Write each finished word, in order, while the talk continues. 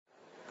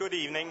Good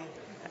evening,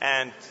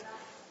 and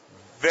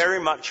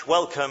very much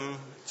welcome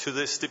to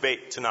this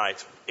debate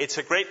tonight. It's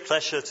a great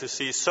pleasure to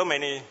see so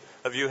many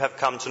of you have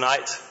come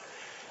tonight.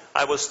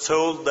 I was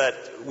told that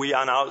we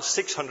are now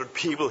 600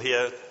 people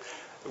here,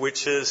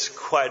 which is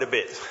quite a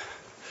bit.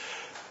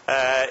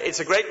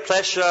 It's a great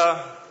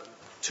pleasure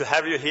to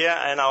have you here,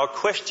 and our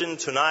question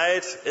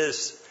tonight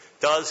is,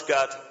 does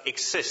God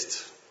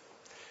exist?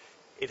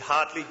 It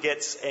hardly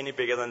gets any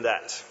bigger than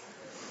that.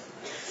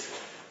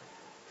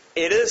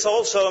 It is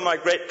also my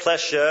great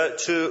pleasure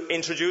to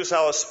introduce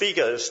our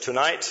speakers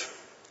tonight.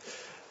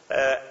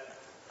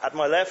 At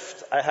my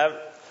left, I have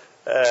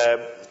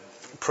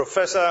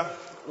Professor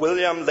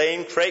William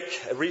Lane Craig,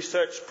 a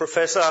research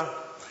professor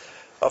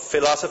of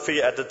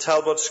philosophy at the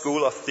Talbot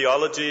School of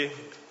Theology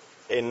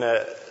in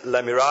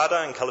La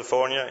Mirada in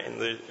California in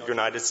the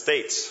United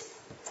States.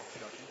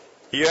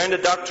 He earned a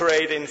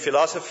doctorate in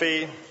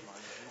philosophy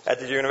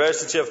at the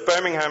University of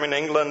Birmingham in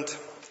England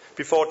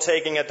before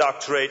taking a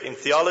doctorate in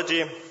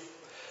theology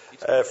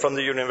from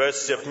the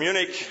University of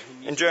Munich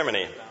in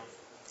Germany.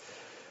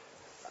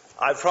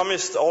 I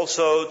promised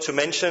also to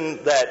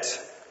mention that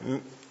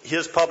he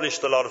has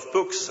published a lot of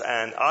books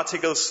and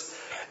articles,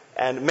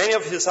 and many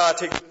of his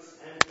articles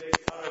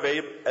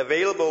are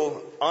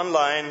available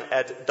online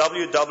at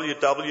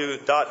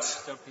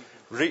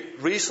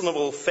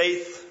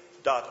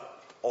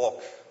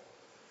www.reasonablefaith.org.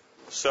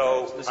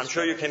 So I'm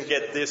sure you can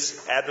get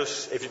this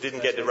address. If you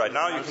didn't get it right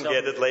now, you can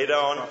get it later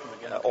on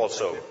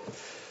also.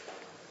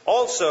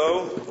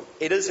 Also,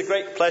 it is a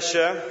great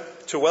pleasure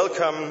to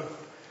welcome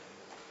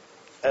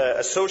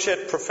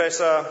Associate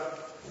Professor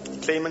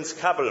Klemens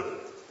Kappel.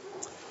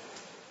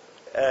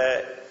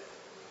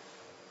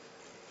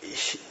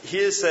 He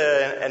is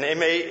an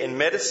MA in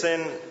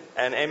medicine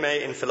and MA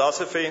in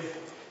philosophy.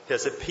 He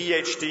has a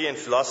PhD in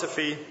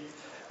philosophy,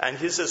 and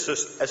he's an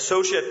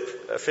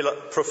Associate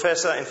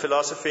Professor in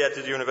philosophy at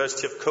the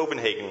University of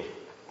Copenhagen.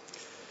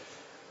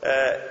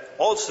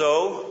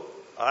 Also,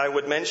 I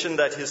would mention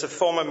that he's a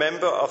former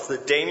member of the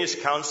Danish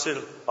Council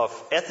of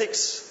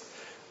Ethics,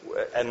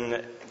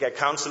 and a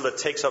council that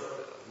takes up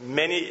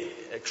many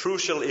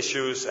crucial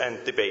issues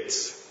and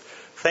debates.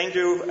 Thank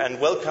you and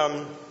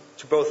welcome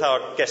to both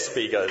our guest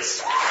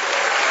speakers.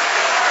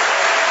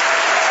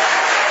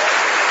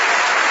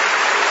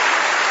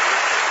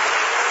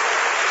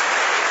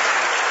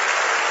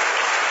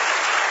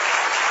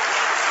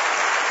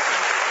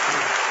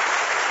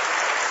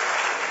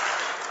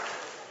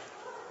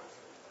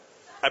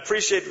 I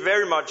appreciate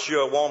very much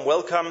your warm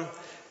welcome.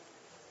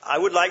 I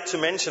would like to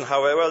mention,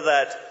 however,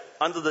 that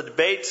under the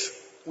debate,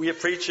 we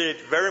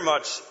appreciate very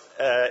much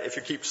if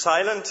you keep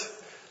silent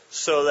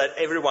so that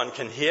everyone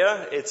can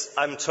hear.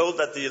 I'm told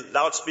that the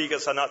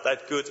loudspeakers are not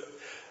that good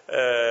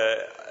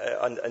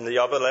on the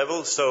upper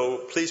level, so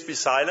please be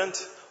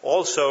silent.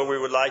 Also, we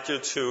would like you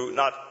to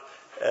not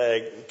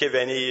give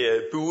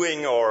any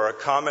booing or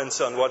comments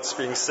on what's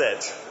being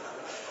said.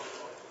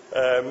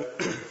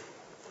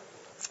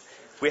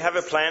 We have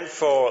a plan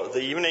for the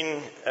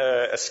evening,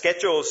 a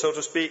schedule, so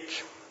to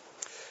speak.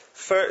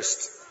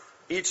 First,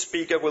 each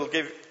speaker will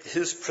give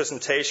his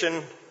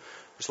presentation,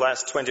 which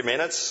lasts 20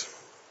 minutes.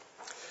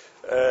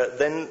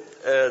 Then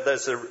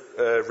there's a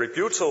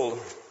rebuttal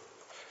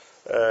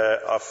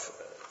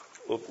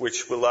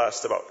which will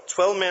last about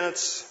 12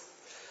 minutes.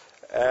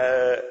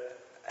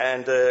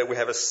 And we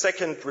have a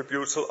second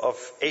rebuttal of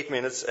 8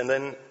 minutes. And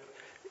then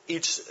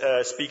each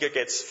speaker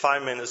gets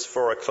 5 minutes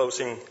for a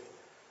closing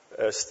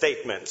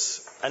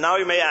statements. And now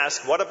you may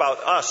ask, what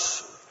about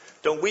us?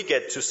 Don't we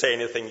get to say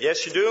anything?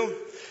 Yes, you do.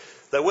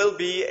 There will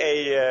be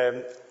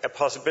a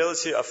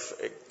possibility of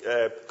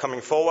coming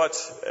forward,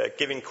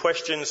 giving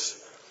questions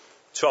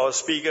to our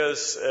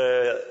speakers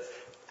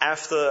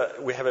after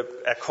we have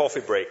a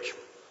coffee break.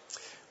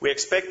 We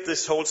expect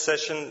this whole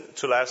session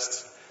to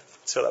last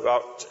till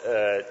about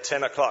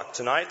 10 o'clock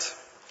tonight.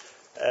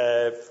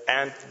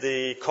 And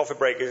the coffee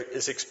break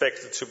is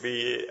expected to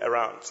be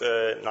around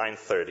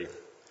 9:30.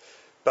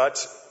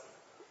 But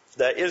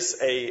there is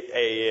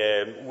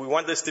we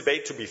want this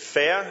debate to be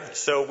fair,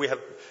 so we have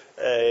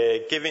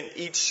given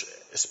each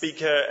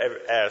speaker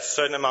a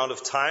certain amount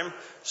of time,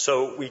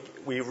 so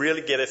we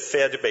really get a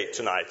fair debate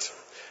tonight.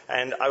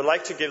 And I would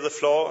like to give the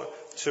floor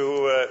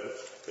to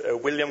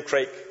William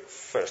Craig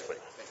firstly.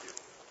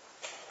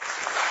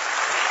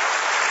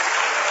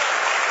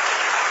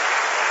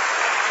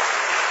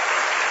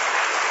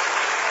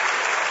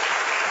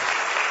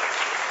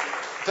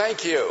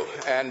 Thank you,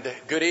 and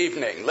good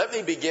evening. Let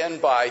me begin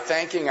by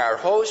thanking our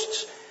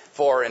hosts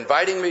for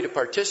inviting me to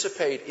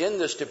participate in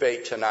this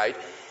debate tonight,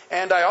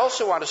 and I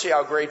also want to say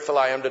how grateful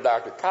I am to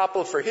Dr.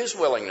 Kappel for his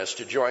willingness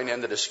to join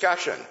in the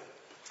discussion.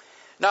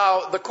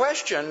 Now, the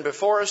question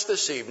before us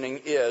this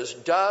evening is,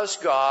 does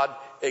God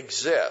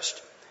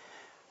exist?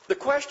 The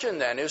question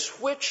then is,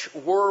 which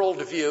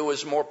worldview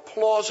is more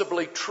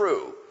plausibly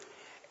true,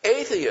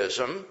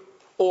 atheism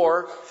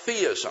or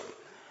theism?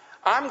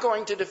 I'm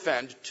going to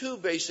defend two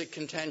basic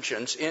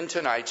contentions in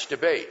tonight's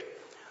debate.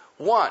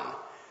 One,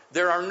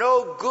 there are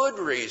no good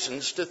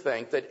reasons to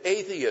think that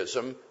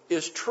atheism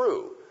is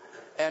true.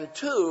 And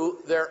two,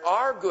 there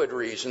are good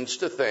reasons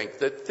to think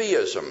that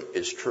theism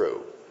is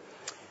true.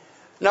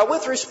 Now,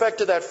 with respect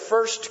to that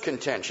first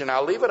contention,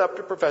 I'll leave it up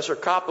to Professor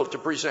Kappel to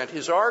present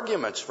his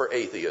arguments for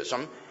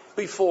atheism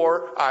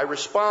before I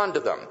respond to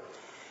them.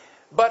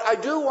 But I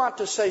do want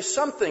to say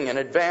something in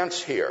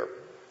advance here.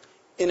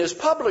 In his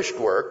published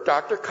work,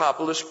 Dr.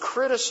 Kappel has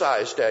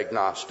criticized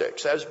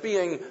agnostics as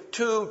being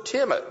too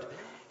timid.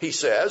 He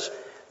says,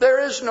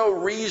 there is no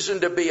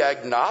reason to be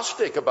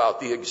agnostic about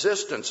the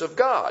existence of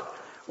God.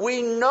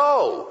 We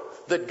know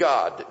that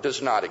God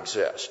does not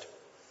exist.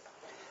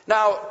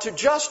 Now, to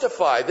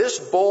justify this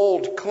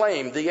bold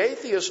claim, the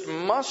atheist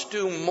must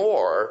do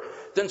more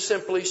than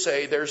simply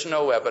say there's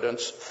no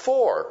evidence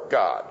for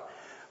God.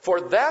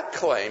 For that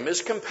claim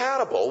is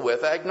compatible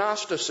with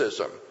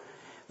agnosticism.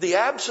 The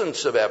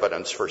absence of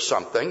evidence for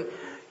something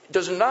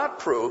does not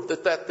prove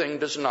that that thing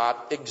does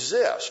not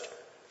exist.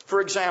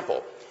 For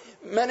example,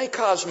 many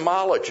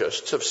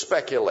cosmologists have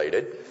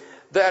speculated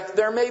that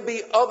there may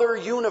be other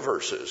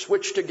universes,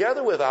 which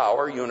together with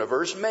our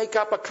universe make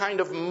up a kind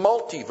of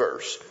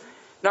multiverse.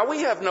 Now,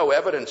 we have no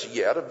evidence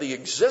yet of the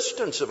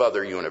existence of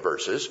other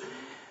universes,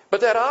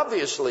 but that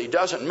obviously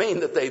doesn't mean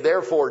that they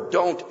therefore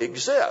don't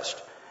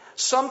exist.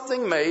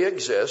 Something may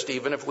exist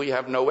even if we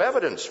have no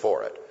evidence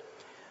for it.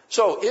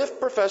 So if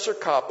Professor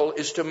Kappel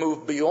is to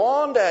move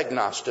beyond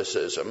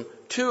agnosticism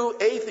to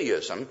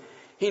atheism,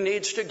 he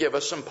needs to give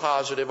us some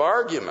positive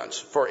arguments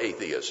for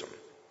atheism.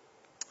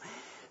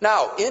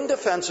 Now, in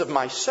defense of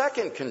my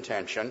second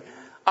contention,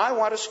 I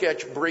want to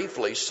sketch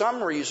briefly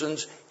some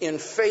reasons in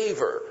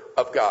favor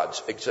of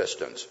God's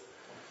existence.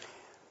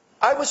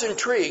 I was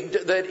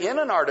intrigued that in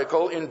an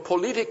article in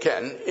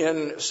Politiken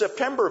in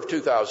September of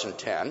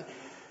 2010,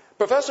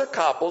 Professor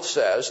Kappel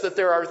says that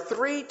there are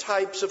three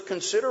types of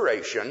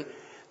consideration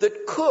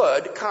that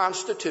could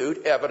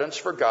constitute evidence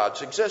for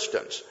God's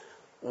existence.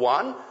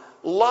 One,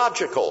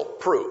 logical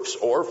proofs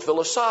or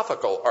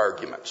philosophical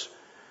arguments.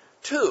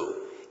 Two,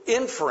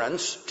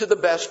 inference to the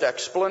best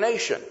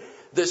explanation.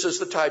 This is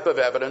the type of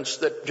evidence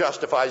that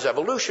justifies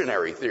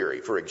evolutionary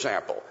theory, for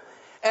example.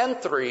 And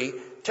three,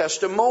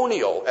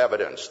 testimonial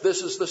evidence.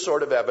 This is the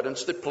sort of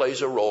evidence that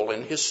plays a role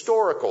in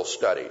historical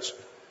studies.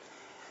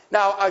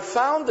 Now, I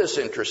found this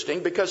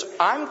interesting because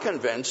I'm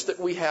convinced that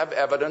we have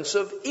evidence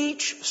of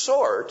each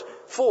sort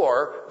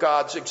for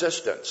God's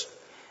existence.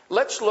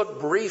 Let's look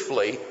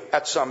briefly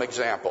at some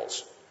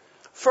examples.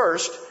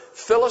 First,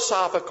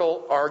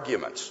 philosophical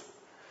arguments.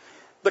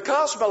 The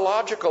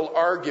cosmological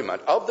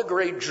argument of the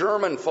great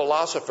German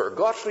philosopher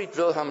Gottfried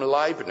Wilhelm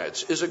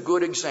Leibniz is a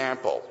good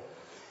example.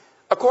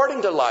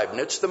 According to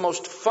Leibniz, the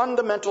most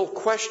fundamental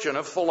question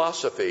of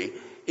philosophy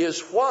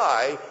is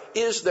why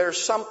is there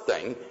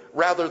something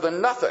rather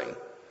than nothing?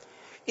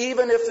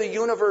 Even if the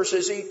universe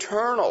is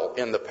eternal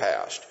in the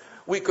past,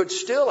 we could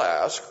still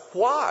ask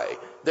why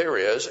there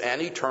is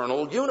an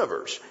eternal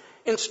universe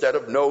instead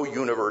of no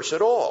universe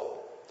at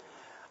all.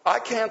 I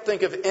can't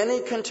think of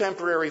any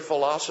contemporary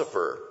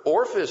philosopher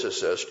or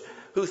physicist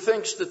who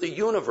thinks that the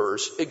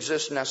universe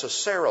exists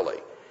necessarily,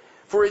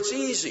 for it's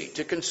easy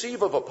to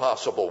conceive of a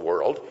possible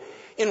world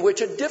in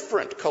which a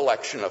different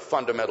collection of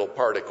fundamental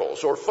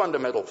particles or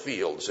fundamental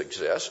fields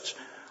exists,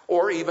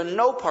 or even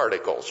no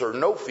particles or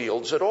no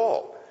fields at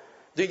all.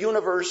 The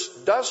universe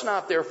does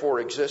not therefore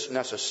exist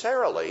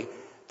necessarily,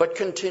 but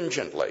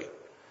contingently.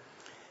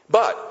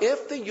 But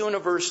if the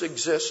universe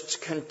exists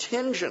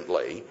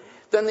contingently,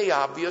 then the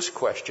obvious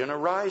question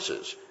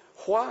arises.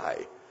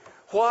 Why?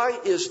 Why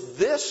is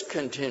this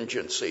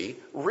contingency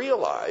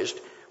realized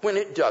when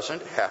it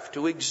doesn't have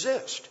to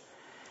exist?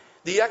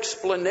 The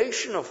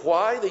explanation of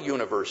why the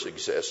universe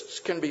exists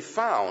can be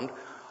found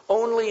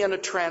only in a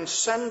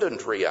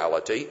transcendent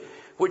reality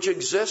which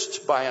exists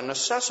by a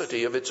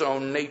necessity of its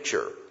own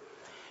nature.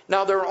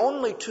 Now, there are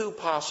only two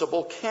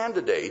possible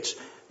candidates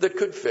that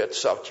could fit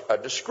such a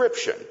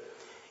description.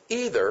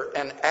 Either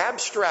an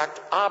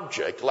abstract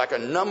object like a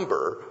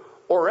number,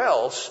 or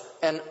else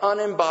an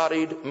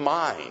unembodied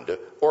mind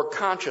or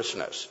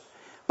consciousness.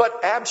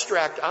 But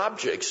abstract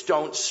objects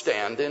don't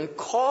stand in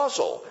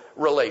causal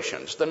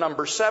relations. The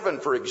number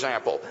 7, for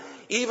example,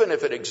 even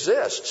if it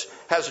exists,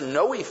 has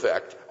no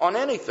effect on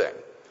anything.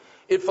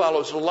 It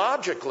follows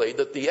logically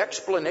that the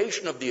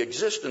explanation of the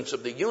existence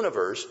of the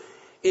universe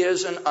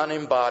is an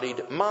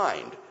unembodied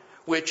mind,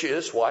 which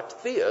is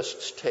what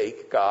theists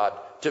take God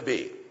to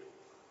be.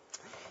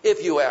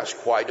 If you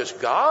ask, why does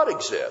God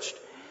exist?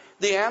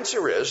 The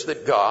answer is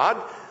that God,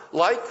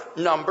 like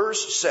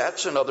numbers,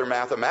 sets, and other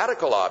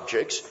mathematical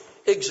objects,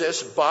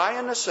 exists by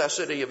a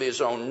necessity of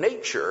his own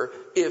nature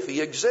if he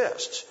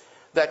exists.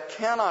 That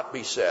cannot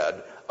be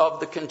said of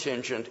the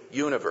contingent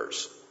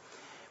universe.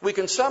 We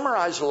can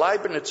summarize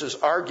Leibniz's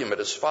argument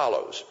as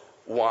follows.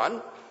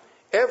 1,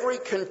 every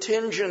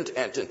contingent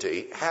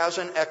entity has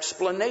an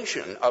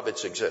explanation of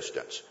its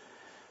existence.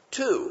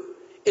 2,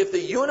 if the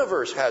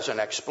universe has an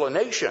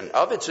explanation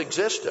of its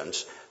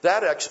existence,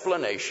 that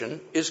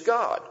explanation is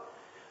God.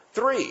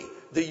 3,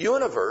 the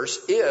universe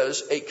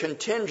is a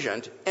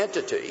contingent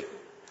entity.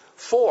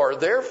 4,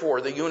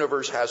 therefore, the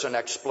universe has an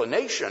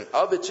explanation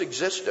of its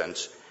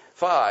existence.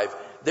 5.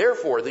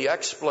 Therefore, the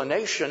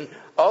explanation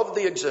of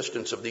the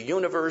existence of the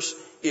universe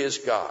is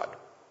God.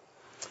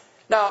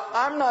 Now,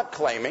 I'm not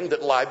claiming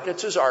that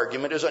Leibniz's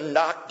argument is a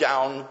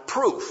knockdown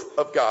proof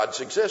of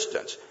God's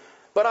existence,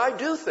 but I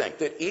do think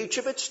that each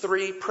of its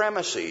 3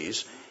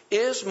 premises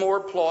is more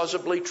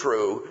plausibly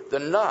true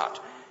than not,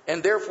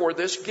 and therefore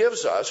this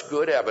gives us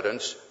good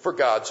evidence for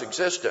God's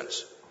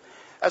existence.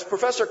 As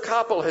Professor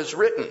Kappel has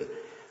written,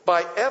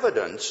 by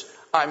evidence,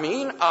 I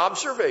mean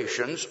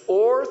observations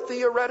or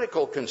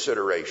theoretical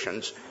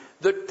considerations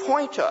that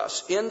point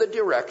us in the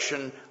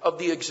direction of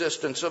the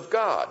existence of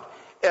God.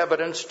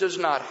 Evidence does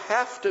not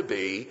have to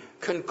be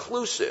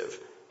conclusive,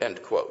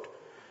 end quote.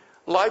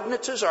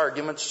 Leibniz's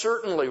argument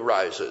certainly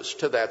rises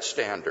to that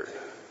standard.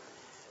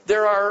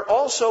 There are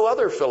also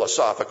other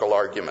philosophical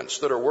arguments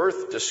that are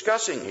worth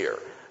discussing here,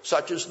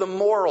 such as the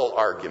moral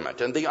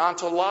argument and the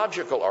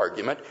ontological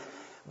argument,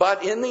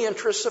 but in the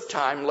interests of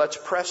time, let's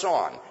press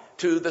on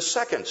to the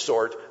second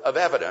sort of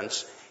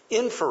evidence,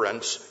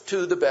 inference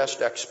to the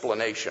best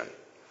explanation.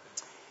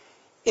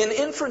 In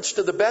inference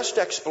to the best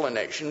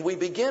explanation, we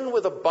begin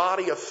with a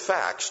body of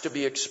facts to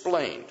be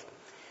explained.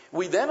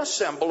 We then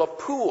assemble a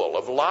pool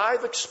of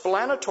live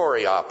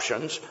explanatory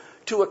options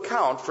to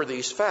account for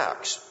these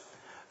facts.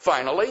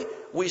 Finally,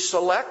 we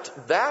select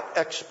that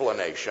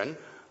explanation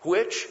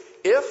which,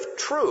 if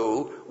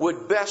true,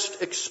 would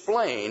best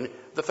explain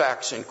the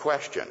facts in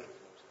question.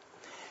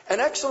 An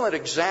excellent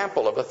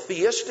example of a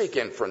theistic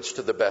inference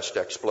to the best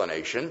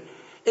explanation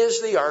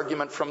is the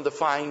argument from the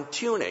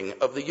fine-tuning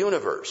of the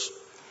universe.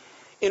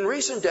 In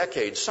recent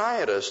decades,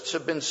 scientists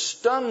have been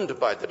stunned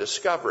by the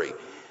discovery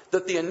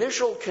that the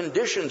initial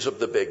conditions of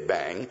the Big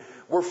Bang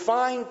were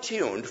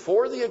fine-tuned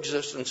for the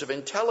existence of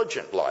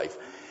intelligent life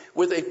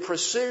with a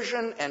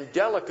precision and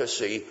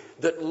delicacy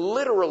that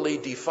literally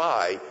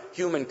defy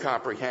human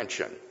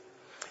comprehension.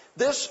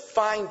 This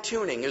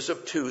fine-tuning is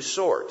of 2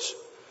 sorts.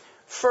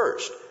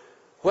 First,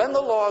 when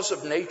the laws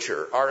of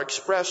nature are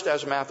expressed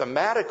as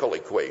mathematical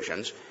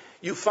equations,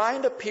 you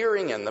find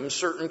appearing in them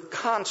certain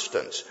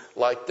constants,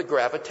 like the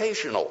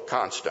gravitational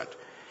constant.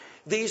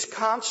 These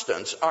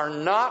constants are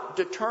not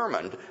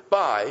determined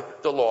by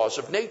the laws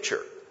of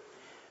nature.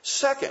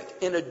 Second,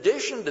 in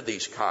addition to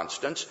these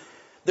constants,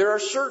 there are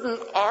certain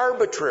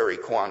arbitrary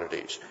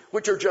quantities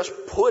which are just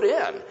put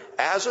in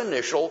as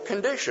initial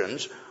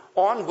conditions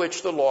on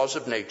which the laws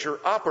of nature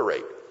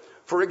operate.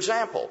 For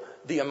example,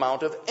 the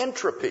amount of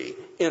entropy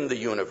in the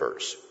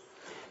universe.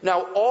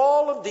 Now,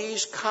 all of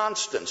these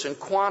constants and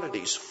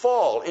quantities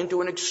fall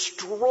into an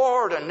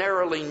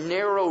extraordinarily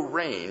narrow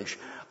range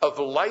of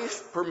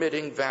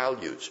life-permitting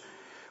values.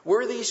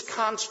 Were these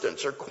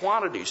constants or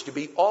quantities to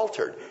be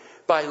altered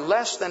by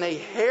less than a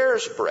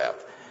hair's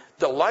breadth,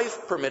 the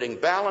life-permitting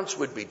balance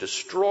would be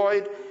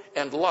destroyed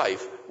and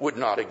life would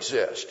not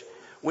exist.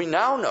 We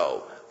now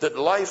know that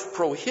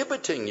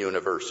life-prohibiting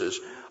universes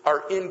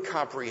are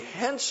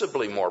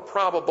incomprehensibly more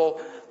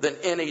probable than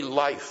any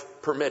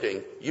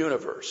life-permitting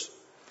universe.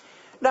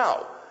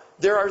 Now,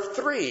 there are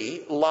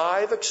 3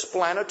 live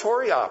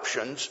explanatory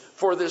options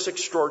for this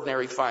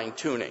extraordinary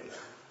fine-tuning: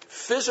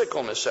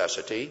 physical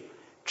necessity,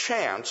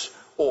 chance,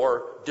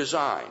 or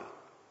design.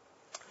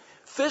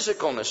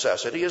 Physical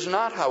necessity is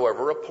not,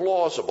 however, a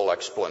plausible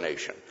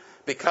explanation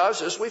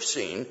because, as we've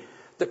seen,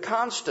 the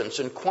constants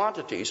and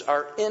quantities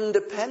are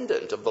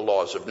independent of the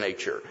laws of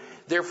nature.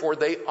 Therefore,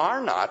 they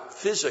are not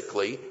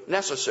physically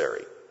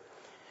necessary.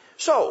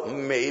 So,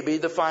 maybe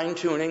the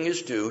fine-tuning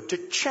is due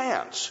to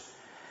chance.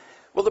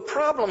 Well, the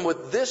problem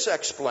with this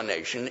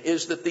explanation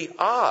is that the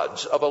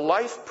odds of a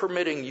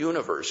life-permitting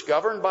universe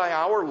governed by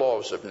our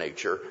laws of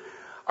nature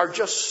are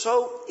just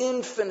so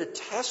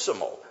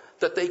infinitesimal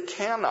that they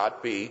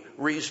cannot be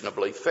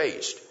reasonably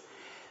faced.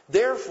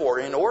 Therefore,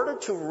 in order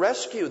to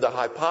rescue the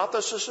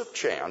hypothesis of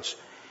chance,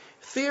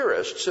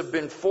 theorists have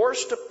been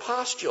forced to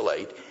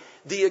postulate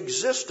the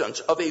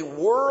existence of a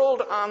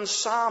world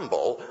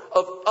ensemble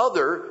of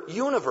other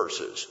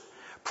universes,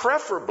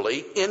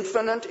 preferably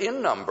infinite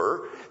in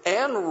number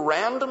and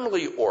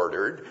randomly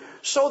ordered,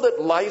 so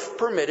that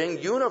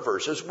life-permitting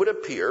universes would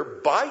appear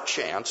by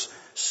chance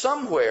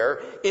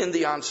somewhere in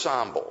the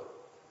ensemble.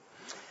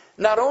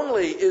 Not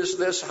only is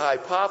this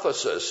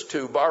hypothesis,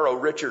 to borrow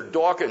Richard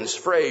Dawkins'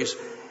 phrase,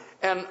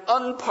 an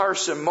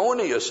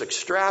unparsimonious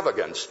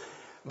extravagance,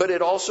 but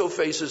it also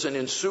faces an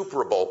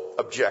insuperable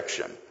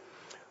objection.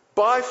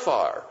 By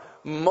far,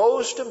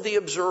 most of the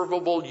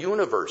observable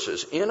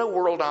universes in a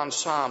world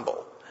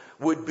ensemble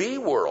would be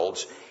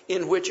worlds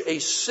in which a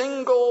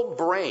single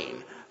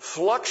brain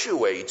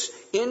fluctuates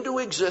into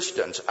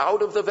existence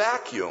out of the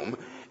vacuum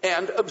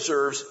and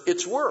observes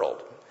its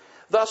world.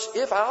 Thus,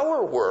 if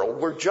our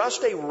world were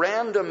just a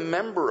random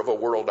member of a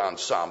world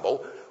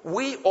ensemble,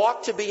 we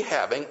ought to be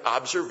having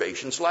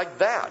observations like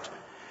that.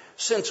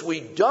 Since we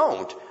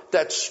don't,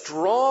 that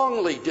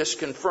strongly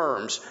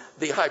disconfirms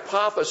the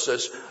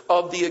hypothesis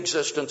of the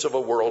existence of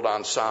a world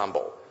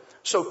ensemble.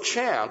 So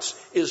chance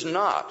is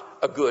not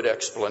a good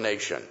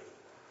explanation.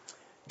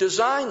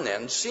 Design,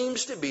 then,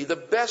 seems to be the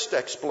best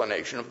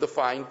explanation of the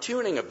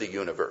fine-tuning of the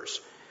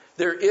universe.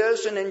 there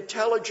is an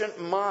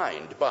intelligent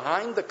mind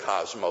behind the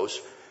cosmos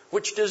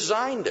which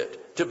designed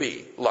it to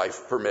be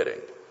life-permitting.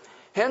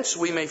 Hence,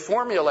 we may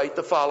formulate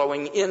the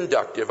following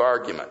inductive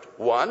argument.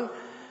 1,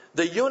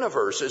 the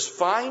universe is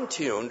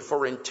fine-tuned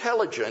for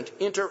intelligent,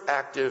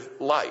 interactive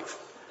life.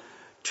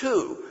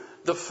 2,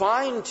 the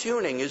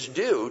fine-tuning is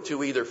due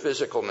to either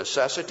physical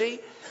necessity,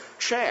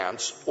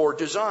 chance, or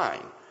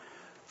design.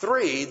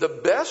 3, the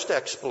best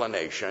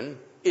explanation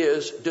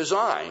is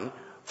design,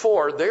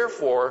 for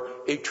therefore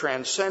a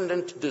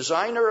transcendent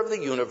designer of the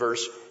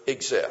universe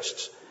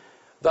exists.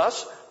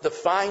 Thus, the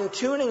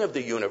fine-tuning of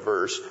the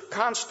universe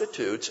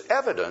constitutes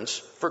evidence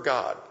for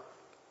God.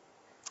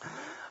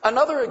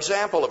 Another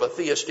example of a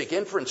theistic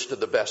inference to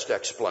the best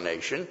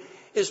explanation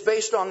is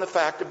based on the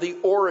fact of the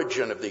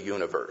origin of the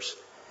universe.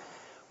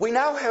 We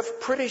now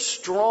have pretty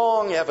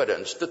strong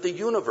evidence that the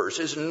universe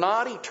is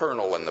not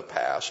eternal in the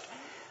past,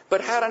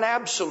 but had an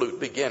absolute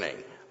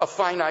beginning, a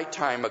finite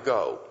time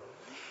ago.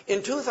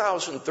 In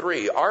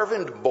 2003,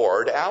 Arvind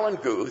Borde, Alan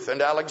Guth,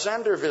 and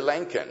Alexander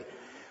Vilenkin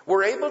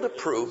were able to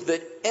prove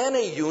that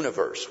any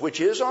universe, which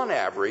is on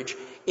average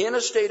in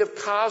a state of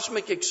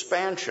cosmic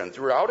expansion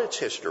throughout its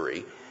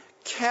history,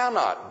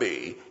 cannot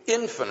be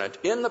infinite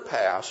in the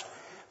past,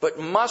 but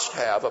must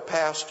have a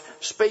past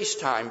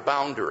space-time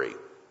boundary.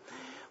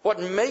 What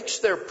makes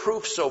their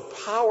proof so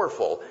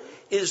powerful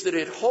is that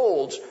it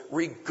holds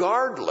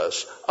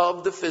regardless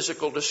of the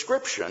physical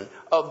description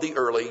of the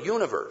early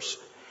universe.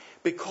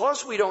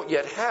 Because we don't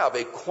yet have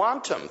a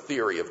quantum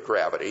theory of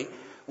gravity,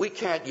 we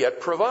can't yet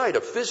provide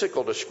a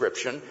physical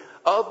description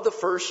of the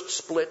first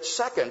split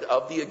second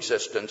of the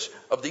existence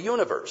of the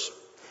universe.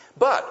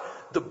 But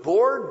the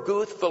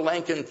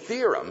Borde-Guth-Vilenkin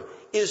theorem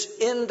is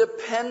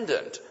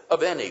independent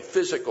of any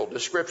physical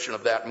description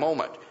of that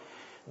moment.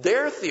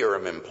 Their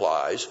theorem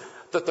implies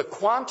that the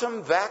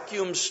quantum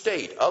vacuum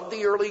state of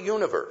the early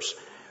universe,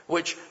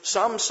 which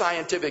some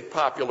scientific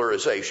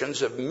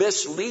popularizations have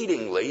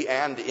misleadingly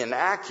and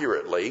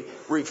inaccurately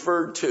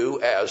referred to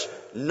as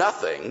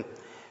nothing,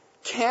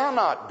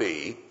 cannot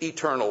be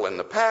eternal in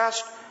the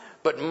past,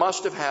 but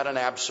must have had an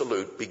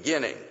absolute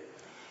beginning.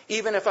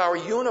 Even if our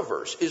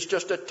universe is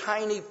just a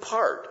tiny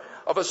part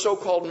of a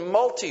so-called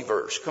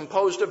multiverse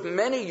composed of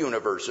many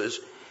universes,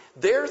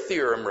 their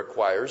theorem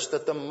requires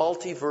that the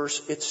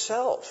multiverse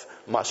itself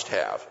must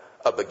have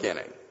a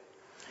beginning.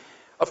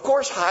 Of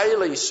course,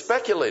 highly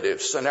speculative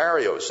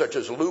scenarios such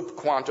as loop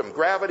quantum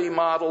gravity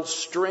models,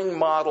 string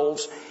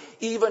models,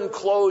 even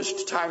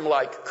closed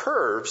time-like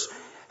curves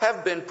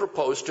have been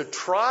proposed to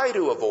try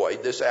to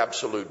avoid this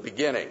absolute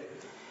beginning.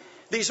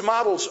 These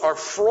models are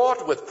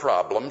fraught with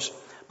problems,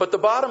 but the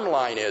bottom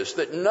line is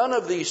that none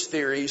of these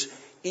theories,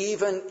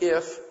 even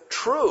if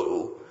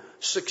true,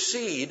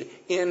 succeed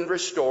in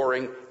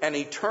restoring an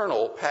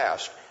eternal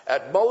past.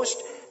 At most,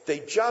 they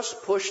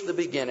just push the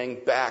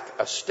beginning back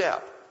a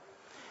step.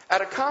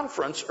 At a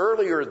conference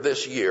earlier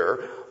this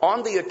year,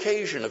 on the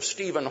occasion of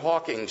Stephen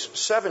Hawking's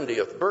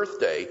 70th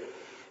birthday,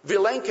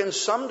 Vilenkin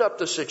summed up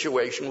the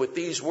situation with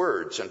these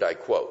words, and I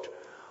quote,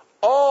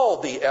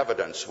 "All the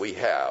evidence we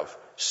have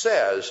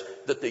says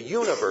that the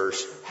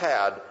universe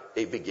had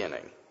a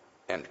beginning,"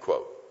 end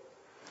quote.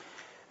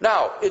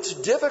 Now, it's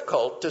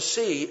difficult to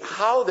see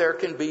how there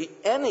can be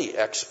any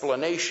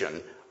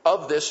explanation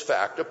of this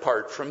fact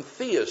apart from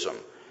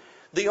theism.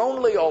 The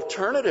only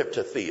alternative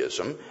to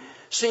theism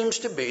seems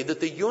to be that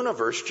the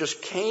universe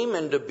just came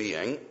into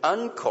being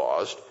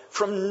uncaused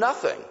from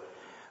nothing.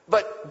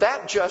 But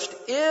that just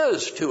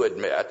is to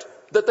admit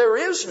that there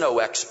is no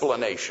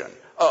explanation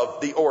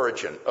of the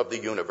origin of the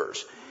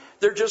universe.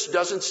 There just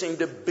doesn't seem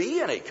to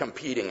be any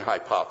competing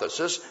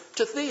hypothesis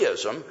to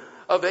theism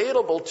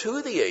available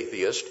to the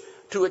atheist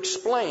to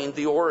explain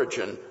the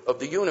origin of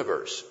the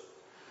universe.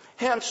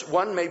 Hence,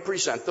 one may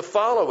present the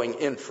following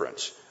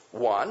inference.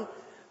 1,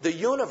 the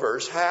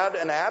universe had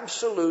an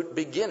absolute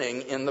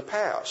beginning in the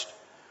past.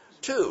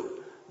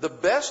 2, the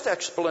best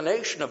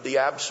explanation of the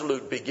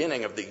absolute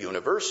beginning of the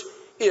universe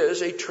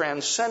is a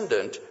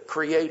transcendent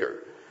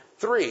creator.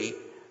 3,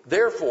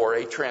 therefore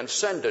a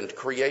transcendent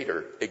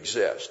creator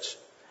exists.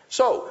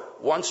 So,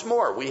 once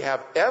more, we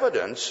have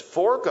evidence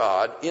for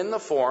God in the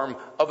form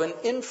of an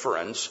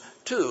inference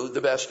to the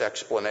best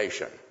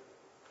explanation.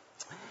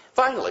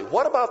 Finally,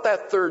 what about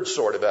that third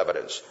sort of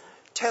evidence?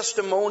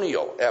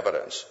 Testimonial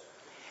evidence.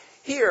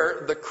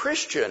 Here, the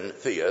Christian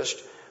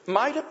theist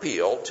might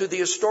appeal to the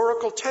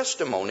historical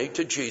testimony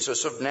to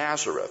Jesus of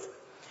Nazareth.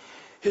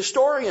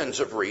 Historians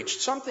have reached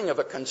something of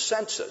a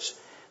consensus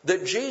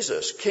that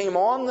Jesus came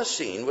on the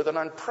scene with an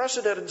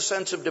unprecedented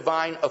sense of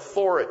divine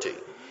authority,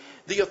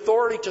 the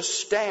authority to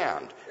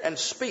stand and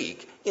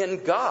speak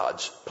in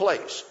God's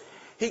place.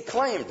 He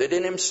claimed that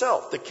in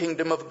himself the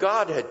kingdom of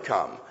God had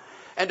come,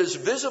 and as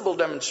visible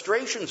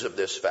demonstrations of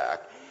this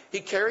fact, he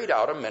carried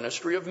out a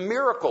ministry of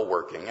miracle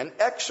working and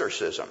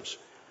exorcisms.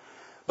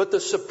 But the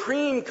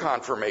supreme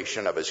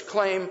confirmation of his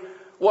claim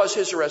was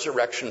his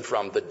resurrection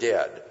from the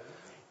dead.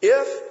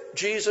 If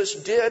Jesus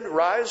did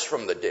rise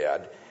from the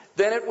dead,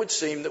 then it would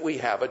seem that we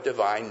have a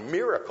divine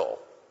miracle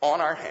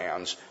on our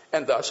hands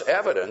and thus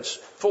evidence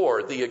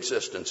for the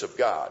existence of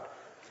God.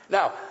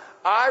 Now,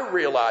 I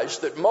realize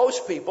that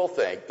most people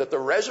think that the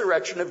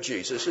resurrection of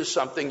Jesus is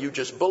something you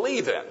just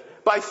believe in,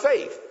 by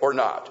faith or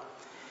not.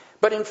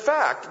 But in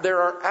fact,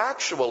 there are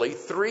actually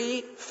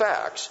 3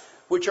 facts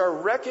which are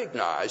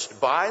recognized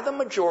by the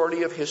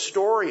majority of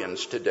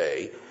historians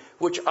today,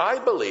 which I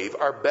believe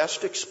are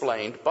best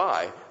explained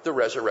by the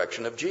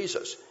resurrection of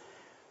Jesus.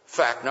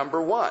 Fact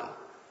number 1.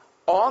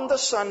 On the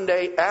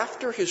Sunday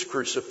after his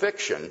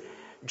crucifixion,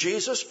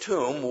 Jesus'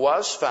 tomb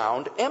was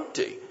found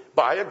empty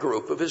by a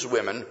group of his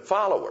women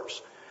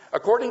followers.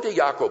 According to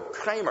Jakob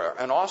Kramer,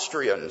 an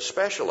Austrian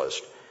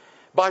specialist,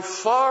 by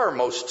far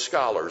most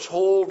scholars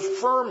hold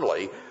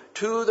firmly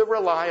to the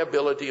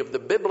reliability of the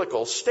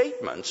biblical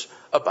statements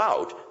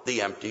about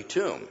the empty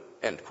tomb,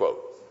 end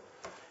quote.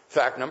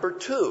 Fact number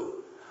 2.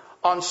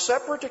 On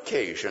separate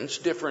occasions,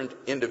 different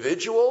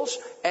individuals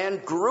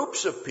and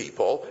groups of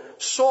people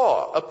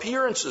saw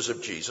appearances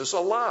of Jesus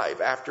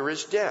alive after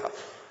his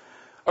death.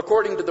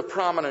 According to the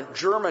prominent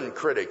German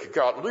critic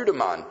Gott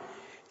Lüdemann,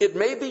 it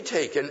may be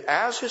taken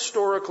as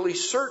historically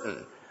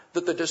certain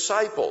that the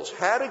disciples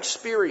had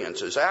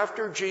experiences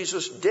after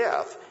Jesus'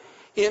 death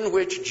in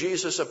which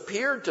Jesus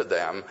appeared to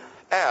them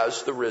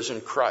as the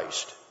risen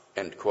Christ,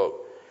 end quote.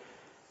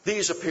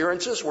 These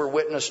appearances were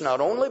witnessed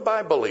not only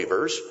by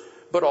believers,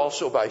 but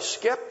also by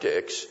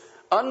skeptics,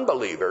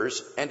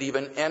 unbelievers, and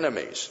even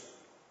enemies.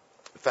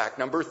 Fact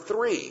number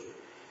 3.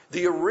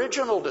 The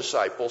original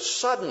disciples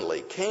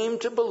suddenly came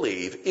to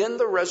believe in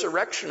the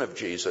resurrection of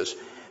Jesus,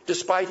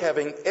 despite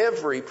having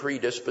every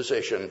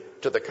predisposition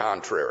to the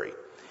contrary.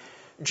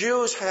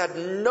 Jews had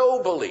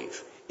no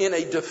belief in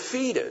a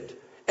defeated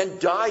and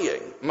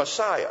dying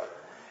Messiah,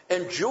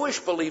 and Jewish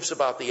beliefs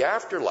about the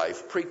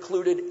afterlife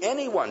precluded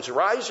anyone's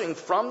rising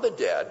from the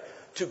dead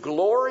to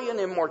glory and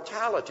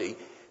immortality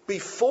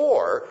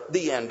before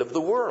the end of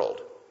the world.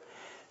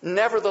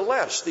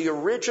 Nevertheless, the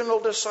original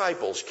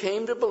disciples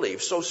came to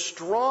believe so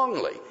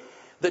strongly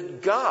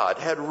that God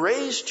had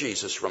raised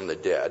Jesus from the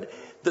dead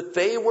that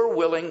they were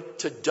willing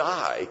to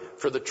die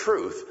for the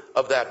truth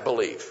of that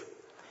belief.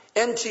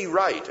 N.T.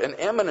 Wright, an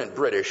eminent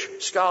British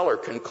scholar,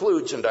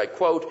 concludes, and I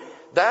quote,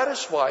 "That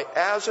is why,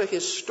 as a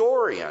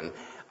historian,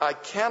 I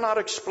cannot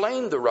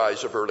explain the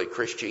rise of early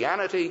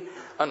Christianity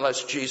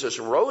unless Jesus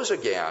rose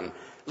again,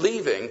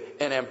 leaving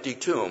an empty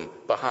tomb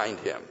behind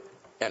him,"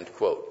 end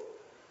quote.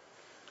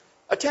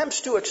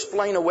 Attempts to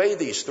explain away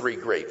these 3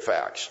 great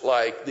facts,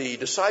 like the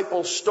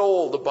disciples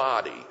stole the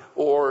body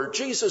or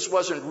Jesus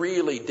wasn't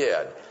really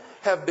dead,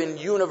 have been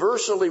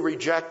universally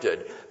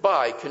rejected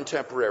by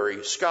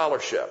contemporary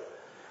scholarship.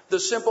 The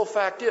simple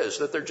fact is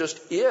that there just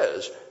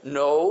is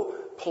no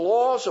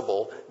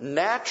plausible,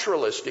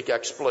 naturalistic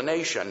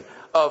explanation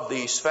of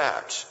these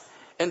facts.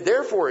 And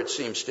therefore, it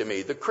seems to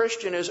me, the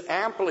Christian is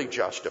amply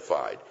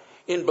justified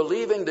in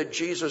believing that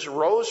Jesus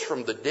rose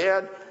from the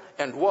dead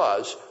and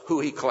was who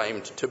he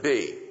claimed to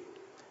be.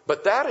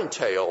 But that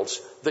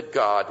entails that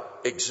God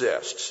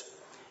exists.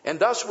 And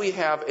thus we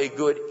have a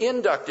good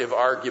inductive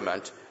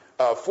argument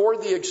for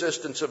the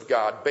existence of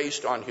God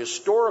based on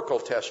historical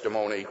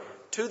testimony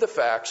to the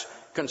facts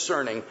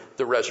concerning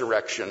the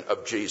resurrection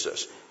of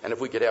Jesus. And if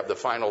we could have the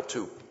final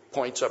 2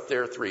 points up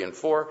there, 3 and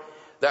 4,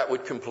 that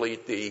would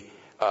complete the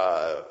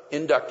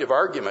inductive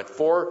argument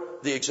for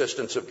the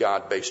existence of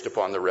God based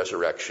upon the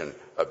resurrection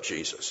of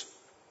Jesus.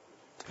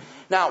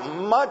 Now,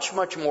 much,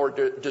 much more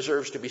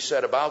deserves to be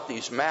said about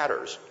these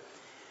matters.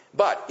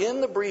 But in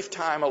the brief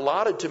time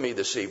allotted to me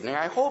this evening,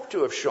 I hope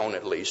to have shown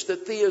at least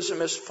that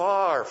theism is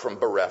far from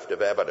bereft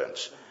of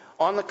evidence.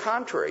 On the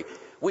contrary,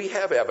 we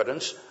have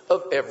evidence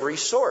of every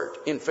sort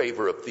in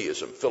favor of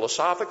theism.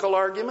 Philosophical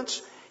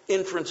arguments,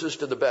 inferences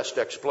to the best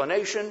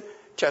explanation,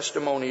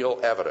 testimonial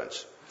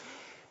evidence.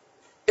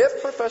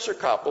 If Professor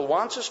Kappel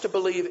wants us to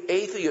believe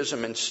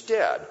atheism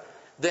instead,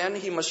 then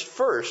he must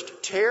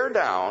first tear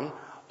down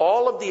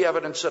all of the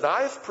evidence that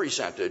I've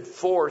presented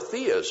for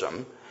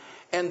theism,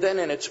 and then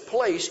in its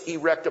place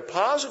erect a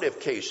positive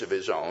case of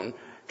his own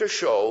to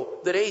show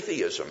that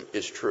atheism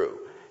is true.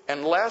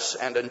 Unless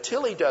and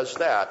until he does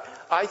that,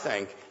 I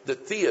think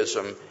that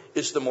theism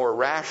is the more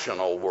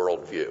rational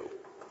worldview.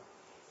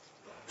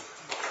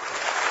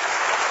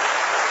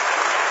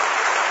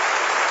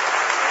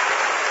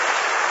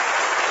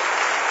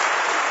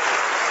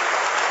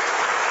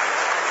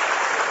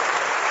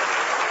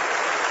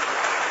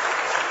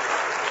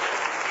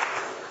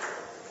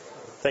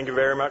 Thank you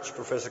very much,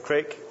 Professor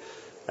Craig.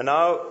 And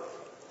now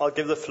I'll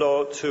give the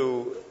floor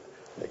to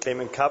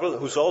Klemens Kappel,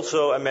 who's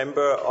also a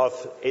member of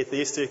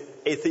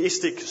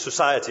Atheistic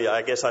Society.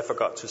 I guess I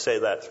forgot to say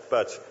that,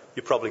 but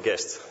you probably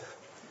guessed.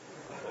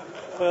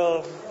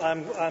 Well,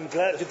 I'm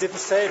glad you didn't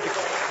say it.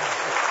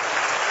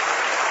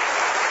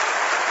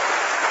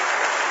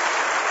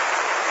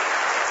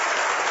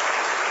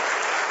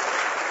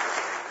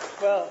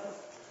 Well,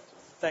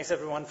 thanks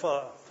everyone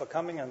for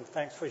coming, and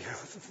thanks for your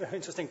very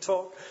interesting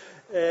talk.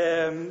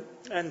 And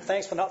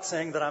thanks for not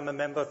saying that I'm a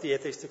member of the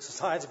Atheistic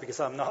Society,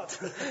 because I'm not.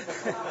 Sorry.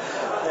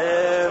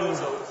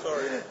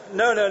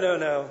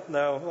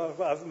 No.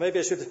 Well, maybe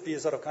I should be a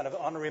sort of kind of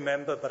honorary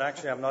member, but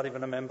actually I'm not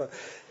even a member.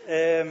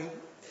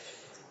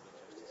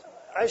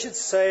 I should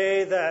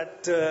say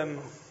that,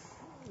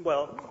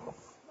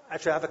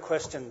 actually I have a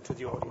question to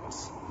the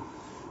audience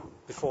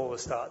before we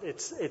start.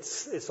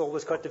 It's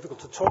always quite difficult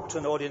to talk to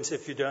an audience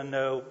if you don't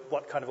know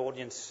what kind of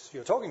audience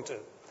you're talking to.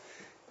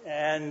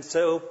 And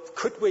so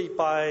could we,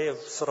 by a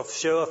sort of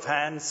show of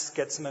hands,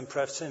 get some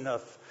impression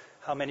of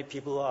how many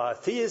people are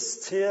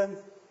theists here?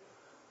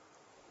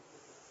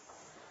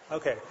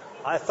 Okay,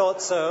 I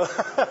thought so.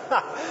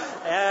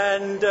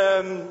 And,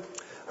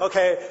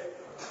 okay,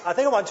 I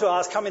think I want to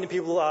ask how many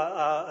people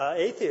are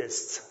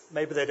atheists.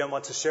 Maybe they don't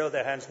want to show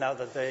their hands now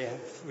that they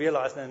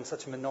realize they're in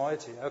such a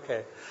minority.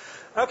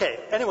 Okay,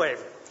 anyway.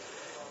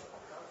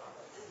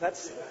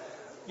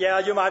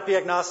 You might be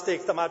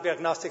agnostic. There might be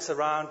agnostics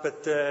around,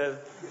 but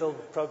there'll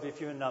probably be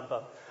few in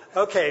number.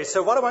 Okay,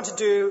 so what I want to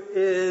do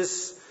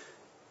is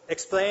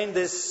explain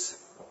this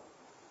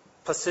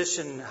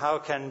position. How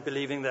can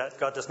believing that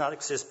God does not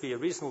exist be a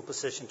reasonable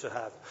position to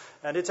have?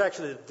 And it's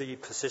actually the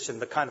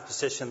kind of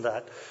position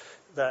that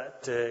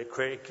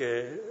Craig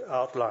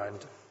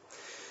outlined.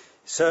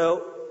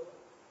 So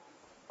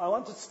I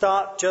want to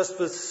start just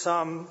with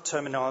some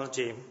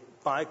terminology.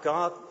 By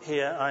God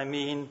here I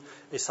mean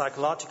a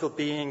psychological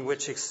being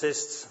which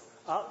exists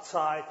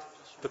outside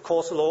the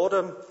causal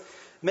order,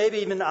 maybe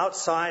even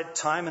outside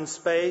time and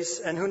space,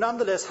 and who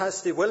nonetheless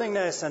has the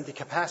willingness and the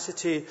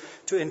capacity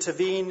to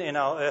intervene in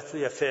our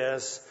earthly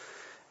affairs,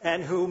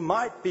 and who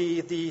might be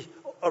the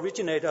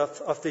originator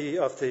of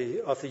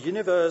the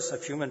universe,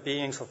 of human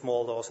beings, of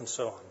moral laws, and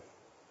so on.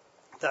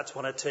 That's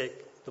what I take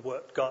the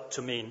word God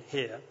to mean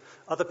here.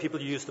 Other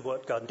people use the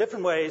word God in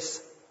different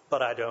ways,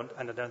 but I don't,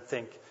 and I don't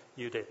think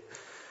you did.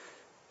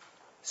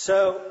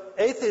 So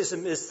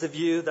atheism is the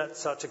view that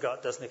such a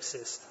God doesn't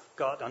exist.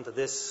 God, under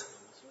this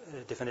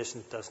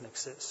definition, doesn't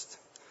exist.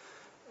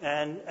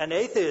 And an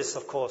atheist,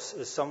 of course,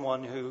 is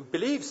someone who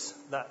believes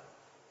that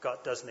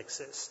God doesn't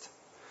exist.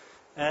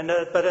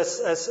 But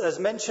as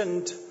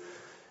mentioned,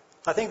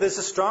 I think there's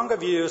a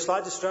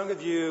slightly stronger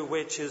view,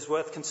 which is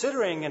worth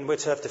considering and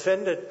which I've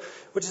defended,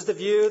 which is the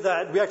view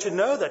that we actually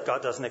know that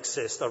God doesn't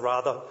exist, or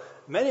rather,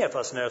 many of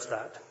us know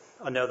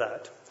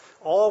that.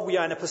 Or we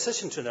are in a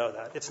position to know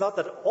that. It's not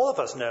that all of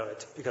us know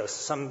it, because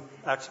some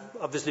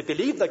obviously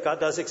believe that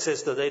God does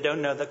exist, or they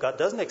don't know that God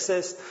doesn't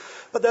exist.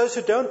 But those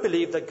who don't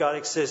believe that God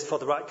exists for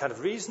the right kind of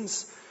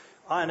reasons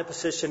are in a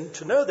position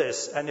to know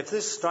this. And if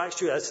this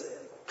strikes you as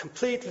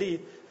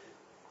completely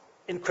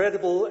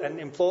incredible and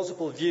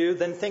implausible view,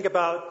 then think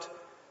about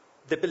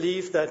the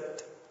belief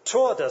that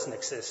Thor doesn't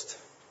exist.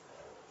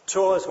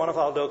 Thor is one of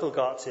our local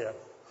gods here.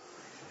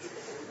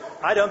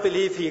 I don't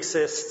believe he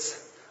exists.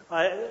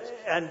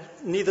 And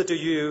neither do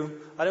you.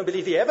 I don't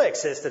believe he ever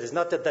existed. It's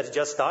not that he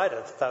just died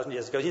 1,000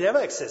 years ago. He never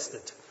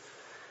existed.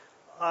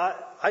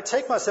 I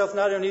take myself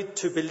not only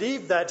to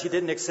believe that he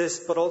didn't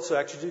exist, but also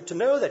actually to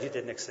know that he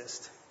didn't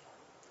exist.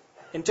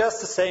 In just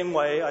the same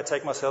way, I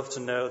take myself to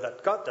know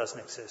that God doesn't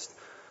exist,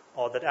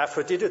 or that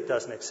Aphrodite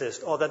doesn't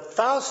exist, or that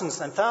thousands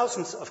and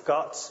thousands of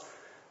gods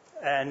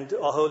and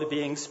or holy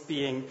beings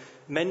being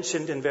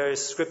mentioned in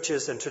various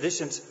scriptures and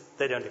traditions,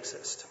 they don't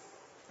exist.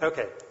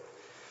 Okay.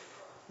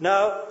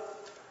 Now,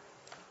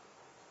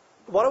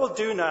 what I will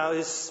do now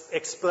is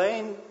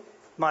explain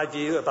my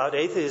view about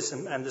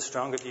atheism and the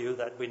stronger view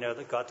that we know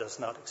that God does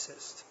not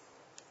exist.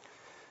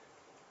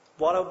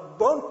 What I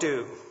won't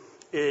do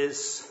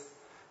is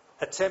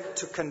attempt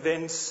to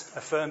convince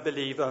a firm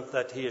believer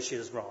that he or she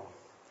is wrong.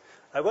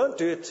 I won't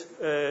do it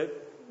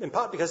in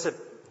part because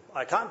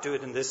I can't do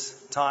it in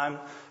this time,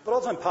 but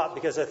also in part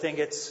because I think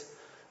it's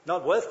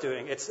not worth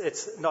doing.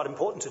 It's not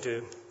important to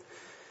do.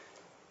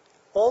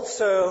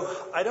 Also,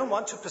 I don't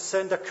want to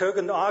present a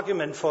cogent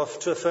argument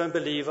to a firm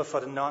believer for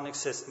the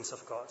non-existence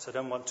of God. So I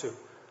don't want to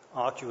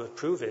argue or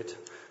prove it.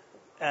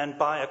 And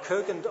by a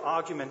cogent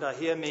argument, I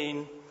here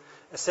mean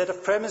a set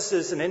of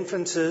premises and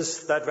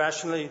inferences that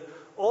rationally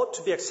ought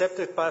to be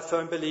accepted by a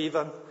firm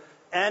believer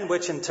and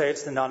which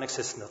entails the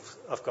non-existence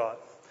of God.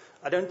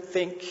 I don't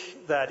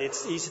think that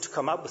it's easy to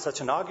come up with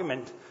such an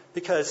argument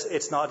because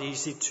it's not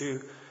easy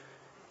to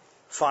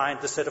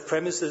find the set of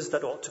premises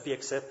that ought to be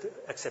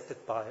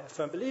accepted by a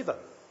firm believer.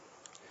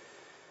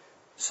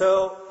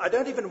 So I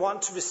don't even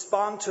want to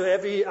respond to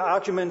every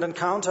argument and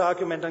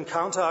counter-argument and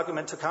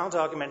counter-argument to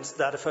counter-arguments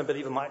that a firm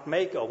believer might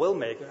make or will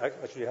make. I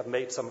actually have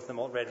made some of them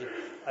already.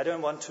 I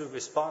don't want to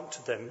respond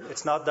to them.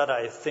 It's not that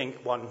I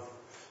think one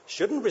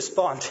shouldn't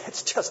respond.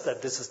 It's just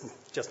that this is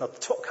just not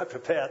the talk I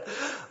prepared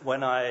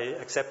when I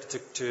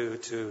accepted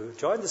to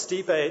join this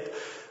debate.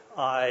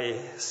 I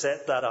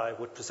said that I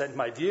would present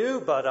my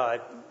view, but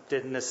I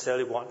didn't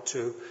necessarily want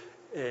to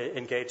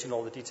engage in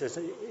all the details.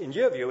 In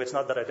your view, it's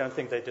not that I don't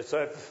think they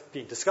deserve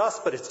being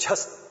discussed, but it's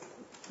just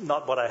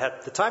not what I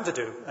had the time to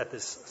do at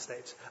this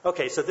stage.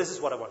 Okay, so this is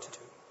what I want to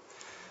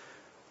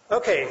do.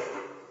 Okay,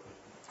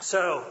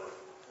 so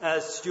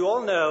as you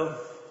all know,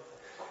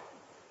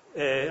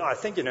 I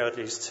think you know at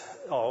least,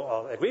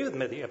 or agree with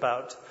me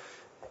about,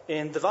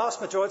 in the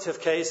vast majority of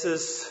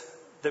cases,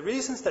 the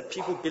reasons that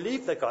people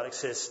believe that God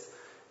exists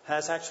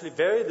has actually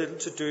very little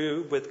to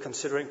do with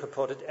considering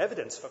purported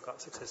evidence for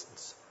God's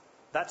existence.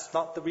 That's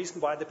not the reason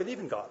why they believe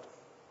in God.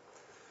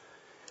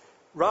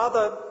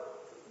 Rather,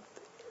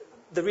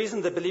 the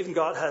reason they believe in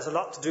God has a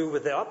lot to do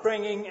with their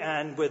upbringing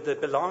and with the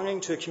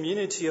belonging to a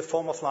community, a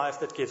form of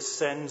life that gives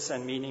sense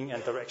and meaning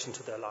and direction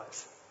to their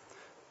life.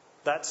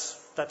 That's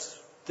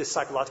the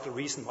psychological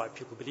reason why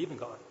people believe in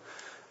God.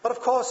 But of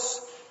course,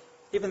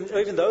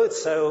 even though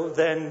it's so,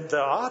 then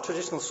there are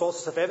traditional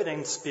sources of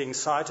evidence being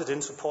cited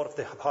in support of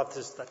the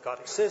hypothesis that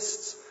God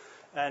exists,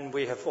 and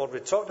we have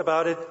already talked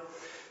about it.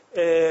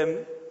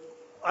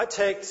 I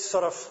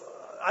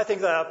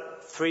think there are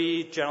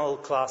three general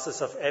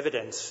classes of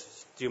evidence.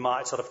 You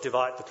might sort of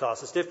divide the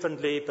classes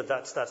differently, but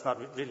that's not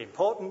really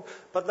important.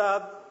 But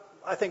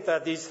I think there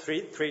are these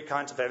three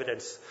kinds of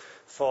evidence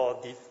for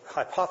the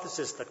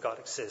hypothesis that God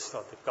exists,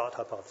 or the God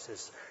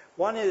hypothesis.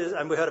 One is,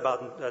 and we heard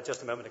about it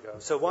just a moment ago,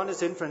 so one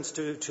is inference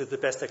to the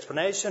best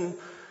explanation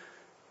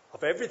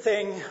of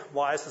everything.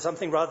 Why is there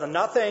something rather than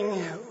nothing?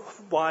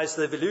 Why is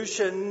there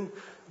evolution?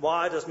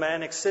 Why does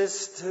man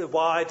exist?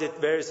 Why did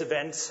various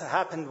events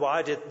happen?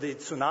 Why did the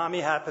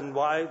tsunami happen?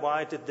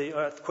 Why did the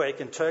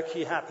earthquake in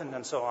Turkey happen?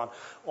 And so on.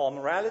 Or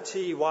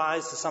morality, why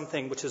is there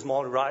something which is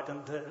morally right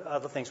and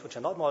other things which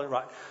are not morally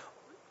right?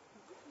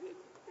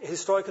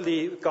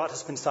 Historically, God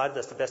has been cited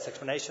as the best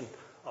explanation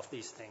of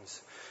these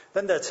things.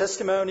 Then there's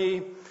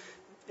testimony.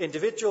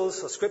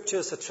 Individuals or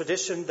scriptures or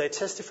tradition, they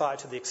testify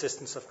to the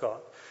existence of God.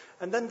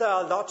 And then there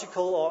are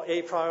logical or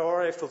a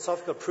priori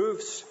philosophical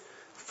proofs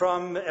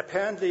from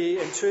apparently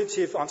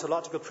intuitive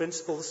ontological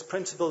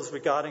principles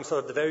regarding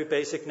sort of the very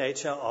basic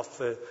nature of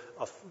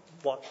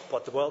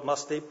what the world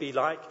must be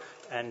like.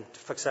 And,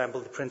 for example,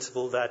 the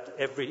principle that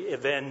every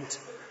event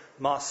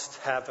must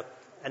have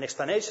an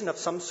explanation of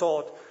some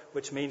sort,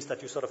 which means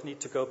that you sort of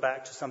need to go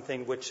back to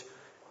something which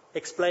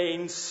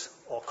explains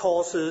or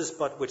causes,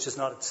 but which is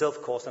not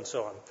itself caused, and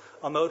so on.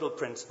 Or modal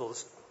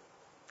principles.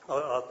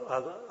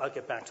 I'll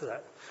get back to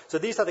that. So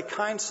these are the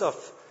kinds of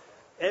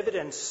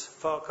evidence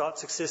for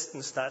God's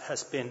existence that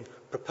has been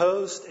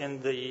proposed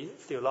in the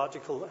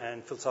theological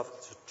and philosophical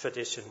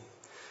tradition.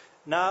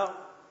 Now,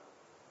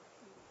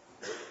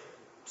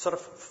 sort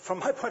of from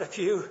my point of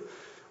view,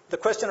 the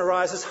question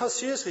arises, how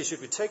seriously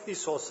should we take these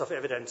sources of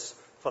evidence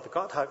for the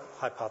God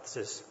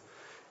hypothesis?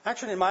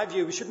 Actually, in my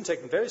view, we shouldn't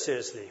take them very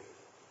seriously.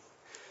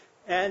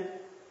 And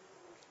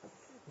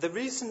the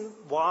reason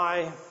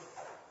why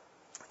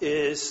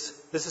this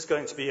is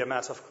going to be a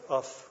matter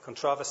of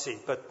controversy,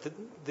 but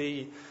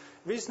the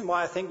reason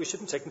why I think we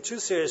shouldn't take them too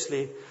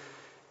seriously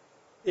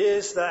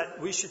is that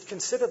we should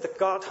consider the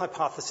God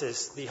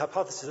hypothesis, the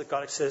hypothesis that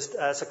God exists,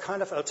 as a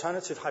kind of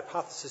alternative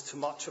hypothesis to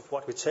much of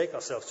what we take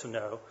ourselves to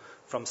know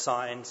from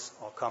science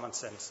or common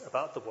sense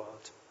about the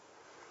world.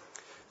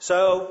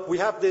 So we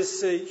have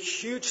this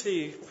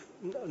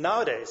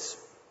nowadays,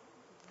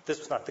 this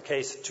was not the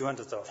case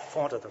 200 or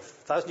 400 or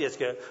 1,000 years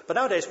ago, but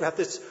nowadays we have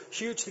this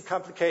hugely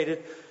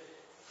complicated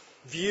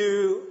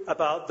view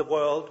about the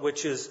world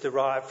which is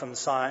derived from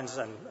science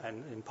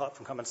and in part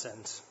from common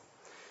sense.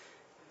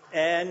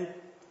 And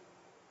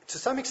to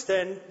some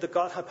extent, the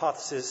God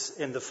hypothesis,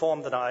 in the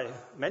form that I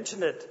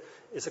mentioned it,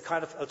 is a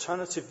kind of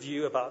alternative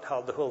view about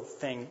how the whole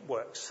thing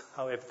works,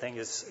 how everything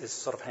is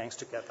sort of hangs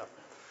together.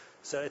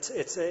 So it's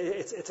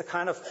a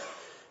kind of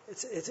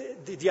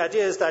the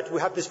idea is that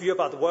we have this view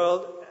about the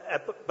world,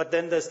 but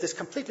then there's this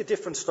completely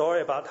different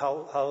story about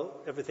how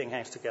everything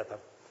hangs together.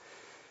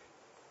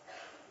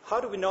 How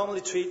do we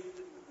normally treat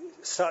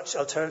such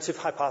alternative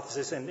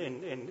hypotheses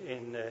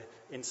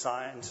in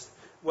science?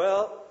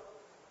 Well,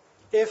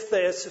 if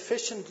they're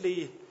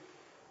sufficiently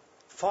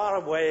far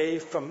away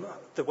from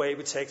the way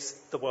we take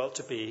the world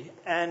to be,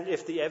 and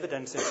if the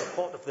evidence in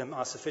support of them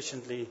are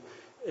sufficiently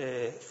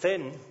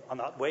thin or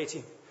not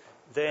weighty,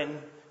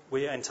 then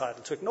we are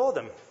entitled to ignore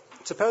them.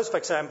 Suppose, for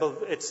example,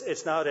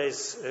 it's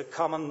nowadays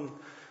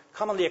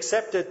commonly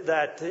accepted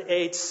that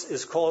AIDS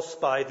is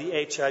caused by the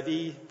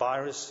HIV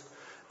virus,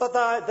 but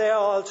there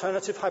are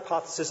alternative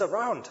hypotheses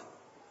around.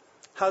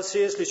 How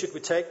seriously should we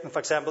take them? For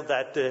example,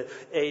 that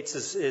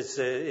AIDS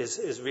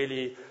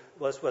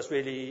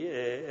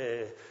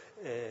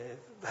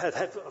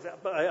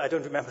I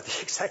don't remember the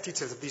exact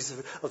details of these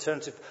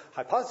alternative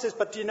hypotheses,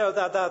 but there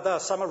are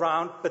some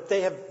around, but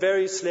they have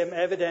very slim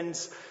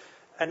evidence.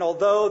 And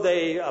although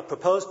they are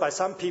proposed by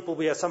some people,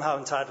 we are somehow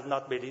entitled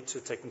not really to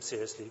take them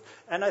seriously.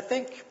 And I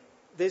think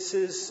this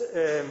is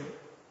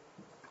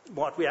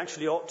what we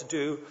actually ought to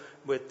do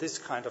with this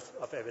kind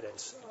of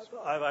evidence.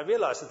 I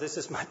realize that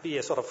this might be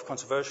a sort of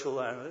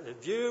controversial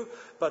view,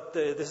 but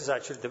this is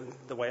actually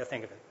the way I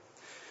think of it.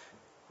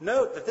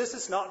 Note that this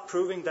is not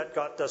proving that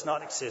God does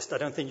not exist. I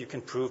don't think you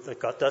can prove that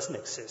God doesn't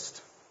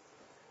exist.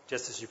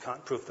 Just as you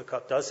can't prove that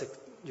God does exist,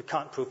 you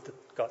can't prove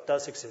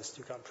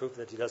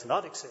that he does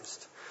not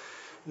exist.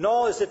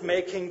 Nor is it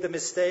making the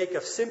mistake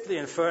of simply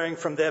inferring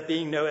from there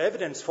being no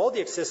evidence for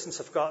the existence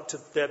of God to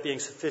there being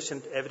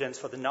sufficient evidence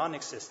for the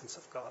non-existence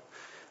of God.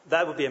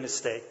 That would be a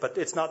mistake, but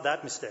it's not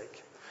that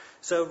mistake.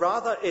 So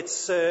rather,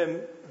 it's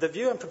the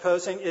view I'm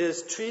proposing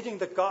is treating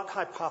the God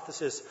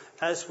hypothesis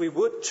as we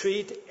would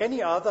treat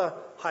any other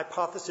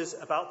hypothesis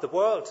about the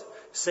world,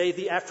 say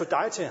the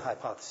Aphrodite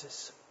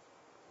hypothesis.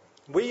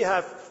 We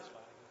have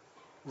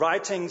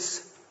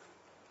writings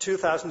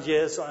 2,000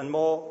 years and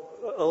more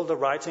older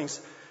writings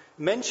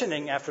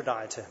mentioning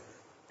Aphrodite.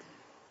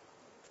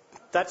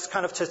 That's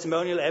kind of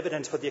testimonial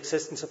evidence for the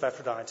existence of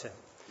Aphrodite.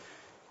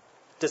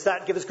 Does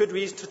that give us good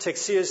reason to take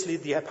seriously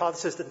the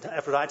hypothesis that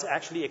Aphrodite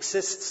actually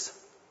exists?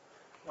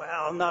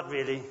 Well, not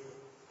really.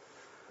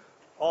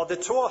 Or the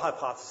Thor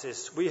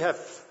hypothesis. We have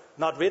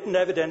not written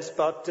evidence,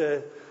 but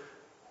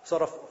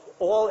sort of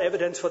all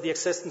evidence for the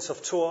existence of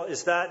Thor.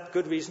 Is that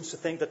good reason to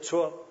think that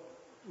Thor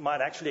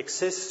might actually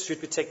exist?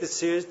 Should we take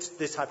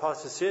this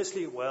hypothesis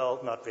seriously? Well,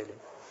 not really.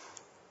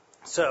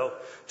 So,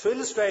 to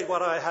illustrate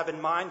what I have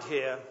in mind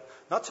here,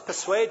 not to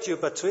persuade you,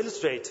 but to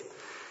illustrate,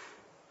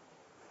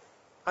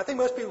 I think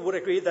most people would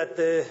agree that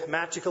the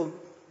magical,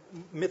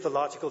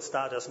 mythological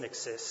star doesn't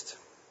exist,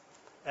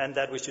 and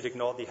that we should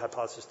ignore the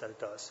hypothesis that it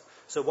does.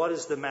 So what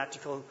is the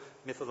magical,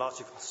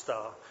 mythological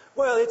star?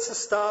 Well, it's a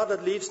star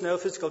that leaves no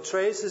physical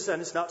traces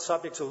and is not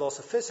subject to laws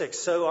of physics.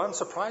 So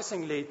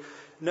unsurprisingly,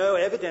 no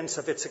evidence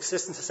of its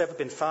existence has ever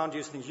been found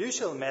using the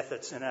usual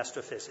methods in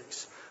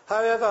astrophysics.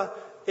 However,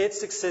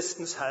 its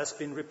existence has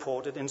been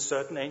reported in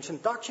certain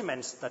ancient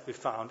documents that we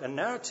found and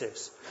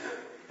narratives.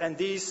 And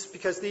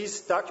because these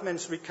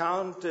documents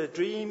recount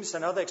dreams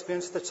and other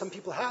experiences that some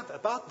people have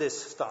about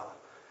this star.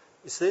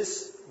 Is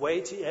this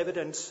weighty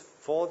evidence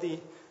for the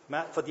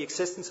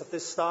existence of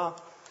this star?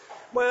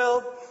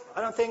 Well,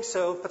 I don't think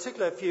so,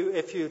 particularly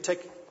if you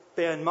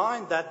bear in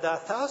mind that there are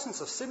thousands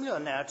of similar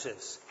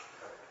narratives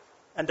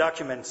and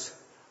documents,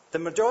 the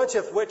majority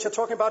of which are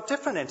talking about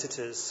different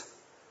entities.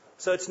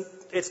 So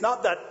it's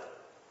not that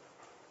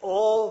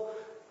all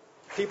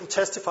people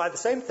testify the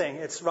same thing.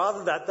 It's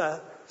rather that there's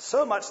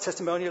so much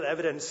testimonial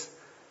evidence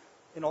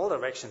in all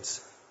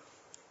directions.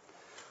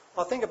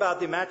 Or think about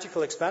the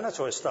magical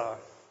explanatory star.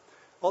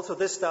 Also,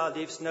 this star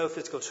leaves no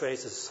physical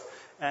traces,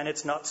 and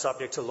it's not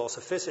subject to laws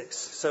of physics.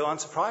 So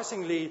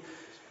unsurprisingly,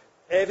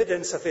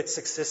 evidence of its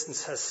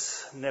existence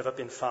has never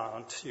been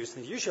found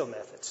using the usual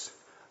methods.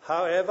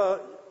 However,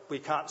 we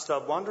can't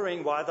stop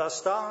wondering why there are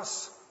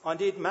stars, or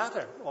indeed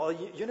matter, or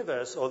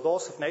universe, or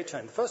laws of nature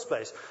in the first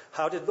place.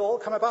 How did it all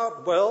come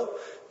about? Well,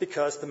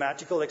 because the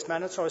magical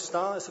explanatory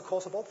star is the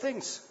cause of all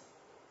things.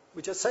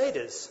 We just say it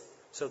is.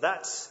 So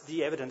that's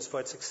the evidence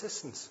for its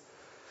existence.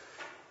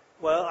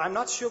 Well, I'm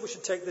not sure we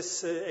should take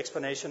this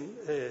explanation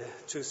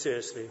too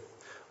seriously.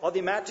 Or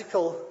the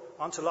magical,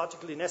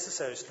 ontologically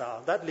necessary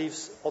star, that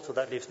leaves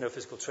no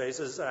physical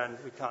traces, and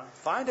we can't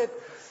find it.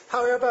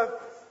 However,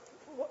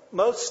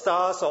 most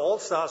stars, or all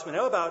stars we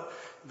know about,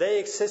 they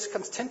exist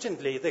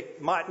contingently. They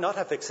might not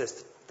have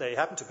existed. They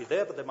happen to be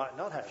there, but they might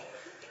not have.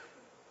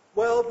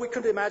 Well, we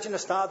could imagine a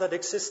star that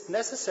exists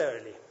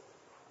necessarily.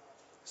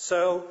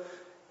 So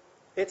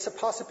it's a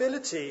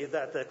possibility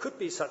that there could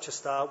be such a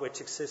star which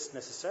exists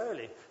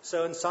necessarily.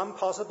 So in some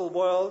possible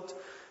world,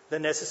 the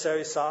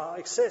necessary star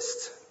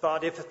exists.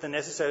 But if the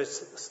necessary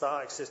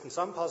star exists in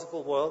some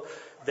possible world,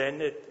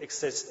 then it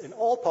exists in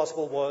all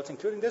possible worlds,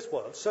 including this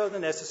world. So the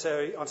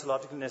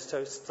ontologically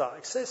necessary star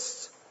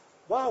exists.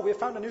 Wow, we have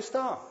found a new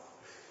star.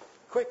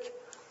 Quick.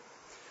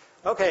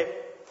 Okay.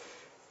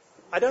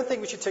 I don't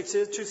think we should take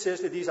too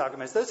seriously these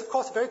arguments. There's, of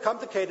course, a very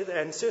complicated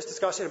and serious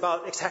discussion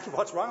about exactly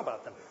what's wrong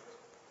about them.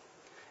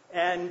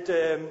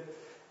 And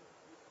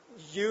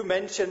you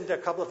mentioned a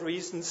couple of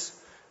reasons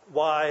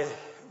why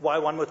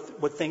one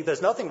would think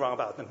there's nothing wrong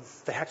about them.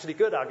 They're actually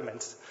good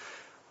arguments.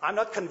 I'm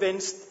not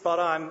convinced, but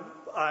I'm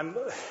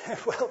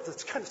well,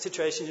 this kind of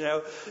situation,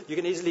 you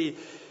can easily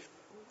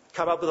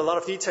come up with a lot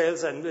of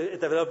details and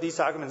develop these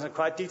arguments in a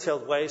quite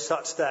detailed way,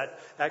 such that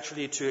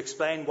actually to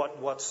explain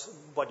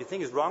what you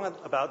think is wrong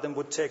about them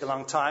would take a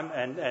long time,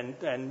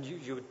 and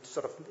you would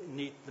sort of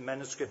need the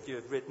manuscript you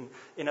have written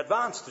in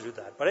advance to do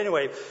that. But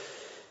anyway,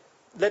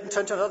 let me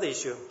turn to another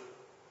issue.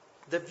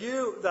 The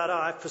view that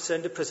I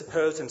presented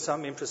presupposed in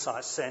some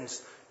imprecise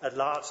sense a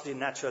largely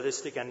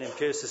naturalistic and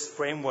empiricist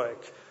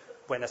framework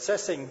when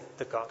assessing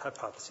the God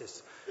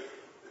hypothesis.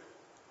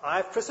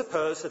 I've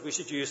presupposed that we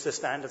should use the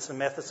standards and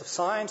methods of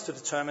science to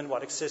determine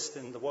what exists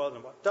in the world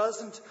and what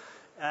doesn't,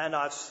 and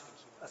I've,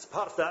 as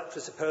part of that,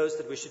 presupposed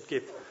that we should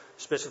give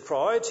special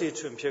priority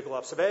to empirical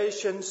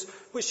observations.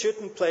 We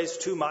shouldn't place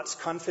too much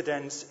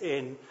confidence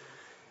in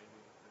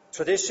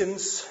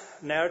traditions,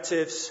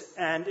 narratives,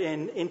 and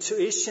in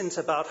intuitions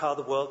about how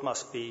the world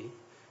must be.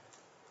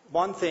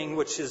 One thing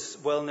which is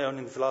well known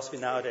in philosophy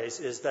nowadays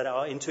is that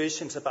our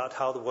intuitions about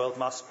how the world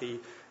must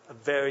be are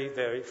very,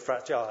 very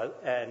fragile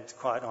and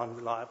quite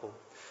unreliable.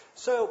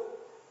 So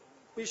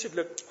we should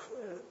look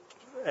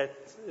at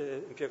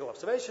empirical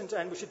observations,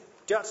 and we should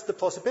judge the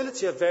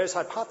plausibility of various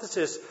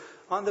hypotheses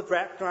on the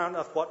background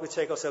of what we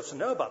take ourselves to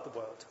know about the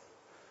world.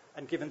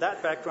 And given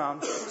that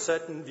background,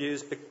 certain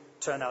views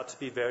turn out to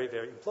be very,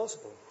 very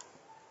implausible.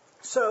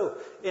 So,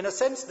 in a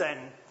sense then,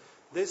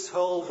 this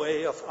whole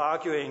way of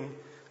arguing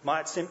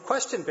might seem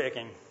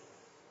question-begging.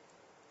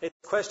 It's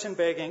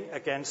question-begging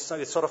against, so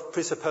it sort of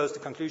presupposed a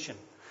conclusion.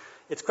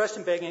 It's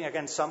question-begging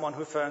against someone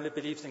who firmly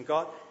believes in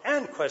God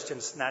and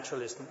questions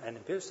naturalism and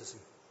empiricism.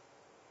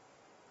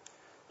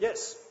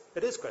 Yes,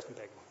 it is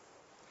question-begging.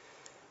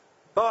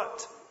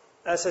 But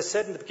as I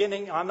said in the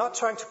beginning, I'm not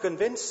trying to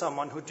convince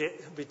someone who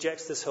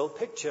rejects this whole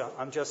picture.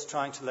 I'm just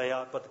trying to lay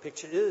out what the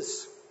picture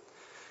is.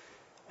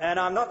 And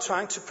I'm not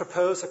trying to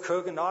propose a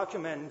cogent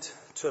argument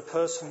to a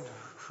person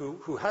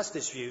who has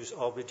these views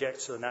or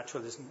rejects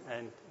naturalism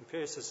and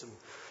empiricism.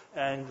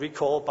 And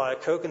recall by a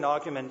cogent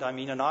argument, I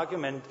mean an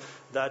argument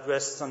that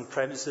rests on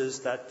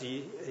premises that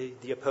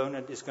the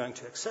opponent is going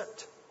to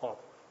accept or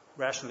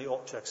rationally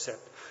ought to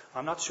accept.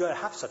 I'm not sure I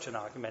have such an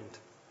argument.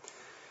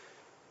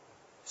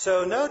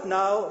 So note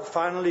now,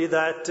 finally,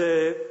 that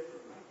there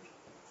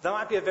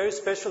might be a very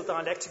special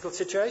dialectical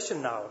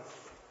situation now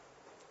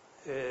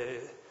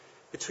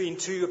between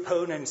two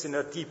opponents in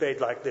a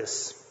debate like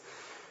this.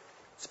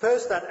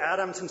 Suppose that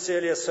Adam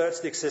sincerely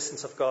asserts the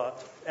existence of God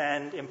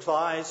and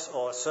implies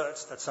or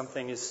asserts that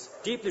something is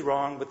deeply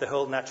wrong with the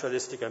whole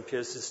naturalistic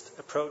empiricist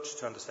approach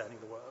to understanding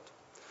the world.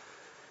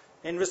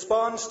 In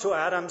response to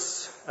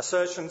Adam's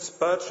assertions,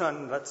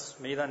 Bertrand, that's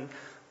me then,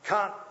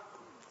 can't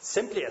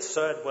simply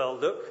assert, well,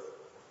 look,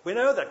 we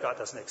know that God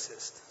doesn't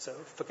exist, so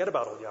forget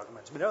about all the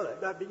arguments. We know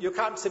that. You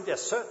can't simply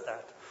assert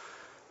that.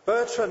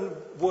 Bertrand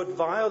would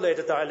violate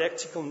a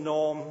dialectical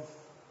norm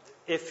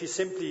if he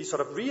simply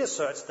sort of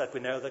reasserts that we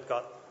know that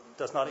God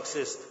does not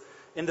exist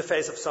in the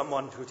face of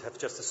someone who have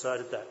just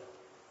asserted that,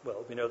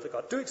 well, we know that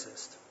God do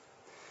exist.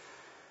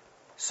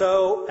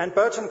 So, and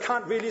Bertrand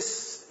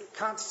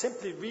can't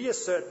simply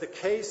reassert the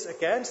case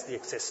against the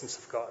existence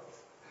of God,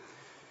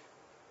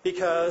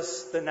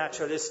 because the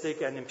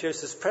naturalistic and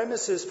empiricist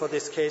premises for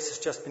this case has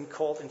just been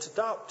called into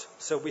doubt.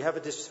 So we have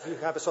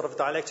a sort of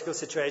dialectical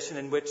situation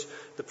in which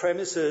the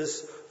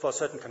premises for a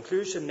certain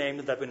conclusion,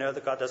 namely that we know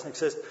that God doesn't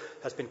exist,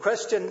 has been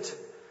questioned.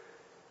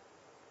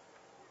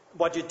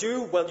 What you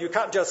do, well, you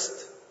can't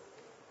just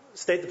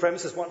state the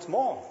premises once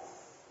more,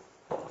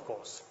 of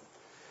course.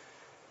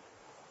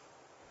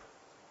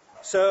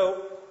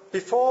 So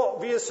before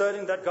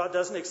reasserting that God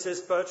doesn't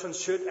exist, Bertrand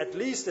should at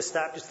least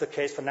establish the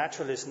case for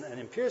naturalism and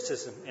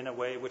empiricism in a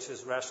way which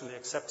is rationally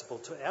acceptable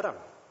to Adam.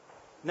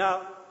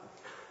 Now,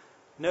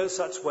 no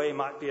such way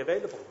might be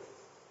available.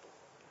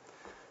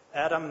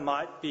 Adam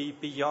might be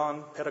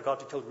beyond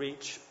pedagogical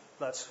reach.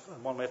 That's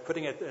one way of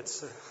putting it.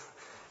 It's,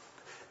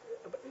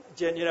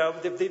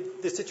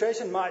 the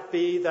situation might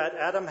be that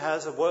Adam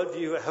has a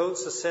worldview,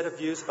 holds a set of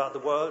views about the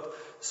world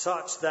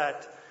such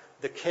that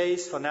the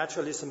case for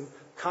naturalism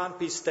can't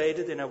be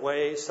stated in a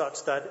way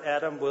such that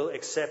Adam will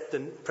accept the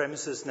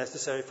premises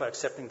necessary for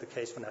accepting the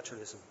case for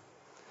naturalism.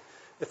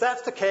 If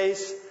that's the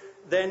case,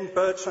 then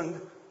Bertrand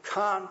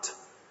can't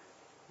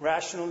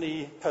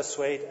rationally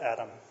persuade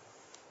Adam.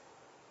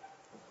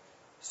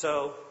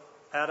 So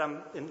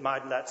Adam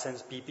might in that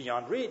sense be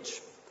beyond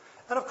reach.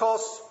 And of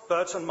course,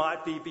 Bertrand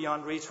might be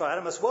beyond reach for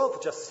Adam as well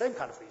for just the same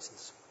kind of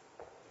reasons.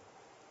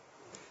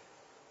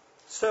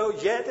 So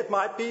yet it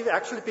might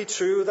actually be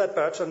true that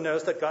Bertrand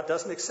knows that God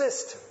doesn't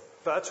exist.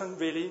 Bertrand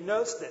really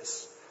knows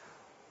this.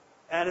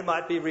 And it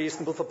might be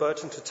reasonable for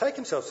Bertrand to take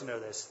himself to know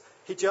this.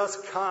 He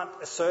just can't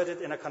assert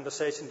it in a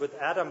conversation with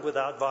Adam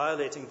without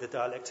violating the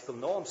dialectical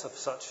norms of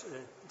such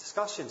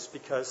discussions,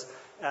 because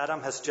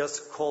Adam has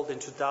just called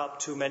into doubt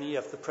too many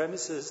of the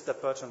premises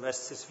that Bertrand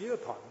rests his view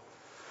upon.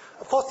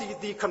 Of course,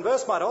 the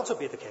converse might also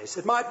be the case.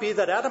 It might be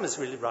that Adam is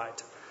really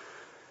right.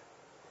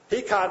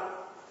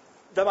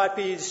 There might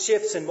be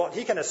shifts in what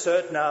he can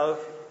assert now,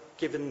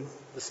 given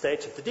the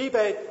stage of the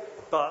debate,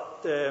 but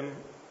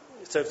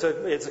so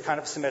it's a kind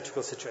of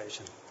symmetrical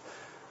situation.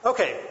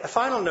 Okay, a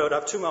final note. I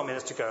have 2 more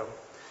minutes to go.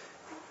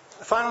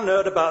 A final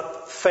note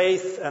about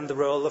faith and the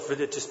role of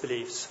religious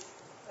beliefs.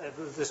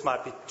 This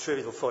might be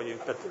trivial for you,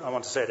 but I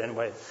want to say it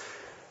anyway.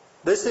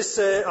 There's this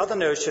other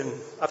notion.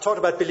 I've talked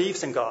about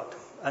beliefs in God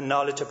and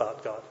knowledge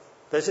about God.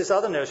 There's this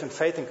other notion,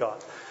 faith in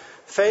God.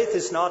 Faith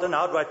is not an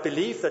outright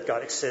belief that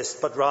God exists,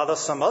 but rather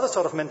some other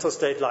sort of mental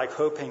state like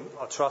hoping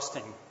or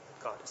trusting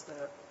God is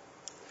there.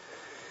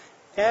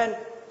 And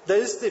there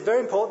is the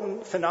very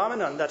important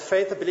phenomenon that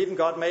faith or belief in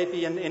God may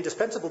be an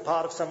indispensable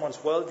part of someone's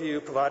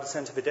worldview, provide a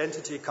sense of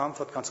identity,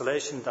 comfort,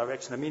 consolation,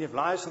 direction, and meaning of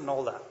life, and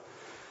all that.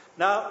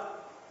 Now,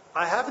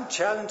 I haven't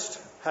challenged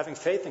having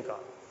faith in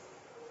God.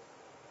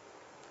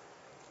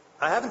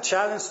 I haven't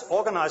challenged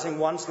organizing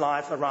one's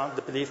life around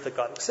the belief that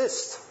God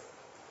exists.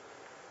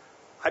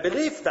 I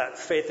believe that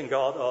faith in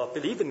God or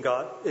belief in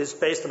God is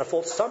based on a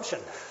false assumption.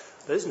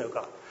 There is no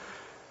God.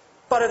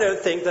 But I don't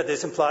think that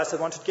this implies I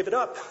want to give it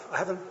up. I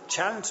haven't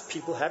challenged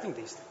people having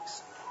these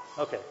things.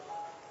 Okay,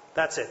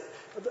 that's it.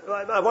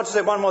 I want to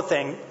say one more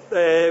thing.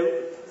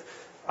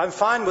 I'm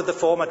fine with the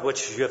format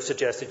which you have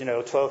suggested,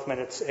 12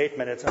 minutes, 8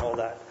 minutes, and all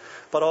that.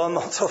 But I'm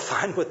also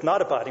fine with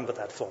not abiding with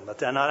that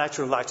format. And I'd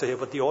actually like to hear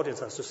what the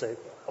audience has to say.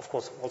 Of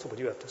course, also what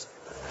you have to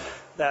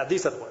say.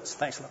 These are the words.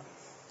 Thanks a lot.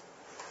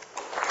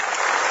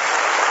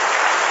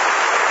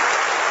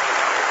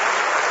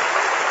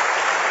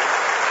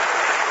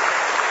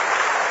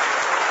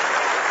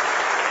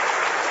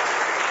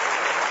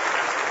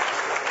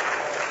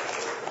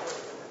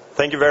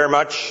 Thank you very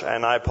much,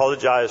 and I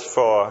apologize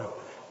for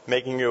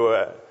making you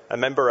a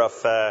member of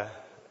an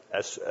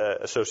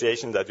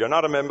association that you're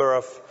not a member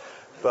of,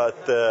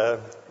 but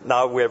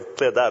now we have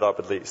cleared that up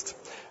at least.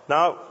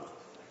 Now,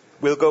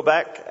 we'll go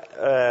back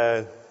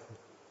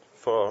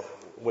for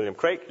William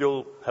Craig.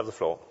 You'll have the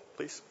floor,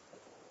 please.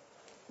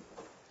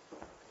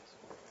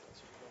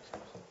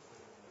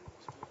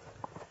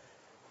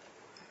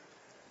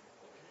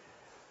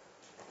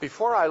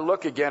 Before I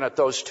look again at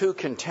those two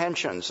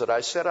contentions that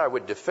I said I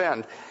would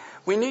defend,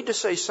 we need to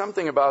say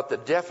something about the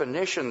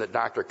definition that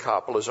Dr.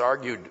 Kappel has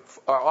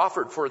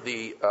offered for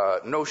the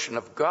notion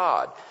of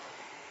God.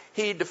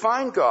 He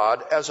defined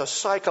God as a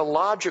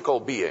psychological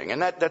being,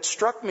 and that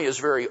struck me as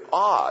very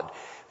odd,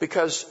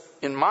 because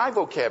in my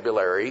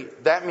vocabulary,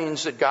 that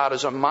means that God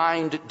is a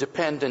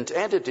mind-dependent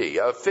entity,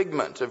 a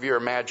figment of your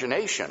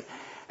imagination.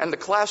 And the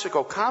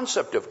classical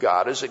concept of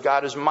God is that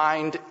God is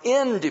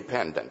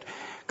mind-independent.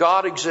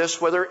 God exists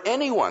whether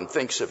anyone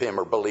thinks of him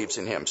or believes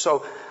in him.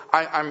 So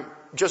I'm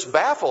just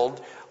baffled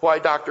why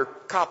Dr.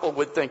 Kappel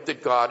would think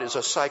that God is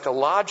a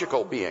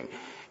psychological being.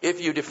 If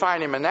you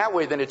define him in that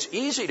way, then it's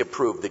easy to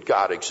prove that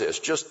God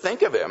exists. Just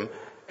think of him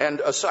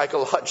and a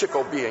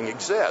psychological being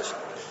exists.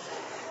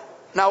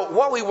 Now,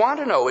 what we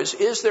want to know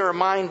is there a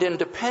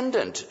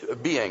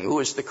mind-independent being who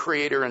is the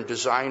creator and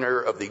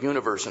designer of the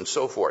universe and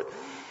so forth?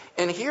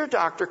 And here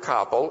Dr.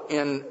 Kappel,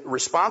 in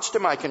response to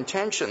my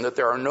contention that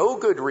there are no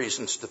good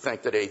reasons to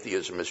think that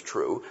atheism is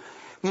true,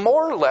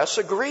 more or less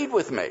agreed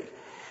with me.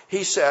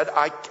 He said,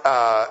 I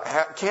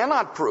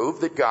cannot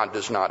prove that God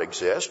does not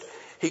exist.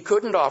 He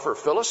couldn't offer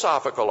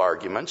philosophical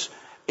arguments,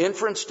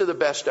 inference to the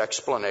best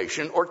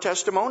explanation, or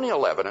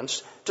testimonial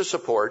evidence to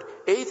support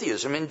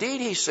atheism.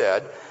 Indeed, he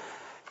said,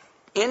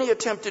 any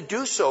attempt to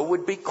do so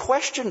would be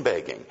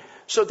question-begging,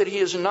 so that he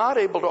is not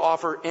able to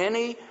offer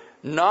any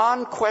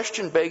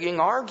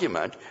non-question-begging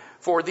argument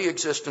for the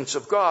existence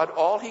of God.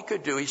 All he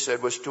could do, he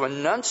said, was to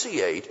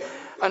enunciate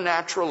a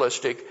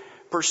naturalistic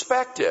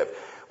perspective.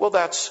 Well,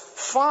 that's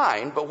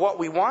fine, but what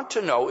we want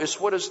to know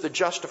is what is the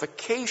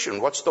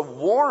justification, what's the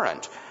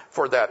warrant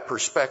for that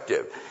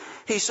perspective.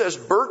 He says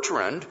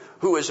Bertrand,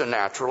 who is a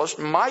naturalist,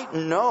 might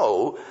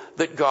know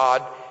that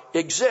God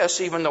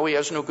exists even though he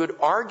has no good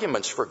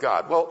arguments for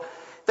God. Well,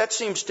 that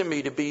seems to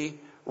me to be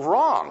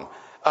wrong.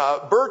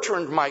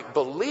 Bertrand might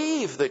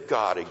believe that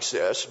God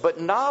exists,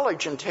 but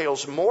knowledge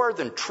entails more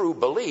than true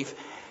belief.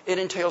 It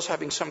entails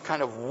having some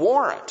kind of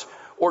warrant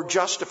or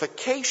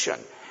justification.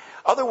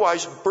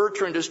 Otherwise,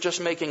 Bertrand is just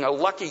making a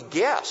lucky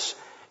guess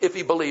if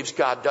he believes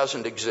God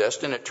doesn't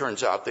exist and it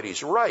turns out that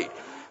he's right.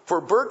 For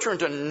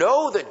Bertrand to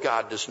know that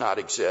God does not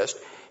exist,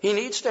 he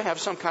needs to have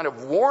some kind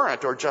of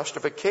warrant or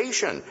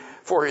justification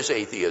for his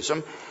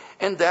atheism,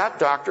 and that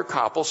Dr.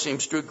 Kappel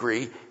seems to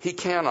agree he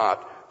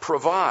cannot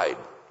provide.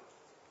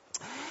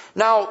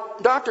 Now,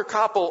 Dr.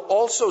 Kappel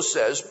also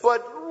says,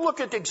 but look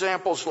at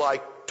examples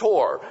like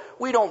Thor.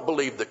 We don't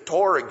believe that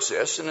Thor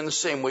exists, and in the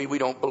same way we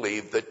don't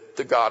believe that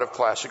the God of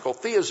classical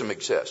theism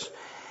exists.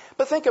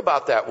 But think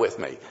about that with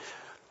me.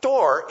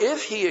 Thor,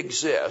 if he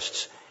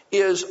exists,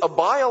 is a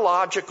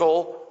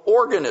biological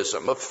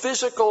organism, a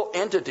physical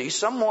entity,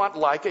 somewhat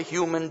like a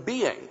human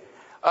being,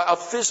 a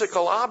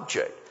physical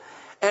object.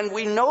 And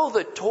we know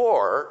that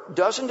Thor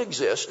doesn't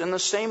exist in the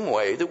same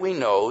way that we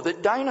know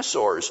that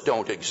dinosaurs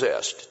don't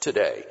exist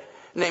today.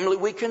 Namely,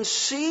 we can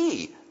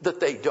see that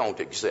they don't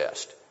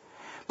exist.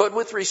 But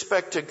with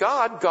respect to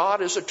God,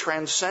 God is a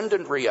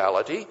transcendent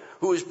reality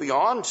who is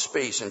beyond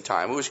space and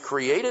time, who has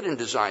created and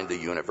designed the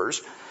universe.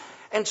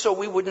 And so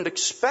we wouldn't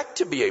expect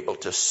to be able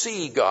to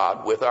see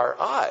God with our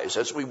eyes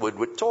as we would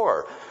with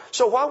Thor.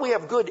 So while we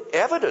have good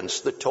evidence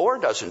that Thor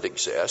doesn't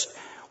exist,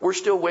 we're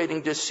still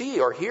waiting to see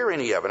or hear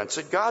any evidence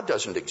that God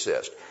doesn't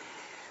exist.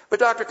 But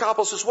Dr.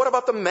 Kappel says, what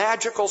about the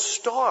magical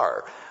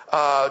star,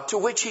 to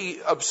which he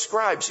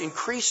ascribes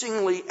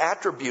increasingly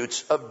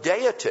attributes of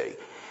deity?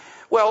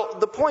 Well,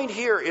 the point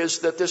here is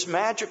that this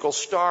magical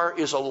star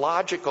is a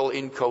logical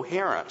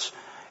incoherence.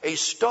 A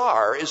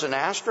star is an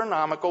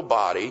astronomical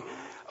body,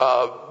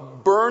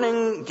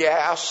 burning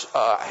gas,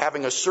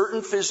 having a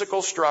certain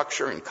physical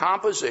structure and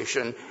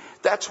composition.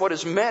 That's what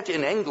is meant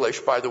in English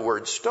by the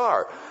word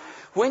star.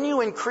 When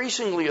you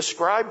increasingly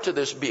ascribe to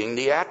this being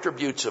the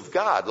attributes of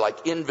God,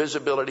 like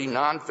invisibility,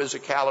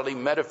 non-physicality,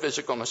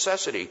 metaphysical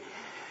necessity,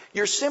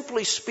 you're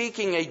simply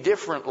speaking a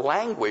different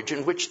language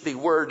in which the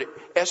word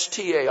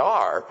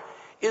star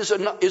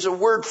is a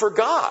word for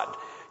God.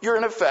 You're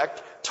in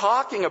effect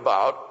talking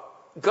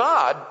about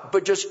God,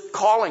 but just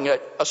calling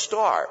it a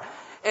star.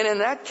 And in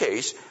that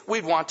case,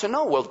 we'd want to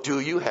know, well, do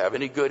you have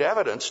any good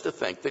evidence to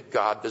think that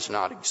God does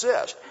not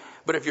exist?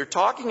 But if you're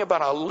talking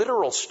about a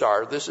literal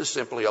star, this is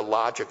simply a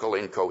logical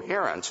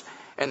incoherence,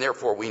 and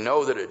therefore we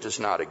know that it does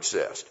not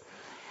exist.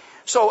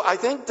 So I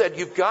think that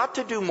you've got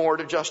to do more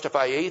to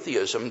justify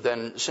atheism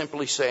than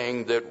simply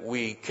saying that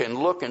we can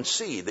look and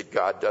see that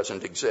God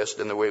doesn't exist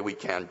in the way we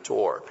can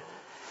Thor.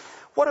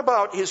 What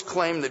about his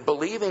claim that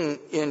believing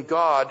in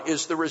God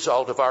is the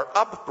result of our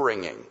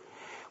upbringing?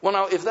 Well,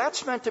 now, if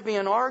that's meant to be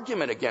an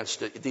argument against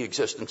the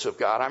existence of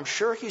God, I'm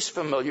sure he's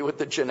familiar with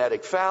the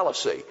genetic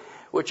fallacy,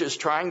 which is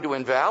trying to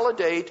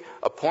invalidate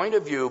a point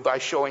of view by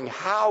showing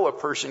how a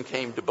person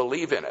came to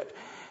believe in it.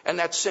 And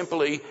that's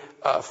simply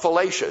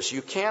fallacious.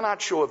 You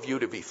cannot show a view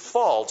to be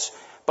false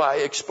by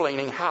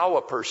explaining how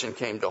a person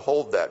came to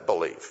hold that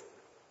belief.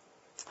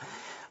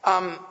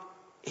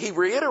 He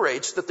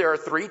reiterates that there are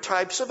three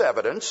types of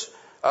evidence,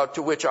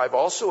 to which I've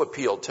also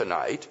appealed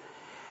tonight.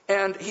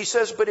 And he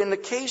says, but in the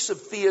case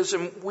of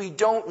theism, we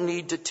don't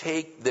need to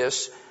take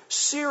this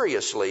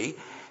seriously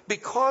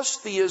because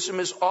theism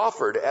is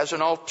offered as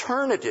an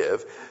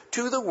alternative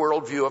to the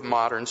worldview of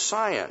modern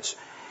science.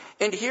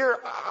 And here,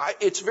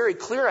 it's very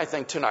clear, I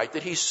think, tonight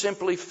that he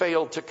simply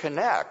failed to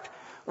connect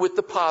with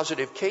the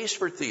positive case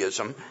for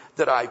theism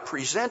that I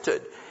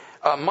presented.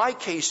 My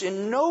case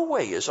in no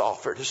way is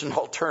offered as an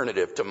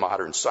alternative to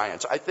modern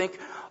science. I think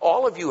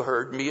all of you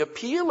heard me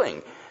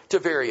appealing to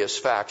various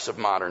facts of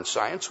modern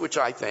science, which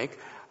I think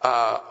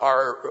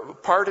are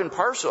part and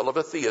parcel of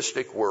a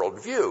theistic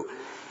worldview.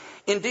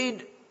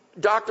 Indeed,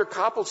 Dr.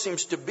 Kappel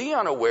seems to be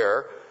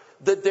unaware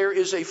that there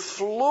is a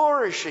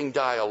flourishing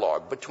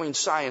dialogue between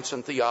science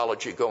and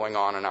theology going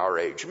on in our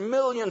age.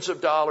 Millions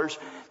of dollars,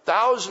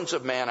 thousands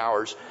of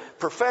man-hours,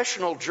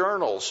 professional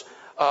journals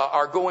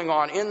are going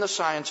on in the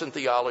science and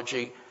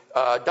theology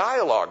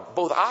dialogue.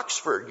 Both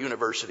Oxford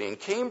University and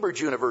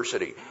Cambridge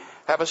University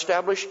have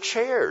established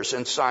chairs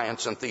in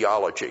science and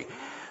theology.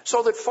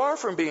 So that far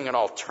from being an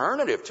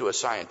alternative to a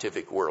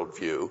scientific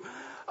worldview,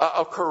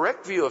 a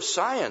correct view of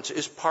science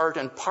is part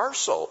and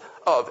parcel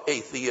of a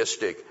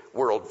theistic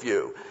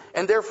worldview.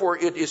 And therefore,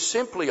 it is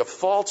simply a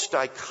false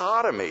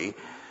dichotomy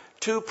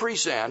to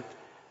present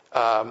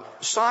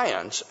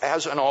science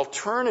as an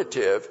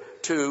alternative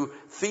to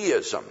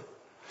theism.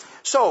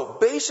 So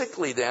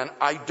basically then,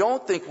 I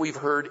don't think we've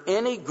heard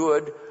any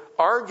good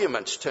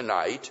arguments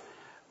tonight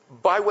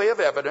by way of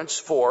evidence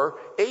for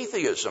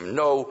atheism.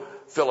 No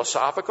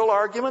philosophical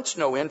arguments,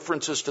 no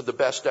inferences to the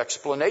best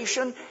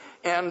explanation,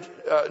 and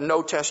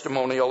no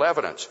testimonial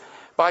evidence.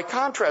 By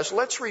contrast,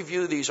 let's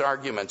review these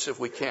arguments, if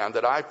we can,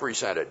 that I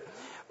presented.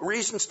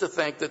 Reasons to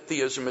think that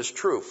theism is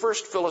true.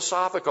 First,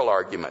 philosophical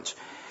arguments.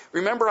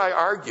 Remember, I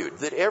argued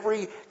that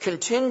every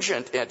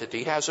contingent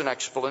entity has an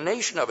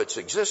explanation of its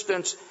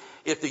existence.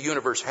 If the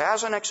universe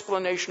has an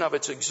explanation of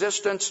its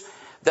existence,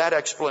 that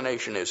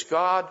explanation is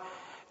God.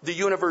 The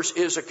universe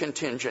is a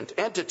contingent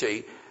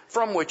entity,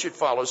 from which it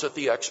follows that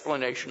the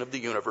explanation of the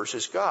universe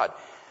is God.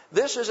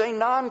 This is a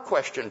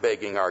non-question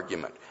begging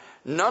argument.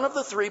 None of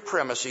the three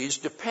premises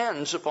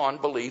depends upon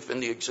belief in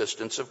the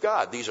existence of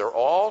God. These are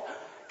all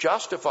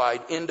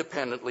justified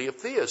independently of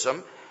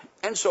theism,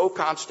 and so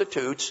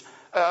constitutes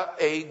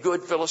a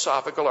good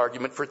philosophical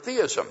argument for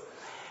theism.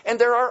 And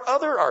there are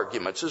other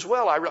arguments as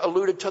well. I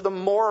alluded to the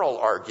moral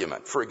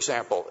argument, for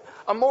example.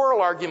 A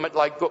moral argument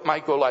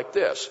might go like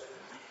this.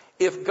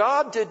 If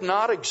God did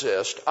not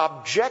exist,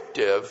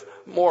 objective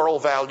moral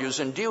values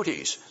and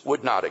duties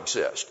would not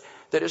exist.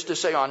 That is to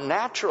say, on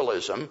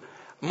naturalism,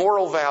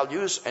 moral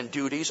values and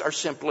duties are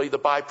simply the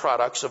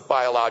byproducts of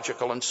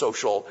biological and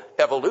social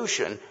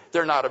evolution.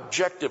 They're not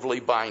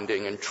objectively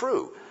binding and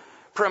true.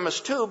 Premise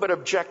 2, but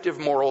objective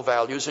moral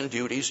values and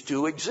duties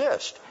do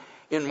exist.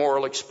 In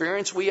moral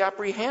experience, we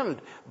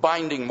apprehend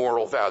binding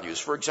moral values.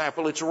 For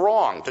example, it's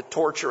wrong to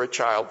torture a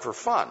child for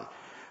fun,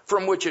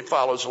 from which it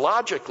follows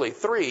logically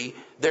 3,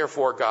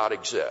 therefore God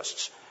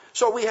exists.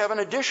 So we have an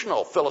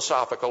additional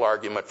philosophical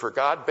argument for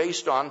God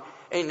based on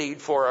a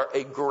need for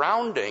a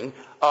grounding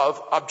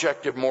of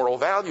objective moral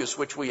values,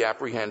 which we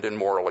apprehend in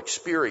moral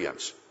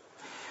experience.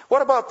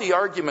 What about the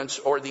arguments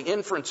or the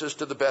inferences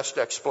to the best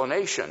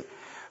explanation?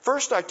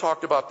 First, I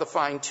talked about the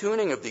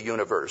fine-tuning of the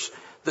universe,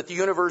 that the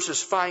universe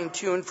is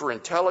fine-tuned for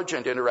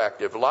intelligent,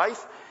 interactive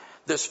life.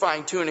 This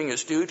fine-tuning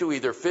is due to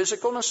either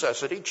physical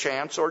necessity,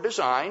 chance, or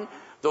design.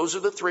 Those are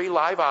the 3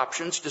 live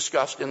options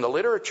discussed in the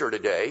literature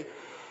today.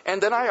 And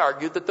then I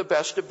argued that the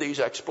best of these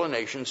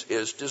explanations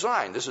is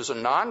design. This is a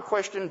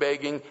non-question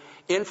begging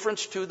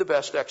inference to the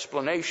best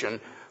explanation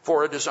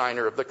for a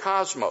designer of the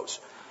cosmos.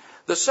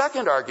 The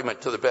second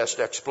argument to the best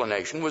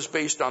explanation was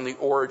based on the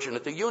origin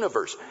of the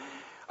universe.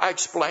 I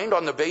explained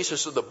on the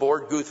basis of the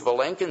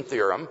Born-Guth-Vilenkin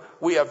theorem,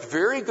 we have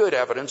very good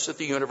evidence that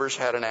the universe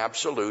had an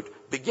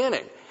absolute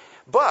beginning.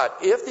 But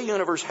if the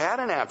universe had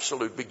an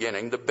absolute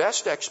beginning, the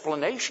best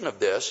explanation of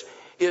this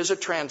is a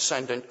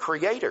transcendent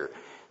creator.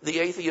 The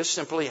atheist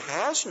simply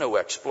has no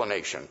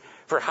explanation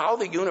for how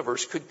the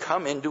universe could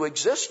come into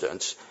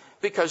existence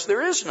because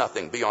there is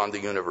nothing beyond the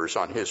universe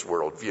on his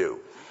worldview.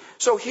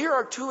 So here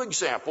are 2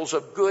 examples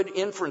of good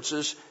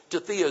inferences to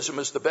theism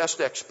as the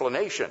best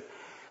explanation.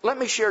 Let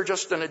me share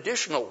just an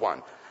additional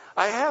one.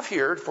 I have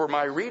here, for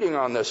my reading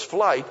on this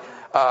flight,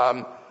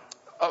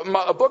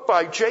 a book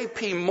by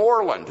J.P.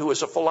 Moreland, who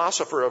is a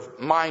philosopher of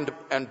mind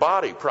and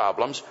body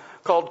problems,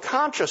 called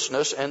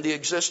Consciousness and the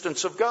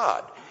Existence of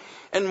God.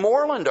 And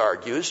Moreland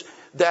argues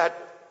that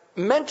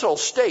mental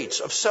states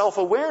of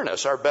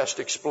self-awareness are best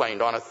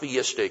explained on a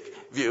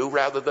theistic view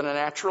rather than a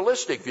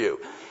naturalistic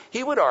view.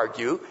 He would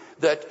argue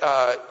that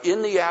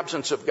in the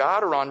absence of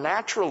God or on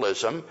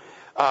naturalism,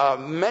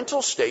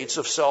 mental states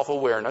of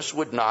self-awareness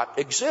would not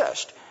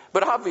exist.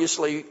 But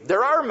obviously,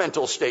 there are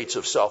mental states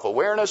of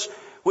self-awareness,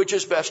 which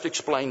is best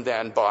explained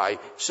then by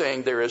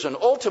saying there is an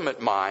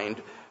ultimate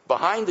mind,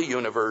 behind the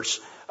universe,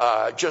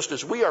 just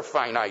as we are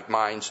finite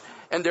minds,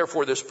 and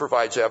therefore this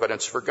provides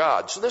evidence for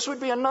God. So this would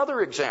be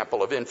another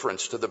example of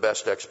inference to the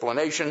best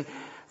explanation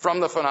from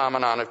the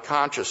phenomenon of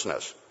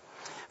consciousness.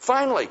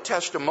 Finally,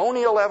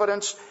 testimonial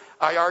evidence.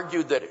 I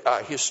argued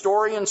that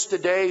historians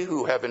today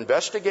who have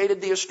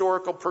investigated the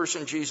historical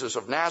person Jesus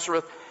of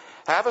Nazareth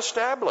have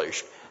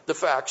established the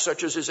facts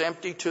such as his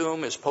empty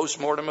tomb, his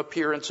post-mortem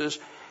appearances,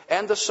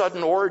 and the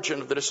sudden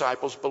origin of the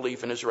disciples'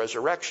 belief in his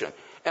resurrection.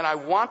 And I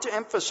want to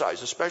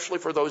emphasize, especially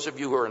for those of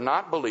you who are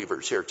not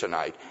believers here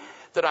tonight,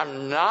 that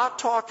I'm not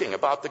talking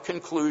about the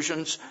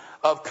conclusions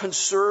of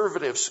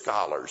conservative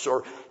scholars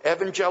or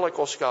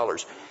evangelical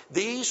scholars.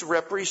 These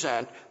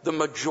represent the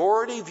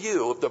majority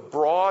view of the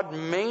broad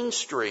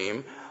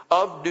mainstream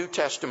of New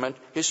Testament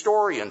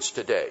historians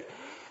today.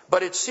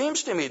 But it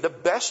seems to me the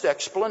best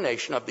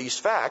explanation of these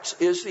facts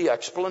is the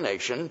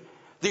explanation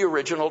the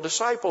original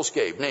disciples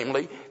gave,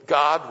 namely,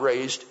 God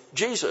raised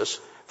Jesus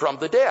from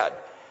the dead.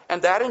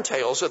 And that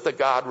entails that the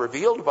God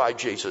revealed by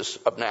Jesus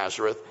of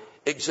Nazareth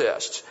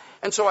exists.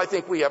 And so I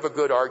think we have a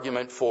good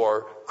argument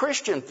for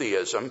Christian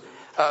theism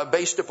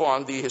based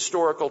upon the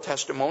historical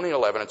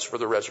testimonial evidence for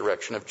the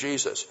resurrection of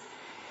Jesus.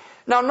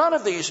 Now, none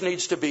of these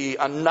needs to be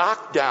a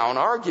knockdown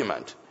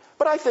argument,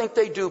 but I think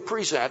they do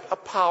present a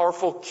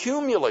powerful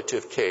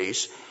cumulative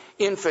case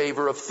in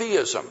favor of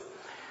theism.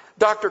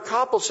 Dr.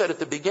 Kappel said at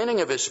the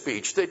beginning of his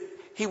speech that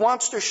he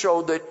wants to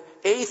show that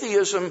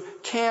atheism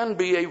can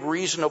be a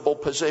reasonable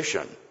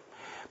position.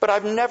 But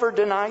I've never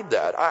denied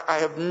that. I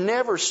have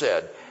never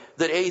said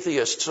that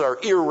atheists are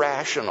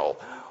irrational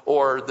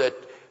or that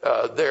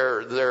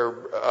they're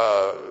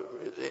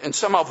and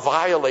somehow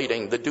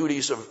violating the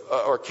duties of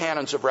or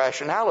canons of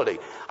rationality.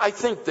 I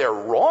think they're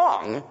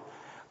wrong,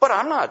 but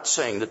I'm not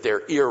saying that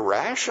they're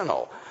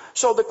irrational.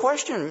 So the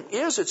question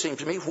is, it seems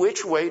to me,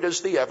 which way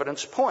does the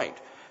evidence point?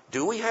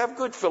 Do we have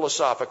good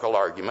philosophical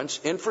arguments,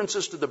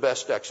 inferences to the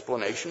best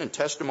explanation, and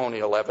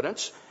testimonial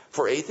evidence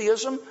for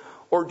atheism,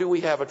 or do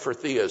we have it for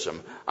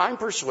theism? I'm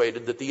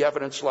persuaded that the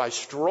evidence lies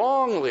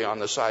strongly on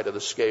the side of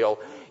the scale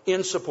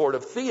in support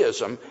of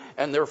theism,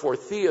 and therefore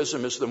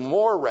theism is the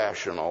more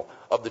rational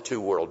of the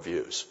two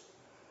worldviews.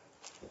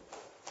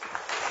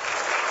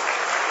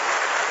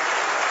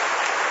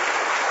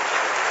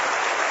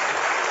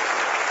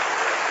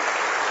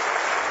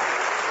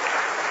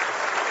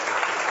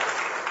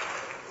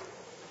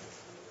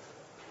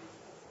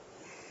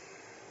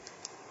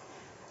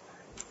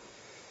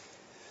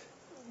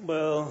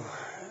 Well,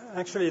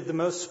 actually, the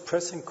most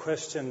pressing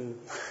question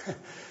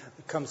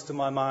that comes to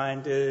my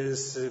mind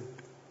is,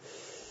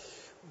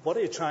 what are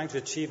you trying to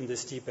achieve in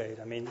this debate?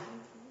 I mean,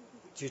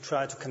 do you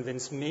try to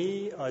convince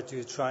me, or do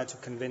you try to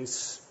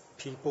convince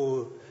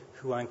people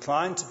who are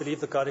inclined to believe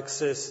that God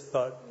exists,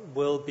 but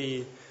will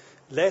be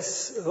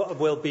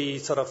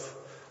sort of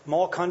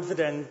more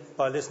confident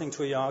by listening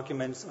to your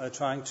arguments? Are you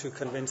trying to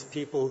convince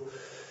people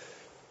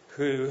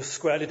who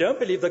squarely don't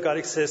believe that God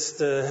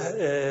exists,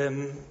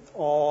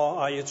 or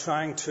are you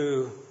trying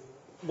to,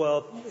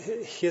 well,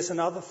 here's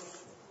another,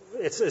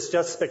 it's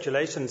just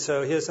speculation,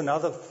 so here's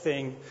another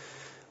thing.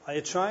 Are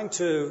you trying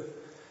to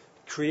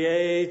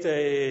create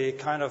a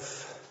kind of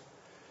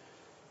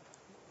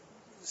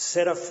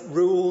set of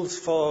rules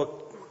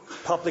for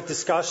public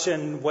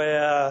discussion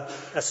where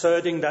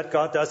asserting that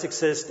God does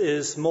exist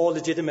is more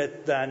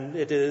legitimate than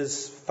it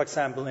is, for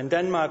example, in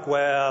Denmark,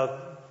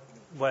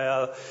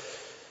 where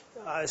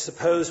I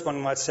suppose one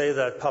might say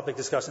that public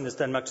discussion in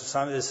Denmark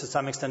is to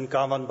some extent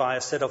governed by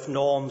a set of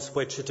norms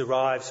which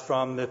derives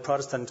from the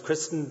Protestant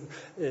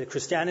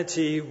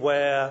Christianity,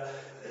 where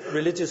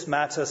religious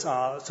matters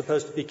are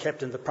supposed to be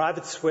kept in the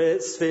private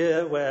sphere,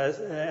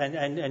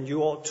 and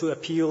you ought to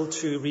appeal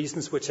to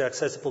reasons which are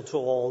accessible to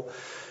all.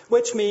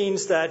 Which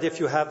means that if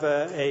you have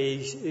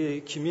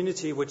a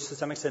community which is to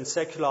some extent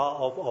secular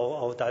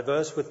or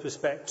diverse with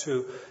respect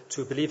to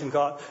belief in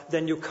God,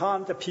 then you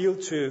can't appeal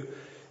to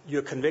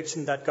your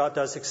conviction that God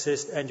does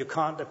exist, and you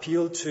can't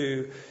appeal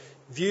to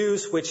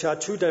views which are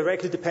too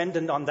directly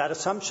dependent on that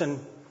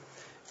assumption,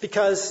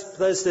 because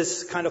there's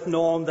this kind of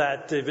norm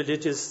that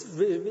religious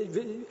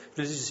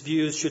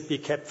views should be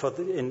kept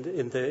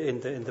in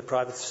the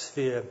private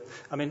sphere.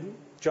 I mean,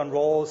 John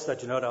Rawls,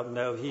 that you don't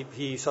know,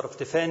 he sort of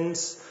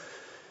defends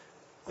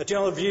a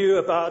general view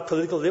about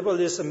political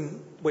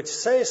liberalism, which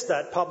says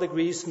that public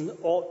reason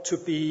ought to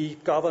be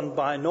governed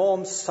by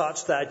norms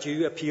such that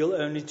you appeal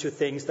only to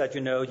things that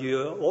you know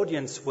your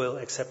audience will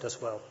accept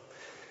as well.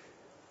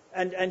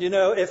 And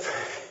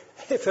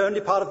if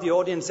only part of the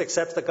audience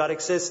accepts that God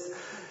exists,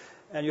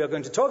 and you are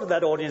going to talk to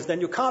that audience,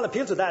 then you can't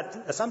appeal to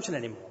that assumption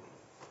anymore.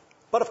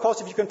 But of course,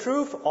 if you can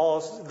prove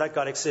that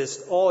God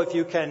exists, or if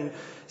you can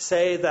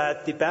say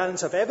that the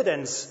balance of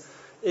evidence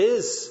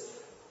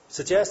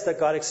suggests that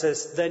God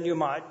exists, then you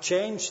might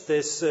change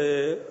these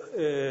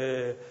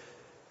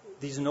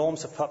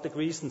norms of public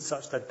reason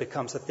such that it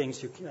becomes a thing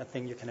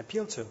you can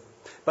appeal to.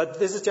 But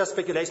this is just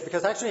speculation,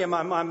 because actually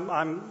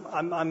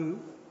I'm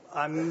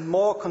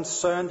more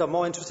concerned or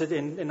more interested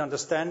in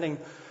understanding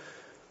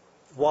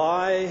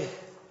why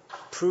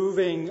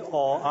proving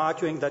or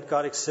arguing that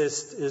God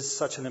exists is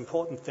such an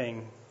important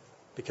thing.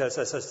 Because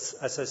as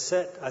I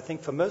said, I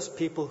think for most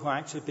people who are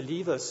actually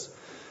believers,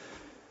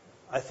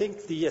 I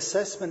think the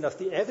assessment of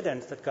the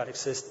evidence that God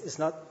exists is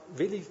not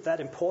really that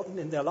important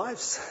in their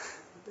lives.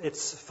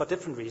 It's for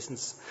different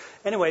reasons.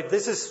 Anyway,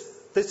 this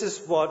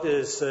is what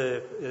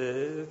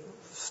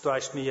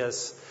strikes me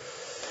as,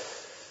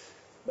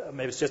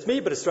 maybe it's just me,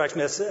 but it strikes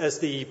me as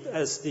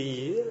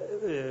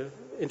the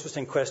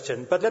interesting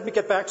question. But let me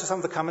get back to some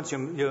of the comments you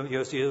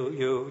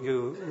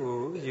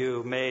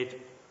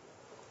made.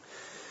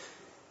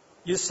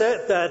 You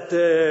said that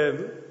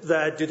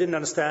you didn't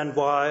understand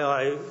why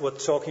I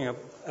was talking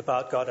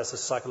about God as a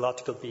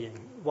psychological being.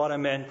 What I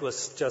meant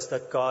was just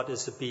that God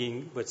is a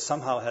being which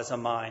somehow has a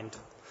mind.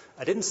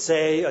 I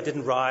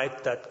didn't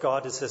write that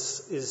God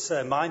is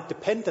a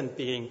mind-dependent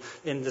being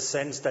in the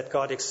sense that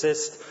God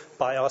exists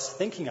by us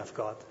thinking of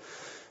God.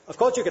 Of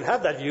course, you can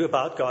have that view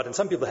about God, and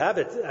some people have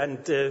it,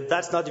 and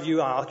that's not the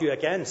view I argue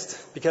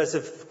against. Because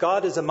if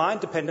God is a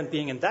mind-dependent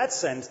being in that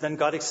sense, then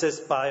God exists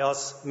by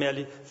us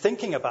merely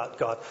thinking about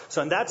God.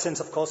 So in that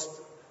sense, of course,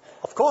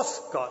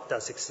 God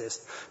does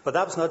exist. But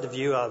that was not the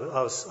view I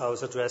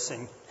was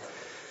addressing.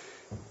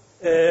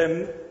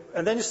 And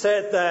then you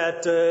said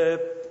that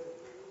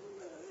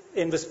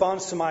in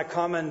response to my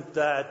comment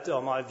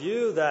or my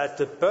view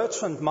that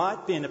Bertrand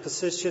might be in a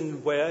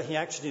position where he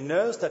actually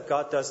knows that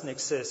God doesn't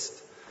exist.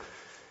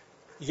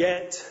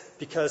 Yet,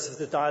 because of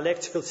the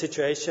dialectical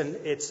situation,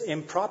 it's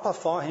improper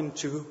for him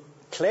to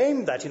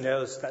claim that he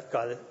knows that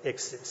God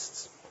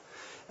exists.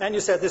 And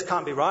you said this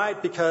can't be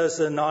right because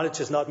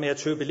knowledge is not mere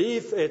true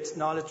belief.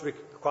 Knowledge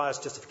requires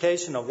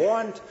justification or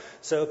warrant,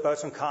 so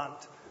Bertrand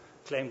can't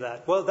claim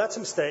that. Well, that's a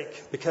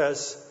mistake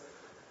because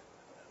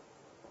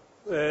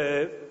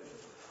I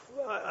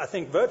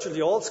think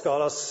virtually all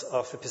scholars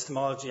of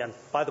epistemology, and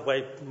by the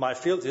way, my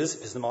field is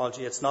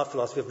epistemology, it's not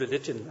philosophy of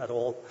religion at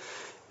all,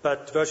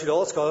 but virtually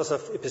all scholars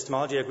of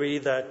epistemology agree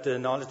that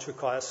knowledge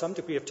requires some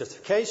degree of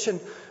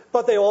justification,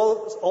 but they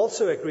all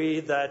also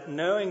agree that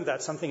knowing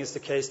that something is the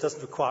case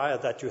doesn't require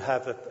that you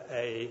have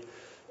a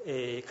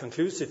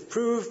conclusive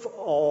proof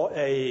or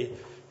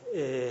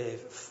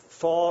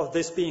for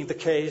this being the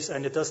case,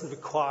 and it doesn't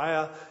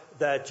require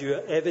that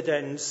your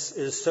evidence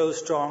is so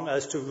strong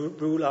as to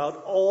rule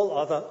out all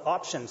other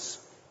options.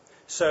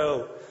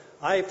 So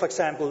I, for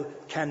example,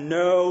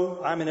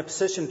 I'm in a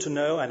position to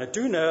know, and I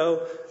do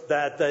know,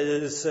 that there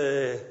is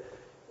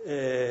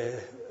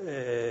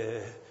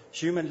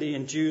humanly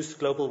induced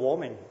global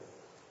warming.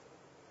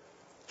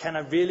 Can I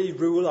really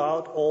rule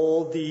out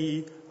all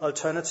the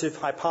alternative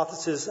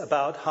hypotheses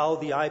about how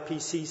the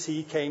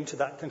IPCC came to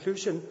that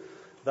conclusion?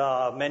 There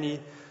are many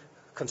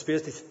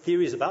conspiracy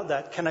theories about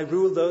that. Can I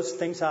rule those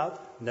things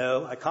out?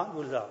 No, I can't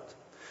rule it out.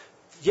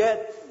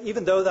 Yet,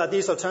 even though there are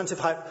these alternative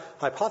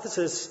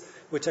hypotheses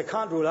which I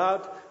can't rule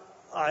out,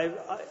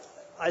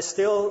 I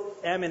still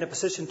am in a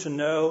position to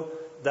know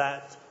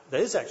that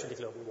there is actually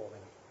global warming.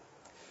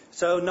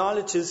 So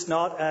knowledge is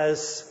not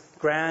as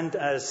grand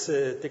as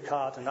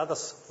Descartes and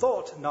others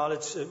thought.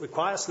 Knowledge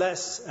requires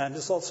less and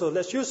is also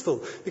less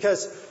useful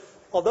because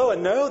although I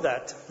know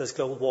that there's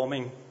global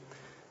warming,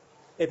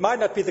 it might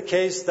not be the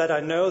case that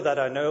I know that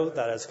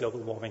there's global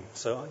warming.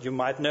 So you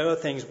might know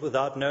things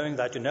without knowing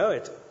that you know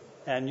it.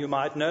 And you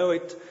might know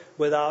it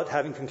without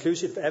having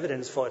conclusive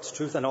evidence for its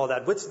truth and all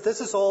that. This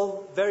is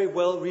all very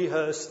well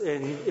rehearsed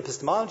in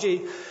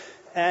epistemology.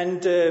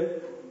 And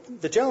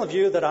the general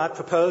view that I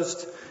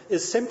proposed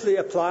is simply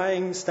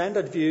applying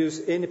standard views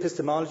in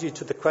epistemology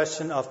to the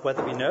question of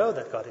whether we know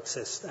that God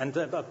exists. And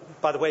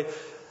by the way,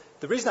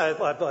 the reason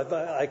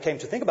I came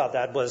to think about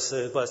that was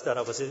that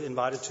I was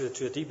invited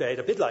to a debate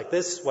a bit like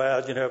this,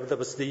 where there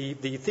was the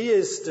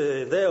theist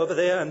over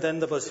there, and then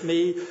there was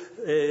me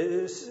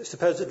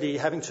supposedly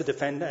having to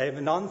defend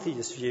a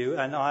non-theist view,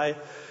 and or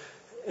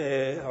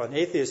an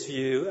atheist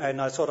view,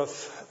 and I sort of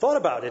thought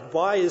about it.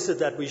 Why is it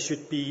that we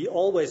should be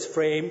always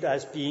framed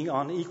as being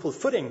on equal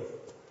footing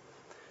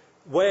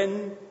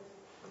when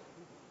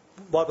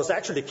what was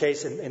actually the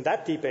case in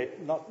that debate,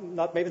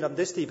 maybe not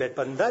this debate,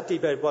 but in that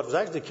debate, what was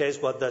actually the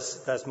case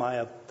was that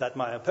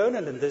my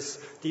opponent in this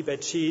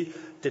debate, she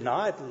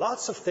denied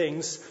lots of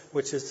things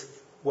which is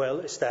well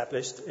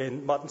established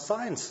in modern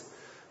science.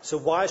 So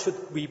why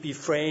should we be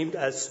framed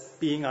as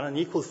being on an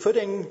equal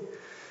footing?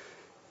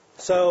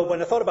 So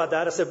when I thought about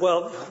that, I said,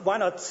 well, why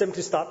not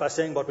simply start by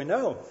saying what we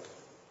know?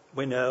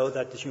 We know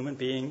that the human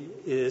being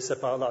is a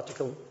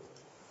biological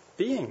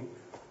being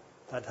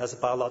that has a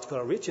biological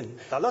origin.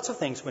 There are lots of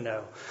things we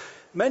know.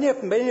 Many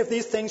of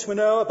these things we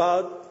know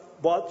about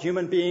what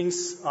human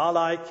beings are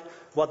like,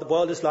 what the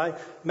world is like.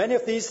 Many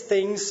of these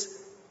things,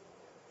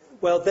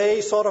 well,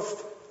 they sort of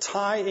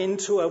tie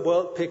into a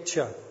world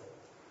picture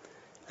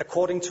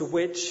according to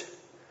which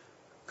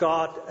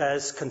God,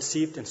 as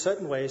conceived in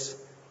certain ways,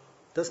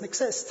 doesn't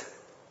exist.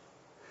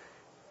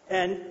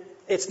 And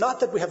it's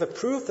not that we have a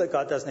proof that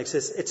God doesn't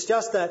exist. It's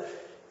just that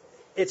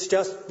it's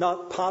just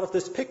not part of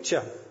this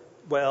picture.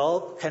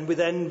 Well, can we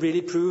then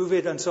really prove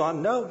it and so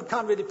on? No, we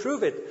can't really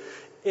prove it.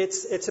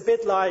 it's a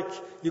bit like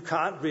you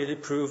can't really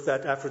prove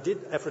that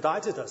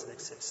Aphrodite doesn't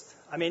exist.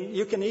 I mean,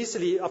 you can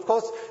easily, of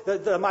course,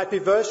 there might be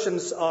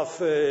versions of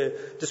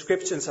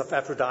descriptions of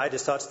Aphrodite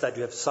such that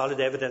you have solid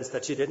evidence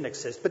that she didn't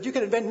exist. But you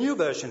can invent new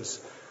versions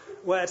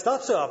where it's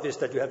not so obvious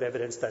that you have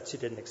evidence that she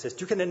didn't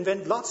exist. You can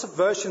invent lots of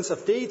versions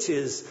of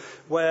deities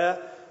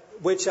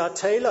which are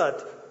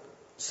tailored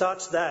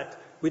such that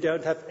we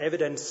don't have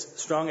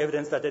strong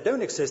evidence that they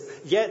don't exist,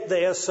 yet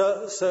they are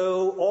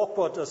so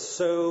awkward or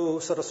so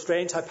sort of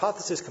strange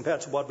hypothesis compared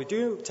to what we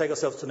do take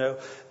ourselves to know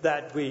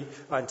that we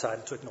are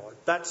entitled to ignore it.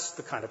 That's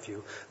the kind of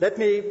view. Let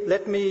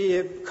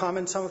me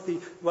comment some of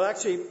the, well,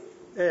 actually,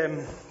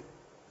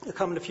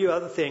 comment a few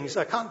other things.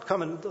 I can't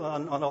comment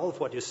on all of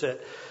what you said.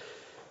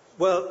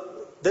 Well,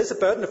 there's a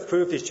burden of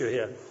proof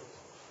issue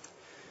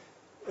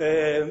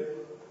here.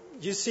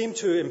 You seem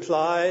to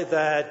imply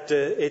that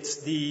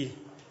it's the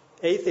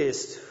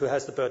atheist who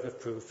has the burden of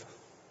proof,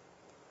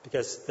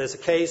 because there's a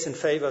case in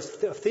favor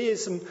of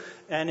theism,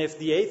 and if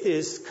the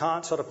atheist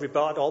can't sort of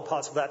rebut all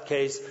parts of that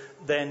case,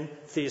 then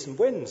theism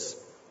wins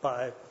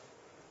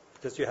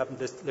because you haven't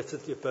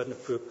lifted your burden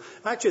of proof.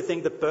 I actually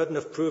think the burden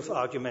of proof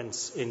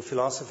arguments in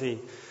philosophy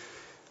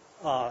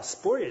are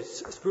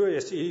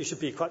spurious. You should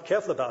be quite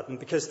careful about them,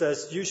 because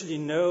there's usually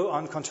no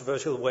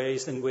uncontroversial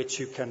ways in which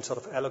you can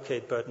sort of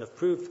allocate burden of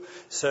proof.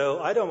 So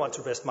I don't want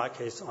to rest my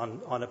case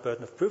on a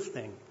burden of proof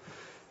thing.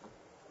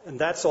 And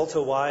that's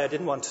also why I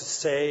didn't want to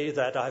say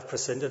that I've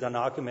presented an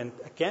argument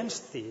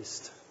against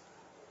theists.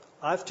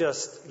 I've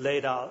just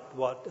laid out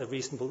what a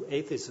reasonable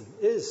atheism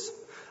is.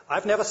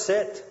 I've never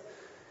said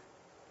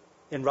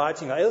in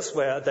writing or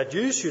elsewhere that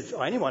you should,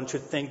 or anyone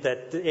should think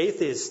that the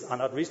atheists are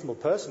not reasonable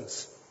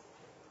persons.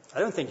 I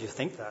don't think you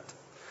think that.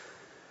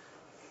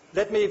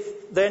 Let me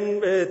then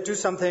do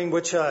something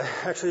which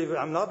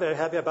I'm not very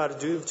happy about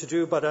to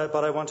do, but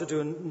I want to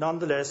do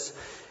nonetheless,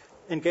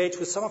 engage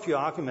with some of your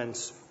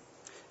arguments.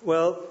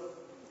 Well,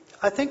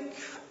 I think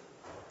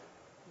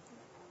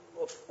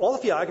all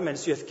of the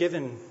arguments you have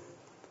given,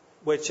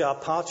 which are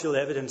partial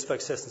evidence for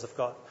existence of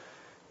God,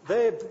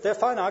 they're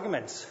fine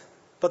arguments,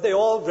 but they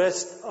all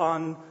rest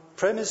on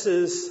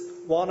premises,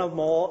 one or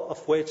more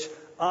of which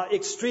are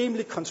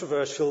extremely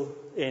controversial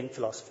in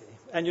philosophy.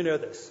 And you know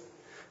this.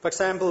 For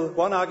example,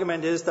 one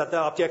argument is that there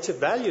are objective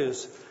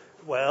values.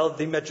 Well,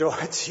 the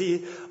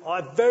majority, or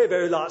a very,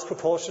 very large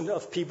proportion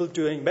of people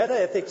doing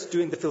metaethics,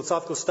 doing the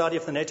philosophical study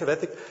of the nature of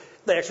ethics,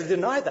 they actually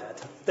deny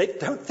that. They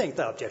don't think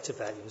they're objective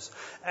values.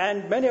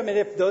 And many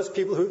of those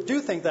people who do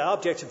think they're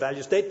objective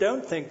values, they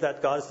don't think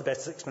that God is the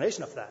best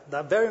explanation of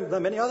that. There are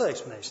many other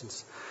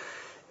explanations.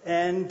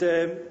 And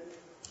the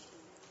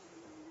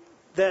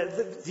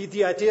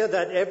idea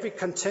that every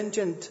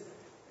contingent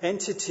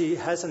entity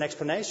has an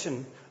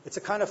explanation, it's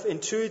a kind of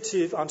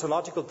intuitive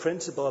ontological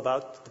principle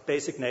about the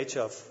basic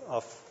nature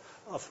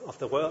of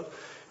the world.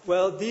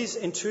 Well, these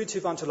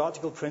intuitive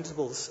ontological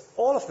principles,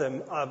 all of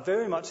them are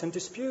very much in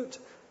dispute.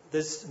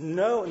 There's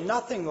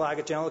nothing like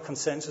a general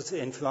consensus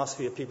in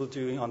philosophy of people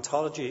doing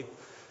ontology,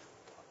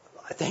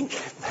 I think,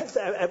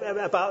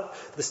 about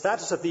the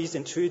status of these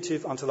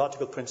intuitive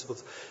ontological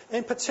principles.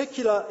 In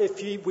particular,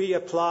 if we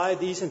apply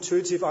these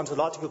intuitive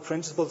ontological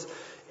principles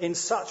in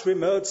such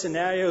remote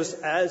scenarios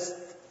as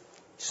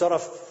sort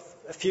of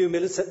a few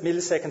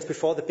milliseconds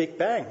before the Big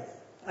Bang.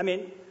 I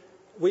mean,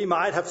 we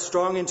might have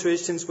strong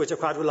intuitions which are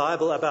quite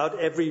reliable about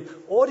every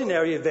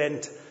ordinary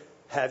event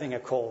having a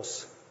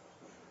cause.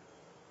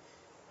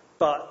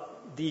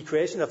 But the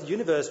creation of the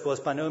universe was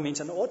by no means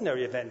an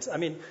ordinary event. I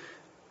mean,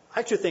 I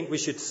actually think we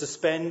should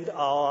suspend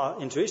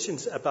our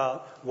intuitions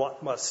about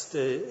what must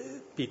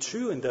be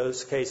true in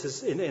those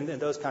cases, in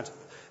those kinds of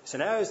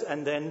scenarios,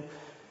 and then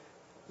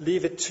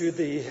leave it to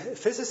the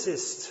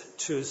physicists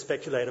to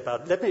speculate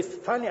about. Let me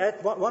finally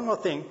add one more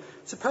thing.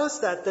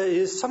 Suppose that there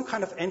is some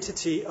kind of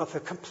entity of a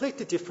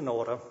completely different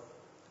order,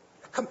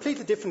 a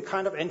completely different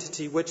kind of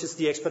entity, which is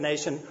the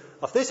explanation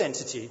of this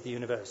entity, the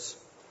universe.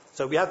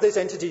 So we have this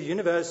entity, the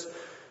universe.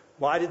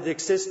 Why did it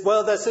exist?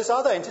 Well, there's this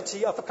other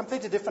entity of a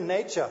completely different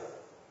nature.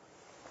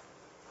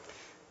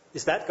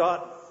 Is that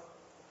God?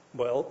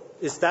 Well,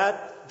 is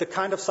that the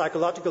kind of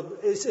psychological,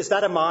 is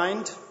that a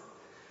mind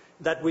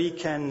that we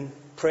can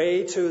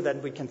pray to,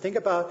 that we can think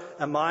about,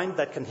 a mind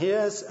that can hear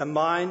us, a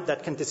mind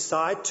that can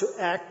decide to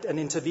act and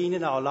intervene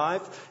in our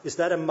life? Is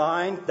that a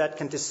mind that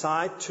can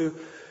decide to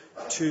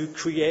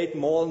create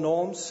moral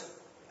norms?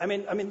 I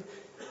mean,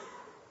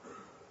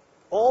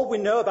 all we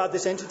know about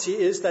this entity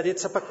is that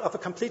it's of a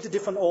completely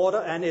different order,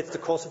 and it's the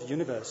cause of the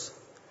universe.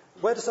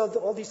 Where does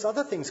all these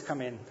other things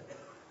come in?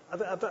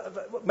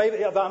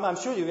 Maybe I'm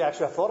sure you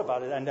actually have thought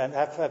about it and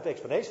have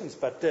explanations,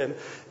 but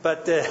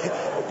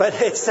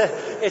it's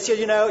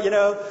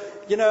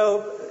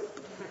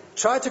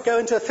try to go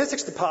into a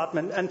physics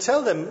department and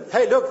tell them,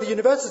 hey, look, the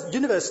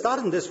universe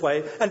started in this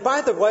way, and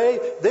by the way,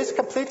 this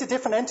completely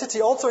different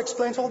entity also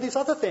explains all these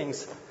other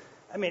things.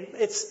 I mean,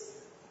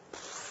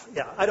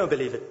 I don't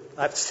believe it,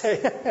 I have to say.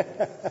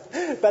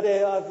 But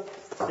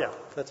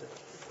that's it.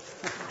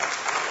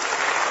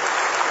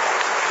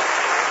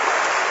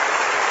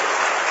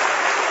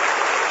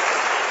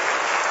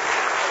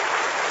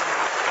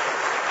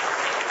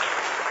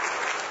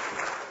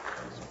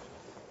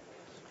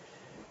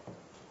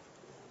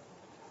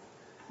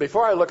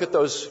 Before I look at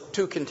those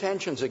two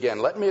contentions again,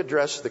 let me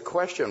address the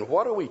question,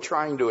 what are we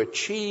trying to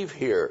achieve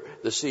here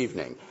this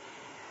evening?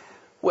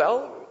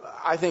 Well,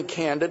 I think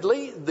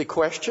candidly, the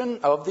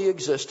question of the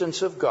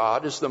existence of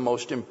God is the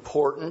most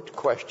important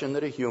question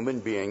that a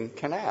human being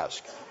can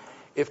ask.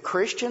 If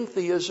Christian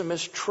theism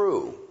is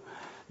true,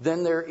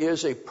 then there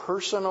is a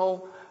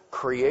personal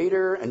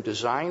creator and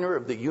designer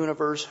of the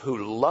universe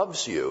who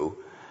loves you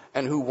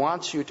and who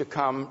wants you to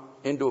come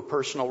into a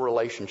personal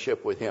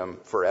relationship with him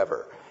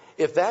forever.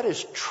 If that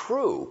is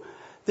true,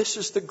 this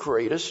is the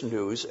greatest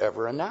news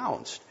ever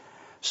announced.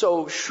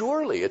 So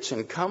surely it's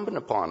incumbent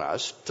upon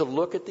us to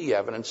look at the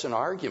evidence and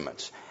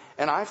arguments.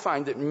 And I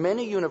find that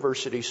many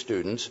university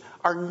students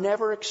are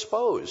never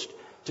exposed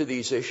to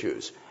these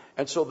issues.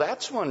 And so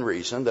that's one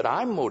reason that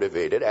I'm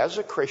motivated as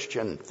a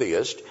Christian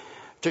theist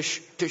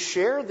to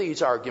share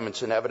these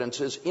arguments and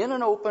evidences in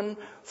an open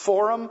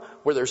forum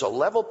where there's a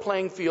level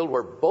playing field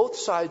where both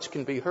sides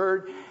can be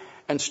heard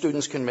and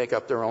students can make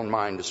up their own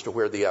mind as to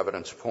where the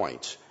evidence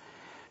points.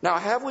 Now,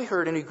 have we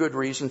heard any good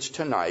reasons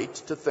tonight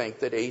to think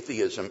that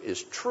atheism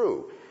is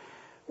true?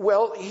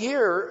 Well,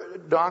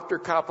 here, Dr.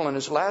 Kappel in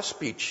his last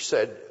speech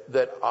said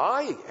that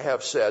I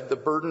have said the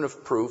burden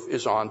of proof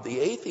is on the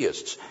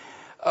atheists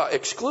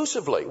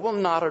exclusively. Well,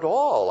 not at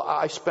all.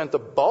 I spent the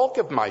bulk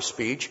of my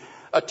speech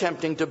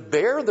attempting to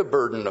bear the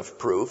burden of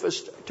proof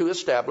as to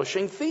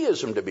establishing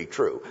theism to be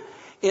true.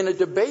 In a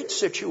debate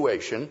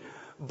situation,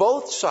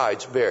 both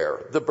sides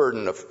bear the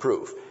burden of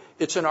proof.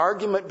 It's an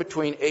argument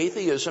between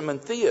atheism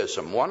and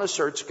theism. One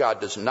asserts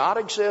God does not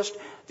exist,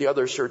 the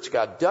other asserts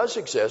God does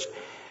exist,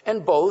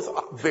 and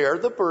both bear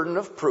the burden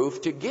of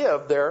proof to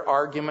give their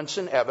arguments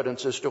and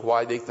evidence as to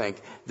why they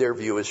think their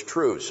view is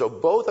true. So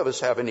both of us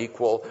have an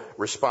equal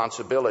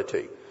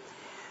responsibility.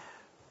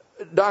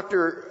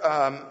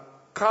 Dr.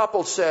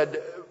 Kappel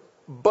said,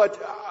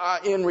 but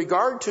in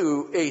regard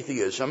to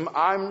atheism,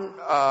 I'm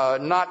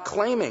not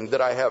claiming that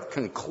I have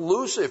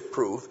conclusive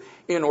proof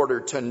in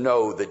order to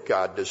know that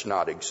God does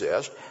not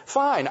exist.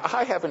 Fine,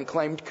 I haven't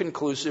claimed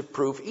conclusive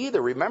proof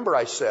either. Remember,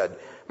 I said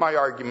my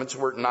arguments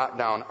were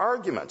knockdown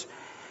arguments.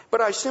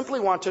 But I simply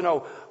want to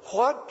know,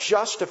 what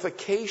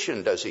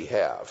justification does he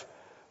have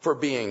for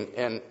being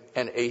an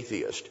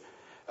atheist?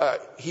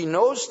 He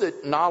knows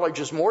that knowledge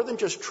is more than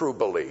just true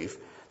belief.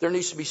 There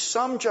needs to be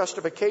some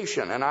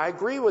justification, and I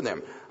agree with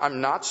him.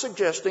 I'm not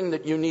suggesting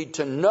that you need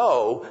to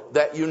know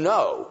that you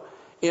know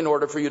in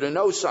order for you to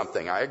know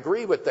something. I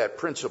agree with that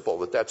principle,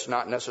 that that's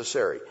not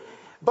necessary.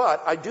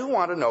 But I do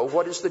want to know,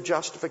 what is the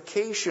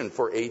justification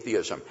for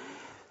atheism?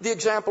 The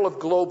example of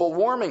global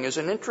warming is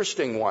an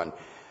interesting one.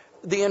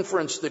 The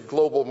inference that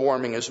global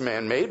warming is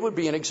man-made would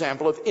be an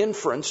example of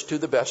inference to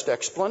the best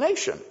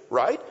explanation,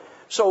 right?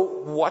 So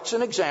what's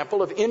an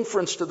example of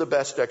inference to the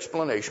best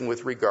explanation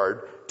with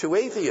regard to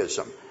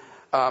atheism?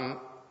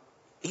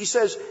 He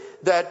says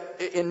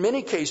that in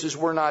many cases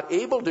we're not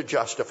able to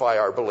justify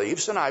our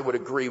beliefs, and I would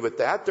agree with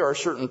that. There are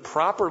certain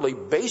properly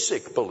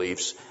basic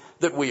beliefs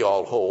that we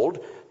all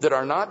hold that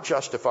are not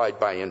justified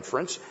by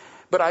inference,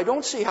 but I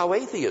don't see how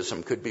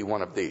atheism could be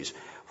one of these.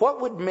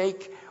 What would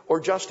make or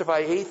justify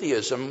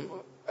atheism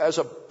as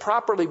a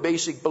properly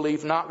basic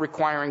belief not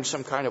requiring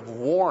some kind of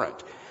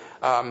warrant?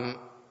 I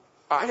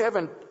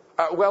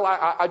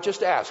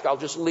just ask. I'll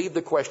just leave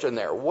the question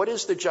there. What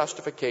is the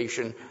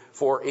justification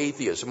for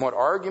atheism? What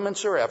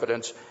arguments or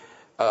evidence,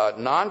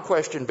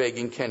 non-question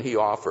begging, can he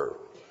offer?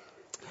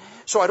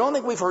 So I don't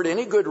think we've heard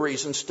any good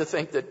reasons to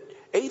think that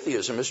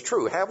atheism is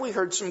true. Have we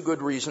heard some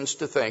good reasons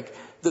to think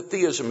that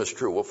theism is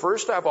true? Well,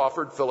 first I've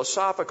offered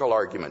philosophical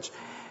arguments.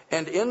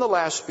 And in the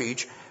last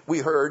speech, we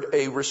heard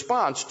a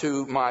response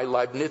to my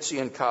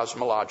Leibnizian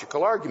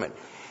cosmological argument.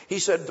 He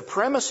said the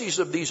premises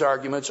of these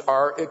arguments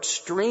are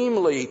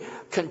extremely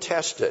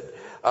contested,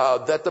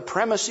 that the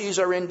premises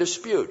are in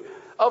dispute.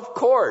 Of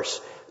course,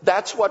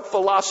 that's what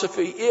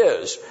philosophy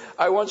is.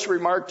 I once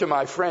remarked to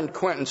my friend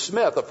Quentin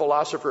Smith, a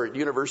philosopher at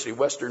University of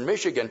Western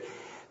Michigan,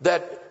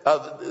 that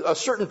a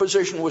certain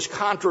position was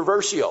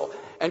controversial.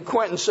 And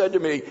Quentin said to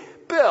me,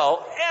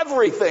 Bill,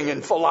 everything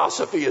in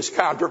philosophy is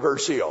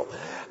controversial.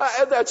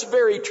 And that's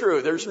very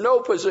true. There's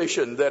no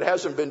position that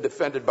hasn't been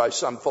defended by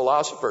some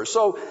philosopher.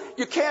 So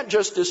you can't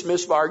just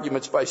dismiss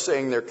arguments by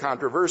saying they're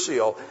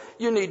controversial.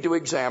 You need to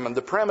examine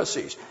the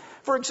premises.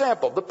 For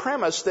example, the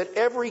premise that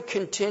every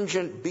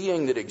contingent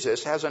being that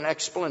exists has an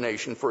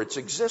explanation for its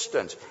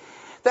existence.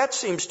 That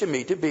seems to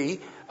me to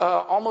be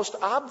almost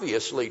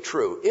obviously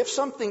true. If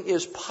something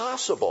is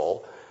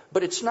possible,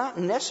 but it's not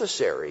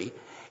necessary,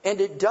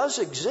 and it does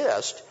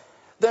exist,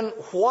 then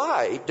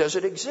why does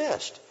it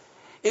exist?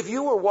 If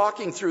you were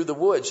walking through the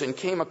woods and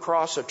came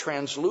across a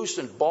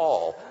translucent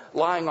ball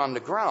lying on the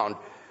ground,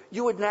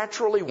 you would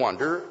naturally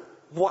wonder,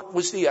 what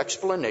was the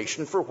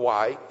explanation for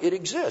why it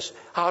exists?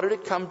 How did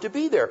it come to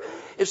be there?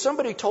 If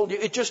somebody told you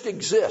it just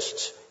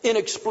exists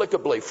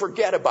inexplicably,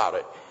 forget about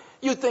it,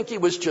 you'd think he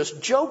was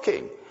just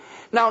joking.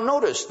 Now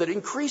notice that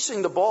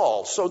increasing the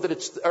ball so that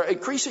it's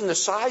increasing the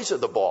size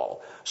of the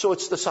ball so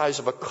it's the size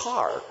of a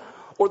car,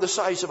 or the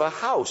size of a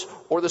house,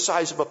 or the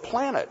size of a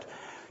planet,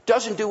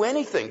 doesn't do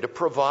anything to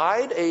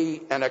provide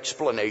an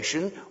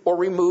explanation or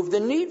remove the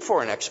need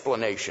for an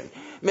explanation,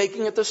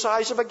 making it the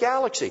size of a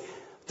galaxy,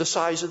 the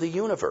size of the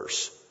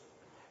universe.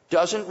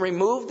 Doesn't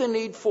remove the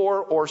need for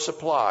or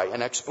supply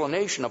an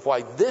explanation of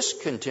why this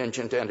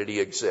contingent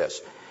entity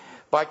exists.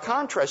 By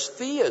contrast,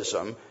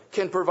 theism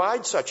can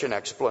provide such an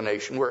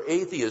explanation where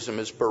atheism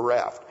is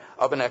bereft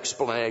of an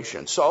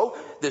explanation. So,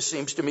 this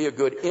seems to me a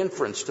good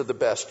inference to the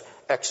best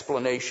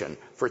explanation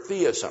for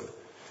theism.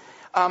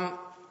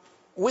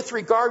 With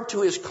regard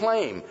to his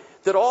claim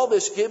that all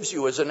this gives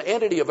you is an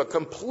entity of a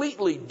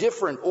completely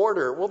different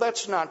order, well,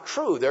 that's not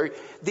true.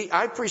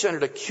 I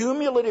presented a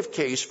cumulative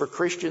case for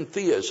Christian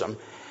theism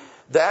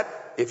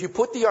that, if you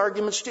put the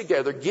arguments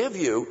together, give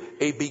you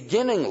a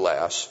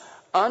beginningless,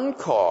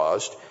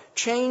 uncaused,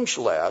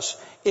 changeless,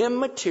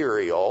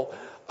 immaterial,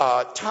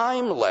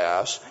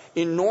 timeless,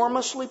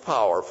 enormously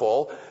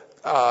powerful,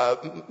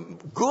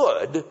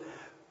 good,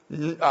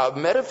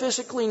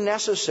 metaphysically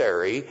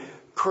necessary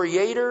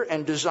creator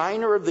and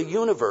designer of the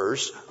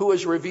universe who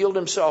has revealed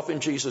himself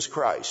in Jesus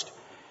Christ.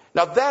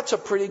 Now, that's a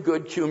pretty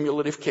good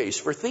cumulative case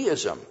for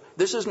theism.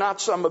 This is not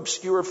some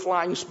obscure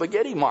flying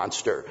spaghetti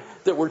monster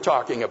that we're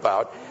talking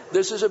about.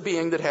 This is a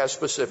being that has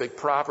specific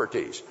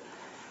properties.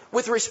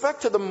 With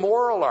respect to the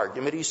moral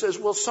argument, he says,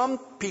 well, some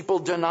people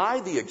deny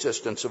the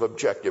existence of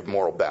objective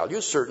moral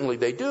values. Certainly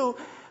they do.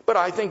 But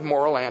I think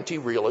moral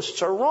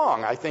anti-realists are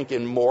wrong. I think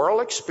in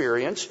moral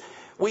experience,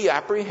 we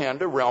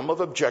apprehend a realm of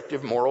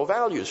objective moral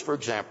values. For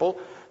example,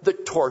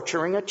 that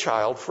torturing a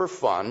child for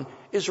fun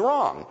is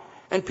wrong.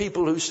 And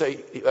people who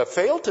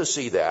fail to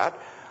see that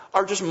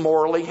are just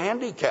morally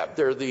handicapped.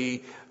 They're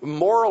the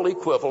moral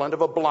equivalent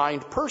of a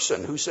blind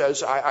person who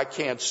says, I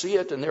can't see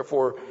it, and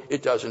therefore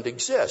it doesn't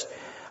exist.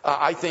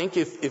 I think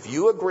if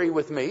you agree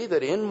with me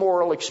that in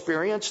moral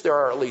experience there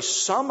are at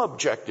least some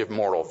objective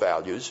moral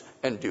values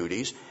and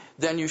duties,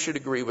 then you should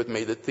agree with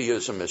me that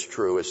theism is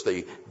true as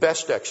the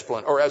best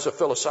explanation, or as a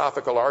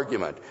philosophical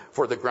argument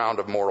for the ground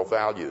of moral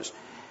values.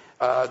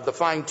 The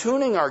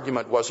fine-tuning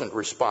argument wasn't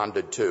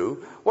responded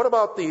to. What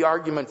about the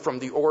argument from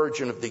the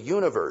origin of the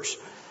universe?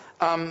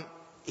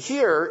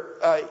 Here,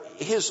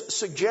 his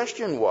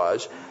suggestion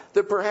was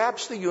that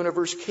perhaps the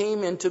universe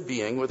came into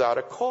being without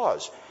a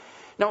cause.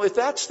 Now, if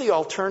that's the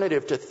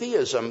alternative to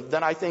theism,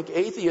 then I think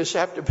atheists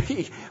have to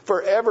be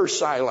forever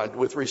silent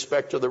with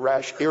respect to the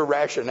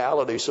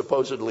irrationality,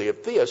 supposedly,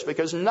 of theists,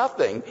 because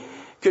nothing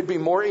could be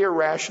more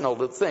irrational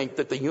to think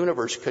that the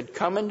universe could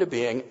come into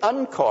being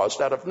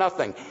uncaused out of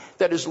nothing.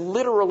 That is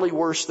literally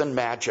worse than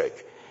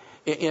magic.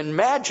 In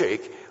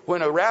magic,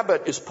 when a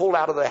rabbit is pulled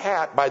out of the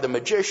hat by the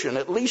magician,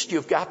 at least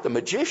you've got the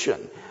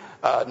magician,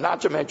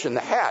 not to mention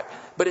the hat.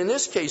 But in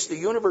this case, the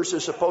universe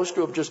is supposed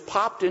to have just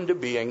popped into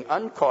being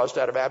uncaused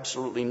out of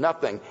absolutely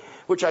nothing,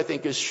 which I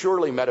think is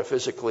surely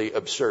metaphysically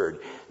absurd.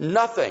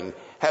 Nothing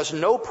has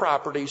no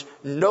properties,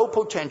 no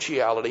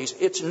potentialities.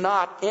 It's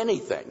not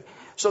anything.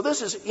 So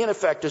this is, in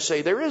effect, to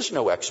say there is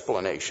no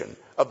explanation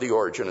of the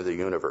origin of the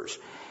universe.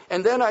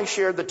 And then I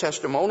shared the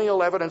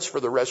testimonial evidence for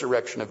the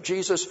resurrection of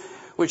Jesus,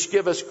 which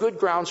give us good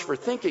grounds for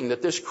thinking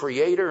that this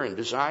creator and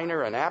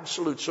designer and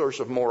absolute source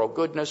of moral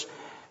goodness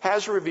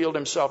has revealed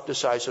himself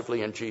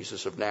decisively in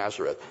Jesus of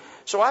Nazareth.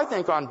 So I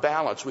think on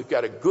balance, we've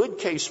got a good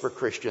case for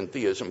Christian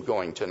theism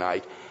going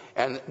tonight.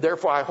 And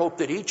therefore, I hope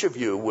that each of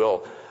you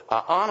will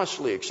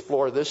honestly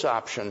explore this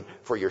option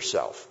for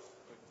yourself.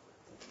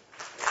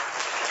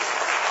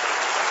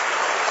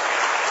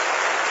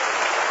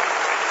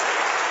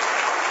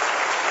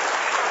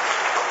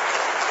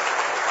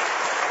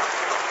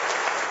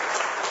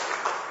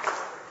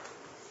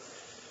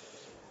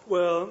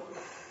 Well,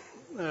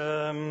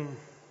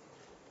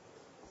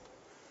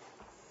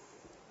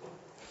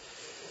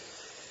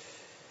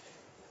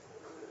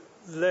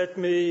 let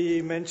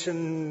me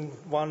mention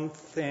one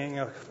thing,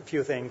 a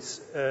few things.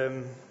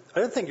 I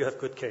don't think you have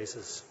good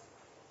cases.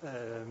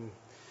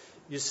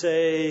 You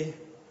say,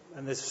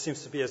 and this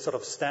seems to be a sort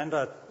of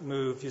standard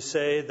move, you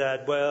say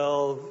that,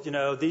 well,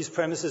 these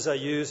premises I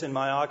use in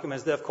my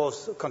arguments, they're of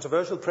course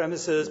controversial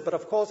premises, but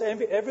of course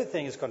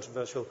everything is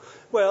controversial.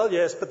 Well,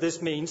 yes, but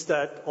this means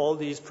that all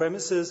these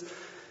premises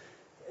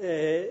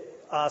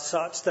are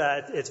such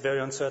that it's very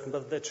uncertain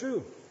whether they're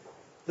true.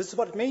 This is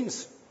what it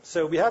means.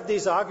 So we have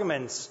these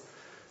arguments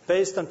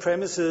based on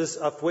premises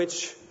of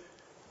which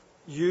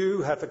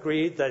you have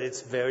agreed that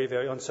it's very,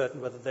 very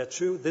uncertain whether they're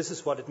true. This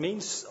is what it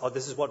means, or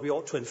this is what we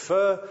ought to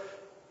infer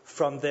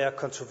from their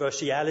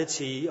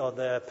controversiality or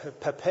their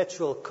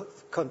perpetual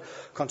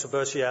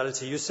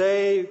controversiality.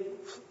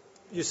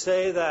 You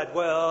say that,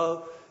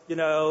 well,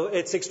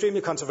 it's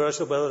extremely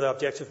controversial whether there are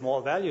objective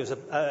moral values.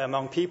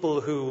 Among people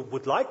who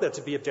would like there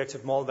to be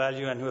objective moral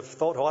value and who have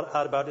thought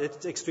hard about it,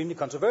 it's extremely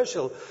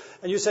controversial.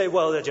 And you say,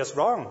 well, they're just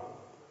wrong.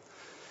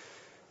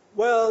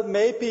 Well,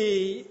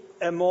 maybe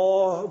a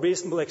more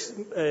reasonable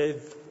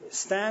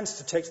stance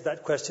to take to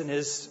that question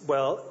is,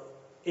 well,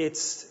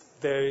 it's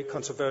very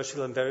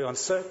controversial and very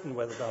uncertain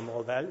whether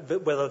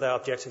there are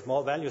objective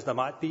moral values. There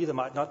might be, there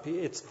might not be.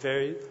 It's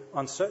very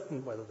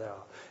uncertain whether there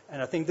are.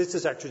 And I think this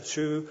is actually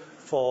true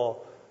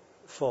for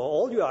for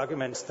all your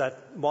arguments that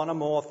one or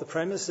more of the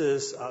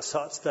premises are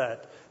such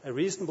that a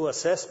reasonable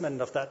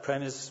assessment of that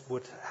premise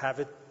would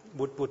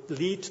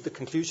lead to the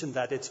conclusion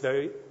that it's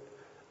very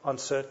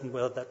uncertain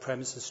whether that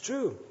premise is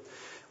true.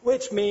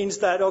 Which means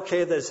that,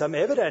 okay, there's some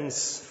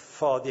evidence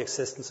for the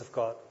existence of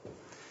God,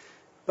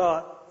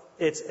 but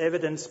it's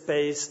evidence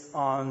based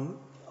on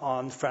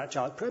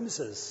fragile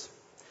premises.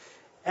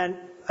 And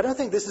I don't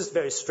think this is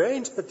very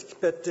strange,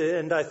 but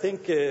and I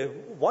think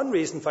one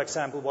reason, for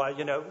example, why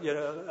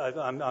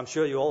I'm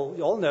sure you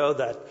all know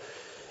that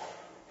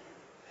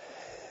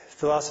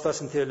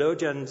philosophers and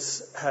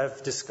theologians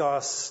have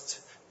discussed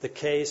the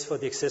case for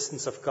the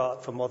existence of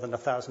God for more than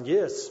 1,000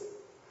 years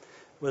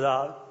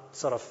without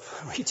sort of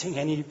reaching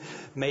any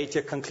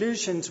major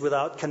conclusions,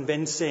 without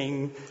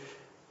convincing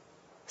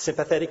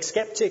sympathetic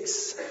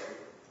skeptics.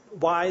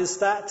 Why is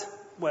that?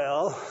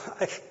 Well,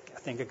 I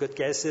think a good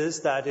guess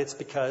is that it's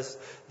because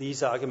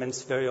these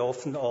arguments very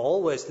often or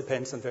always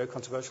depends on very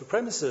controversial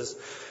premises.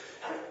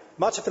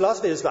 Much of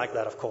philosophy is like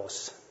that, of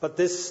course, but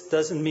this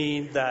doesn't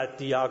mean that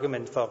the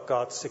argument for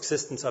God's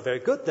existence are very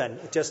good then.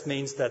 It just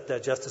means that they're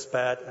just as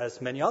bad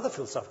as many other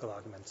philosophical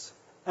arguments.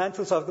 And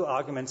philosophical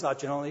arguments are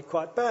generally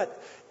quite bad,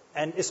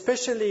 and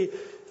especially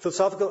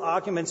philosophical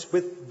arguments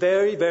with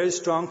very, very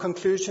strong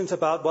conclusions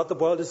about what the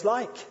world is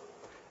like.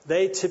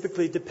 They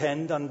typically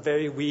depend on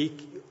very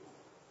weak,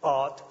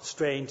 odd,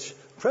 strange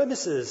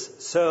premises.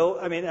 So,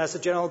 I mean, as a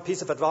general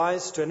piece of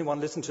advice to anyone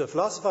listening to a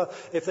philosopher,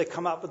 if they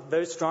come up with a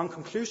very strong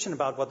conclusion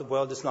about what the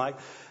world is like,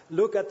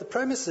 look at the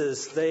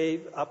premises. They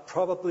are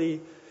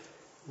probably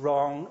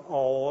wrong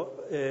or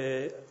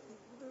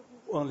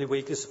only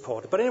weakly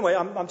supported. But anyway,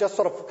 I'm just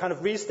sort of kind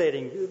of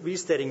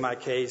restating my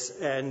case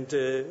and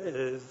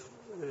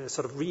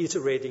sort of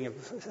reiterating a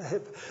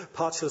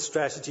partial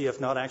strategy of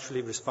not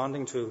actually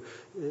responding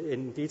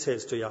in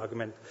details to your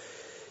argument.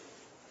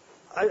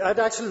 I'd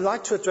actually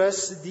like to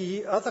address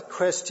the other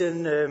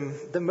question,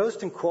 the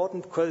most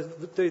important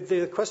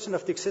the question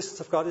of the existence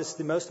of God is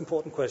the most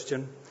important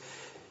question.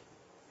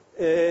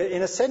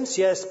 In a sense,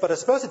 yes, but I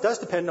suppose it does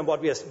depend on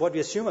what we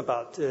assume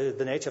about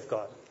the nature of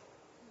God.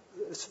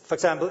 For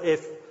example,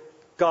 if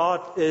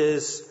God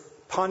is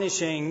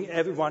punishing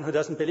everyone who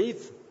doesn't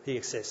believe he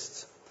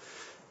exists,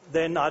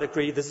 then I'd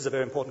agree this is a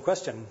very important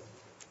question,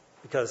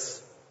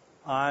 because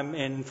I'm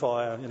in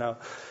for,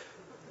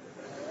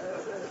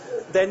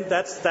 then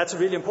that's a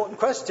really important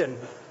question.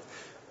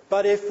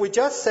 But if we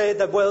just say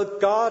that, well,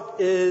 God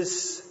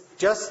is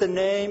just the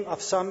name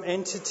of some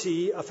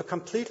entity of a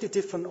completely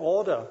different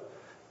order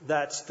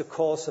that's the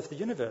cause of the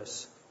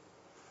universe,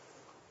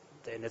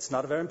 then it's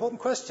not a very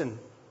important question.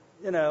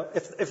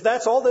 If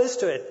that's all there is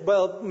to it,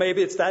 well,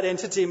 maybe it's that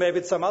entity, maybe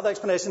it's some other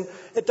explanation.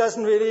 It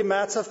doesn't really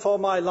matter for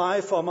my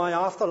life or my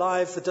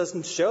afterlife. It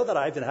doesn't show that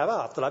I even have an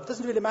afterlife. It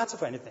doesn't really matter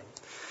for anything.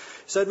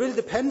 So it really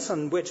depends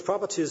on which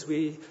properties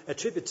we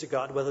attribute to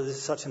God, whether this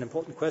is such an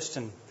important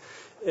question.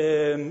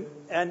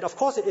 And of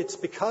course, it's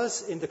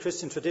because in the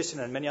Christian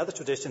tradition and many other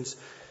traditions,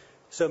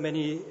 so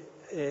many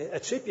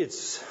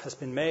attributes has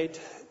been made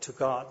to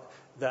God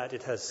that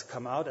it has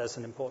come out as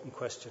an important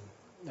question.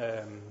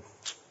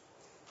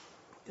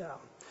 Yeah,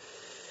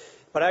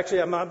 but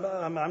actually,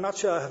 I'm not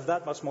sure I have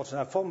that much more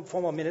time.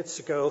 4 more minutes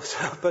to go. So,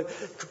 but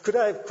could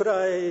I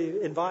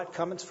invite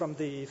comments from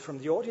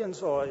the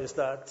audience, or is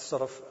that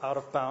sort of out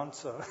of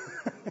bounds? Or?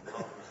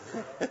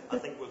 I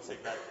think we'll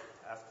take that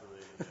after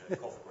the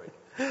coffee break.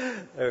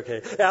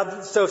 Okay.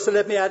 So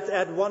let me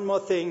add one more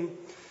thing.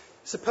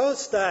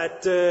 Suppose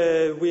that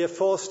we are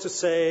forced to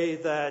say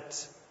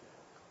that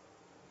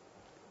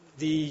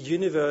the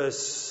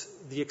universe,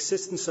 the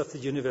existence of the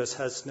universe,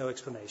 has no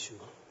explanation.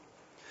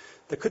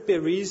 There could be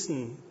a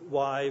reason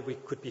why we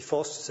could be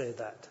forced to say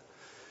that.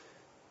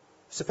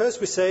 Suppose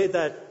we say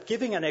that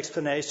giving an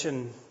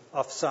explanation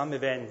of some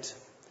event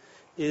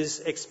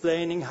is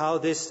explaining how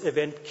this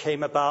event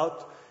came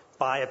about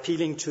by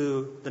appealing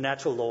to the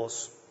natural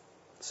laws.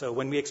 So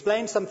when we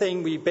explain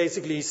something, we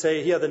basically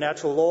say, here are the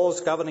natural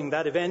laws governing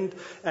that event,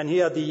 and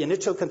here are the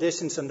initial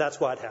conditions, and that's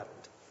why it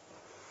happened.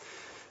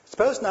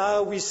 Suppose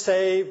now we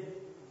say,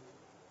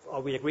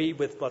 or we agree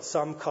with what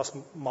some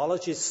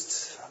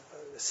cosmologists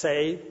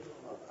say.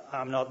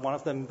 I'm not one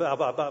of them,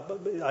 but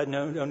I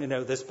only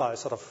know this by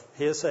sort of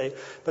hearsay.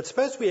 But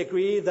suppose we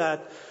agree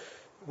that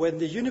when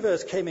the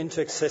universe came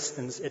into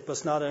existence, it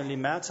was not only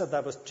matter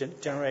that was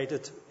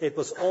generated, it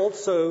was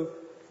also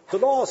the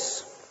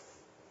laws.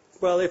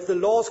 Well, if the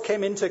laws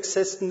came into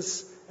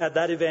existence at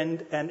that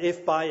event, and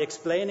if by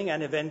explaining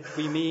an event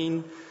we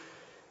mean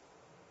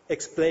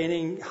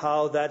explaining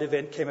how that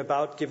event came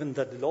about, given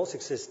that the laws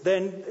exist,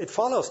 then it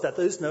follows that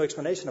there is no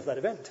explanation of that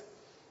event.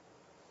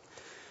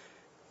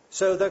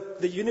 So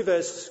the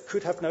universe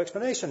could have no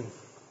explanation.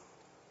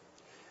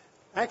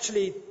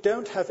 Actually,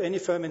 don't have any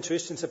firm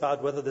intuitions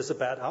about whether there's a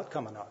bad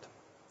outcome or not.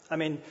 I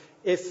mean,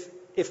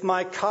 if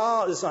my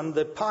car is on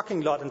the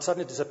parking lot and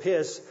suddenly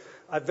disappears,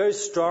 I have very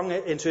strong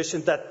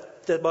intuition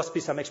that there must be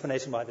some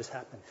explanation why this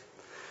happened.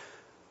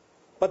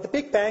 But the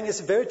Big Bang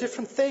is a very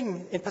different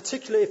thing, in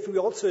particular if we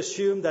also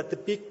assume that the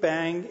Big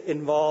Bang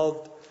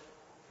involved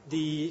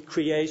the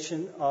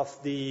creation of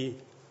the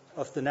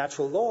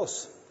natural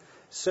laws.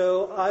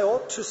 So I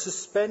ought to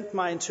suspend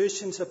my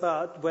intuitions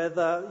about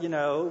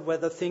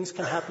whether things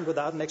can happen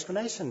without an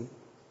explanation.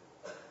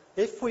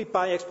 If we,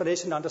 by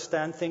explanation,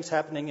 understand things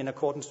happening in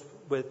accordance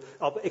with,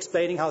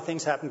 explaining how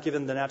things happen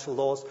given the natural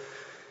laws,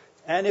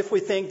 and if we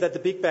think that the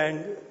Big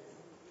Bang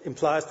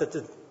implies that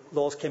the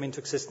laws came into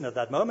existence at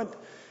that moment,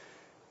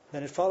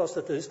 then it follows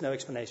that there is no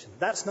explanation.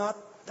 That's not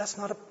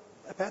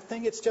a bad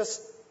thing. It's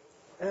just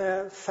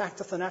a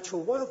fact of the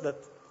natural world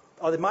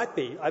or it might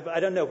be. I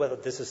don't know whether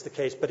this is the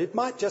case, but it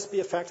might just be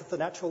a fact of the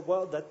natural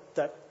world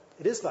that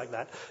it is like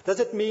that. Does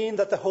it mean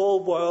that the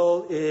whole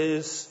world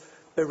is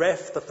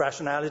bereft of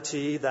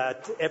rationality,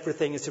 that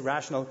everything is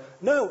irrational?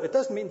 No, it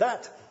doesn't mean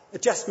that.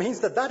 It just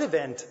means that that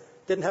event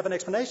didn't have an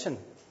explanation.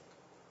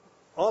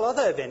 All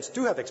other events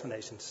do have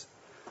explanations.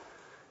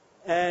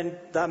 And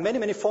there are many,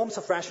 many forms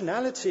of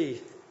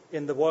rationality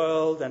in the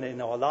world and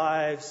in our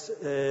lives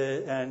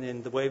and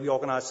in the way we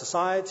organize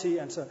society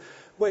and so on,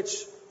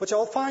 which are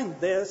all fine.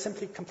 They're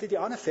simply completely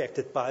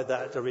unaffected by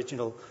that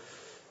original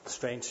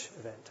strange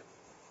event.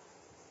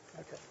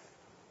 Okay.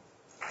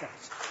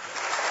 Thanks.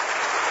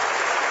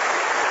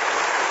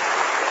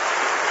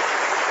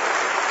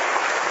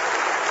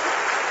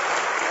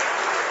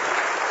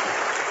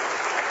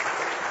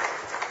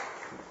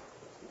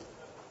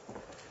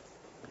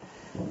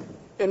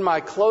 In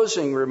my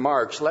closing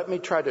remarks, let me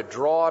try to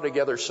draw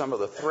together some of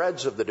the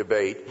threads of the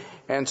debate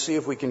and see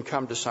if we can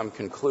come to some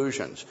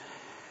conclusions.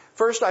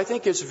 First, I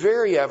think it's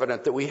very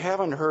evident that we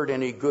haven't heard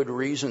any good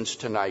reasons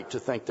tonight to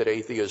think that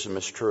atheism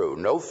is true.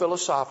 No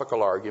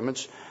philosophical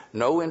arguments,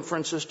 no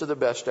inferences to the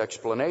best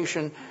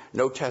explanation,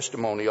 no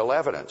testimonial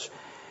evidence.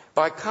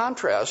 By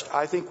contrast,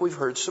 I think we've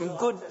heard some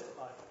good...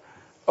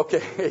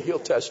 Okay, he'll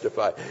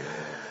testify.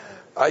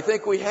 I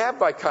think we have,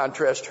 by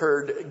contrast,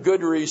 heard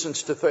good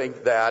reasons to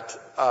think that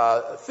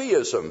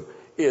theism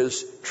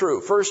is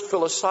true. First,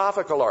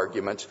 philosophical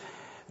arguments,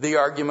 the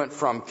argument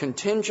from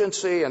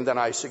contingency, and then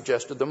I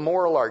suggested the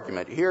moral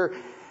argument. Here,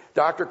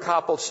 Dr.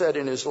 Kappel said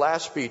in his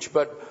last speech,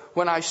 but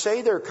when I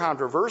say they're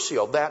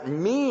controversial, that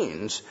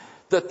means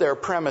that their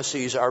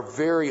premises are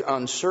very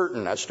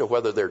uncertain as to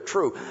whether they're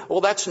true.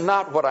 Well, that's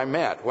not what I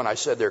meant when I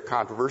said they're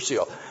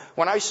controversial.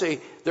 When I say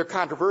they're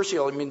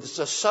controversial, I mean it's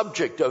a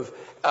subject of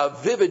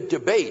vivid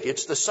debate.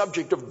 It's the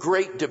subject of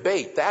great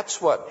debate. That's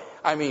what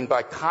I mean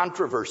by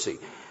controversy.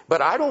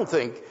 But I don't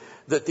think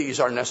that these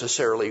are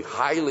necessarily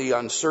highly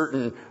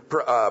uncertain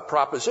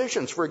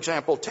propositions. For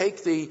example,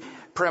 take the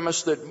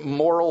premise that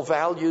moral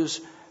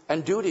values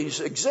and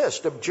duties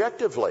exist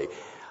objectively.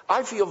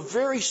 I feel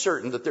very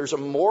certain that there's a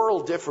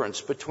moral difference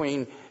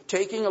between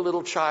taking a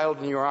little child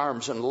in your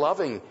arms and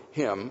loving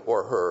him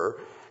or her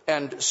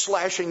and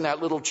slashing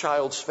that little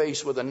child's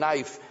face with a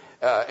knife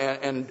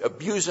and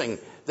abusing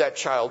that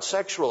child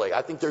sexually.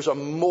 I think there's a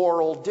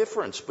moral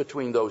difference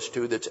between those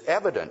two that's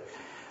evident.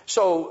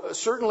 So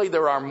certainly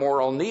there are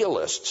moral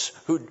nihilists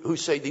who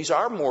say these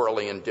are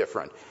morally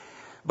indifferent.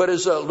 But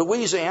as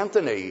Louise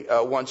Anthony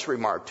once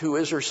remarked, who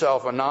is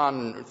herself a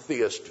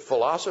non-theist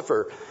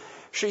philosopher,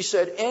 she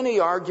said any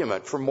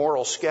argument for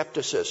moral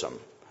skepticism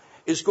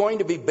is going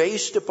to be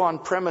based upon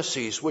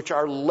premises which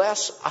are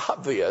less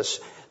obvious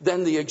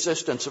than the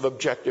existence of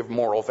objective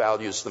moral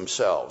values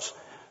themselves,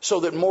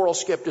 so that moral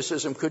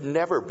skepticism could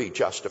never be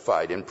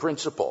justified in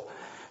principle.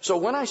 So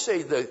when I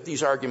say that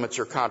these arguments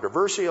are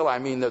controversial, I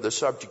mean they're the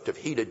subject of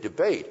heated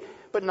debate,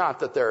 but not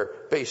that they're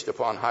based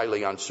upon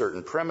highly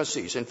uncertain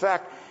premises. In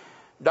fact,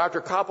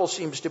 Dr. Kappel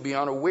seems to be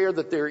unaware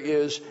that there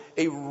is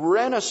a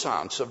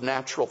renaissance of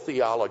natural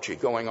theology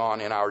going on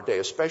in our day,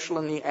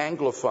 especially in the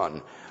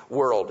Anglophone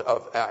world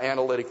of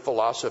analytic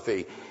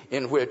philosophy,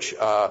 in which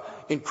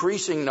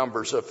increasing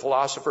numbers of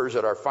philosophers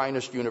at our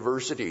finest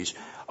universities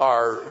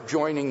are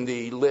joining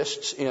the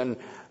lists in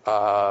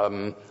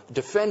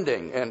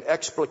defending and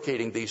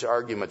explicating these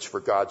arguments for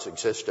God's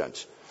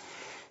existence.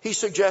 He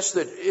suggests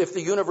that if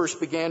the universe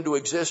began to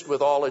exist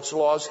with all its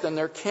laws, then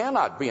there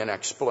cannot be an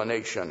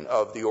explanation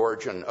of the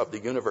origin of the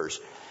universe.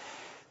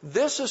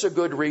 This is a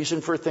good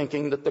reason for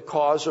thinking that the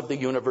cause of the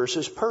universe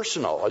is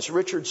personal. As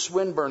Richard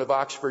Swinburne of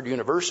Oxford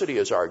University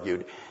has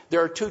argued,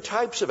 there are two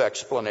types of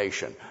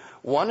explanation.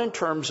 One in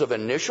terms of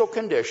initial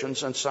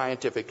conditions and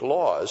scientific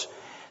laws,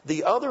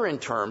 the other in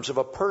terms of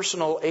a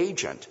personal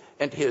agent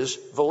and his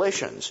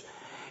volitions.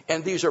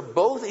 And these are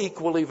both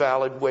equally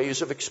valid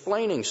ways of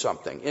explaining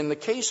something. In the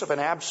case of an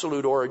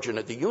absolute origin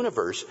of the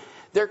universe,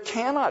 there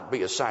cannot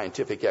be a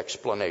scientific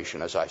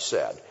explanation, as I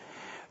said.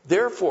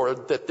 Therefore,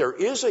 that there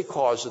is a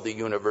cause of the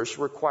universe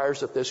requires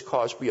that this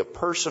cause be a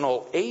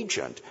personal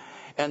agent,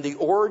 and the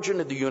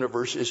origin of the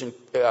universe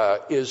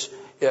is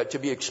to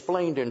be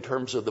explained in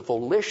terms of the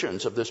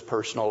volitions of this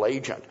personal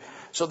agent.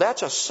 So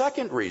that's a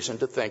second reason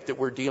to think that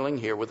we're dealing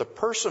here with a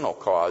personal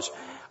cause.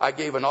 I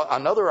gave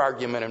another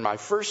argument in my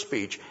first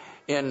speech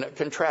in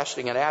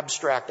contrasting an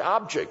abstract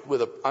object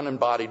with an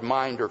unembodied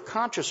mind or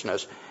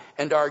consciousness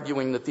and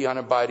arguing that the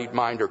unembodied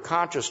mind or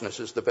consciousness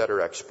is the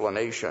better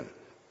explanation.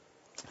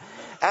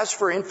 As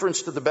for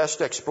inference to the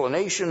best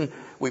explanation,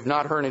 we've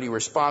not heard any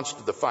response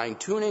to the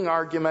fine-tuning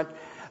argument.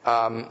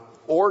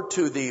 or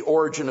to the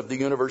origin of the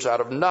universe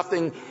out of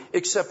nothing,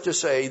 except to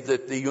say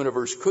that the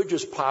universe could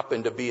just pop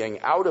into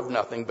being out of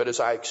nothing. But as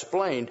I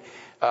explained,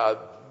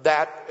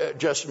 that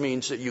just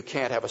means that you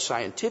can't have a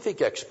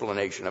scientific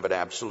explanation of an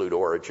absolute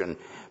origin,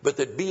 but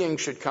that being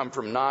should come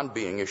from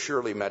non-being is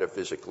surely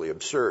metaphysically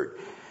absurd.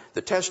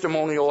 The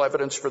testimonial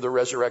evidence for the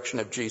resurrection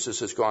of Jesus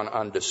has gone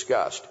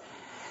undiscussed.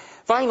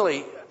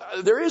 Finally,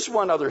 there is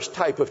one other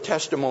type of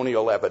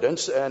testimonial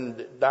evidence,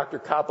 and Dr.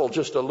 Kappel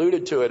just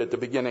alluded to it at the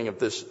beginning of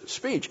this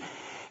speech,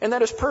 and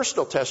that is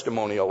personal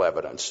testimonial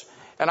evidence.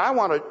 And I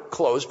want to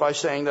close by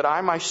saying that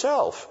I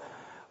myself,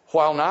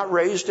 while not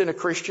raised in a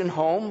Christian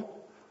home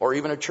or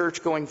even a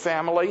church-going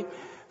family,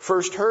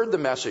 first heard the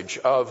message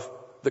of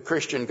the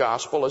Christian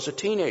gospel as a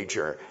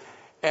teenager.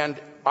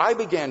 And I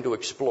began to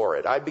explore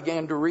it. I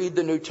began to read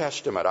the New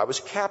Testament. I was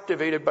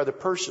captivated by the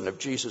person of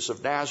Jesus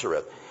of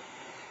Nazareth.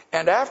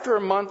 And after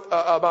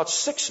about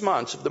 6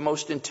 months of the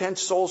most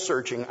intense soul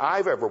searching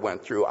I've ever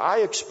went through, I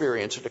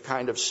experienced a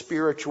kind of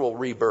spiritual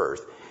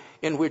rebirth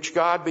in which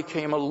God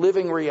became a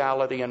living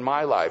reality in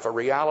my life, a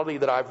reality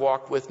that I've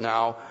walked with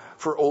now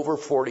for over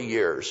 40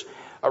 years,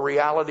 a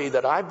reality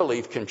that I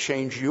believe can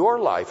change your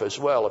life as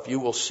well if you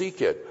will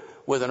seek it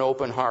with an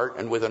open heart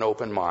and with an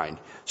open mind.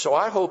 So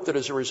I hope that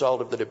as a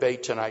result of the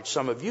debate tonight,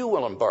 some of you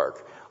will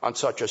embark on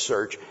such a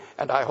search,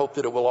 and I hope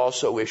that it will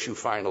also issue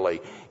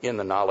finally in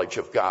the knowledge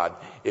of God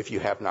if you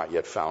have not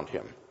yet found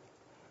him.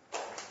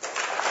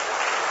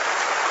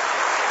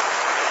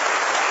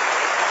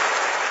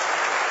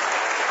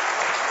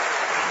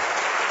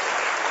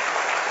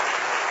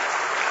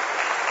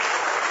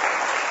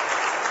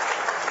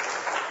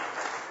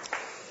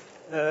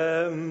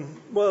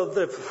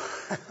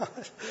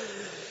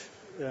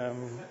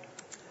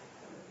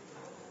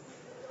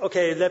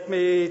 Okay, let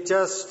me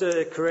just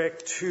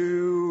correct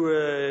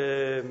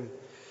two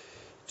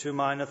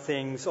minor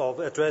things,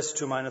 or address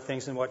two minor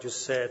things in what you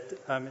said.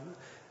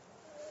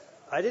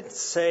 I didn't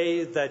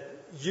say that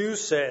you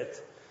said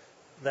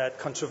that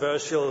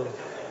controversial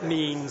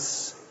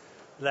means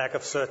lack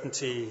of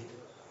certainty.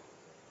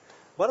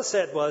 What I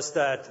said was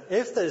that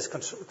if there is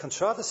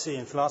controversy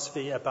in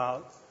philosophy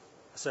about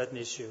a certain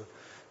issue,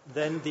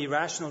 then the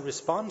rational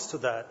response to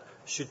that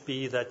should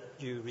be that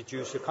you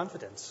reduce your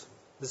confidence.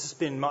 This has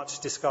been much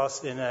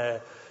discussed in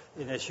a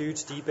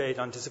huge debate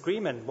on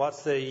disagreement.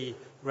 What's the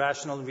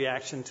rational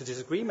reaction to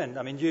disagreement?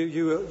 I mean,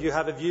 you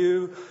have a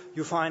view,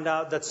 you find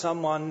out that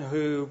someone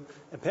who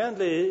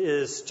apparently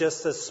is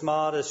just as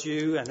smart as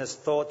you and has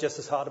thought just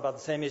as hard about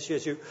the same issue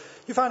as you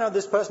find out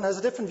this person has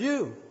a different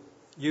view.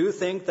 You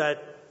think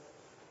that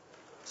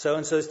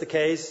so-and-so is the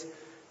case.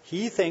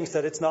 He thinks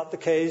that it's not the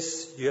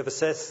case. You have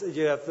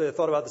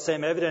thought about the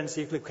same evidence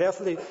equally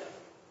carefully.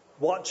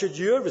 What should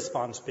your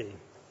response be?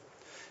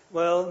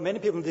 Well, many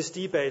people in this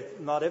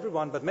debate, not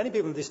everyone, but many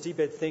people in this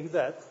debate think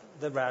that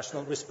the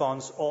rational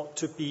response ought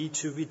to be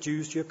to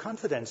reduce your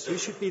confidence. You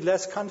should be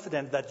less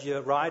confident that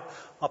you're right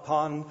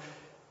upon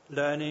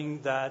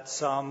learning that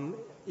some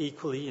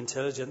equally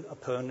intelligent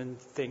opponent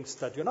thinks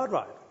that you're not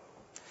right.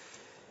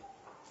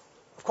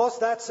 Of course,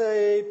 that's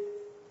a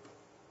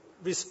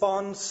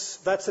response,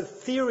 that's a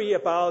theory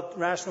about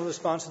rational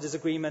response to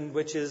disagreement,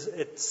 which is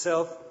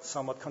itself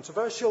somewhat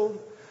controversial,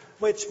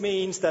 which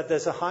means that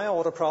there's a higher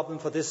order problem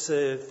for this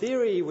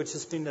theory, which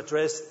has been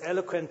addressed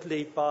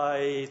eloquently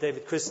by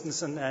David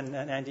Christensen and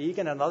Andy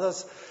Egan and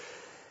others.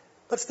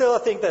 But still, I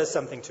think there's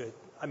something to it.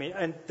 I mean,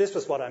 and this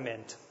was what I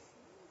meant.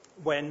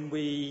 When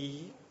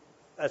we,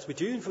 as we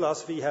do in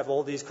philosophy, have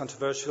all these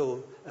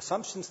controversial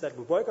assumptions that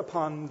we work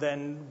upon,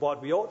 then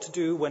what we ought to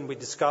do when we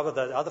discover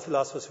that other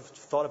philosophers have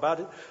thought about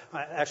it,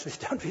 I actually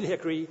don't really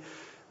agree,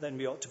 then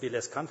we ought to be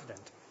less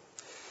confident.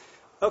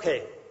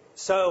 Okay,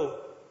 so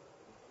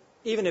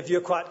even if you're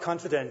quite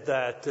confident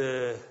that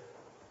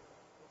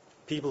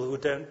people who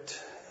don't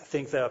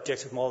think their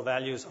objective moral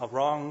values are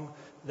wrong,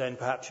 then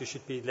perhaps you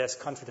should be less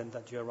confident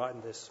that you're right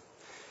in this.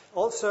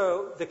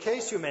 Also, the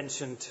case you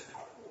mentioned,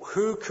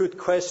 who could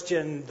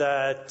question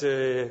that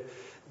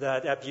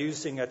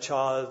abusing a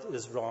child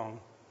is wrong?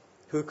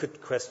 Who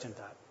could question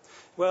that?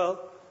 Well,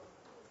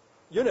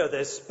 you know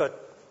this,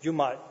 but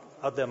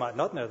out there might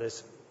not know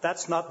this.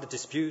 That's not the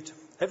dispute.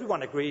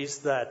 Everyone agrees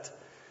that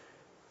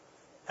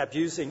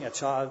abusing a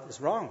child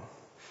is wrong.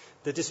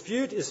 The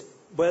dispute is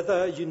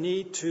whether you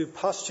need to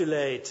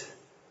postulate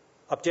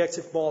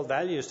objective moral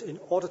values in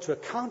order to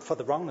account for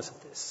the wrongness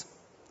of this.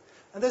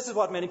 And this is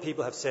what many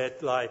people have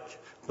said, like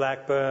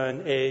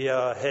Blackburn,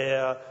 Ayer,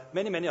 Hare,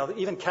 many others,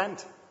 even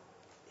Kant.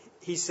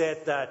 He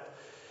said that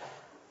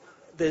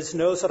there's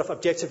no sort of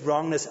objective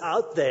wrongness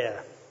out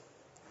there.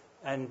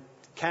 And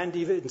Kant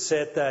even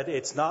said that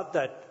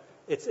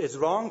it's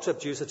wrong to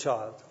abuse a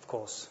child, of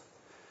course.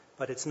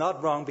 But it's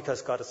not wrong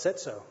because God has said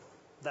so.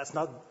 That's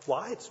not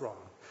why it's wrong.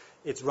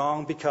 It's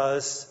wrong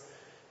because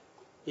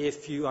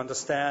if you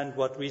understand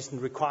what reason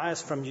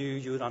requires from you,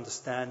 you would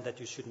understand that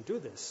you shouldn't do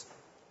this.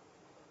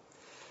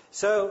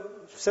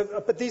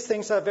 But these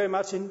things are very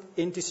much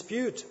in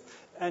dispute.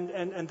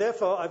 And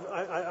therefore,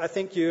 I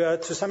think you,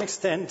 to some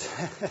extent,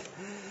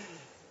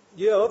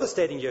 you're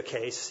overstating your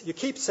case. You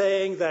keep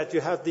saying that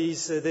you have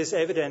this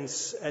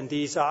evidence and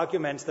these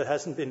arguments that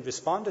hasn't been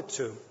responded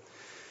to.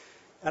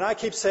 And I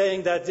keep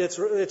saying that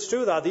it's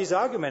true that these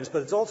arguments,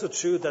 but it's also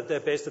true that they're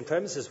based on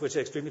premises which are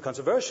extremely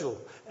controversial.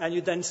 And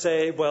you then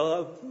say,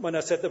 well, when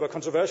I said they were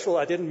controversial,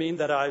 I didn't mean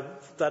that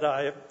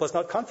I was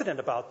not confident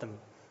about them.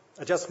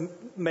 I just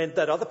meant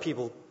that other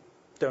people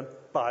don't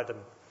buy them.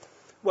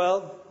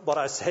 Well, what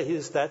I say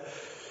is that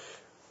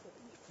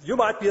you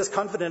might be as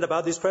confident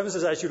about these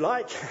premises as you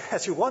like,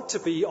 as you want to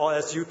be, or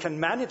as you can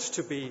manage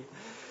to be.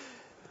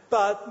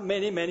 But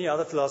many, many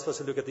other philosophers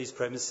who look at these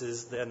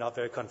premises, they're not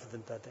very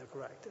confident that they're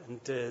correct. And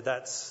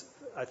that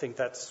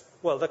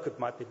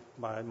might be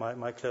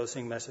my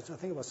closing message. I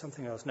think it was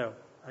something else. No,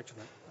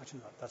 actually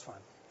not. That's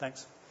fine.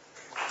 Thanks.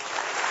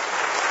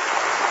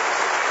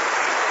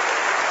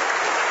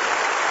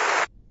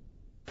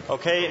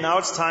 Okay, now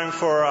it's time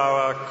for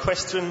our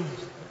question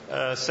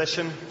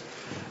session.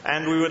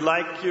 And we would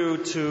like you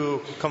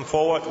to come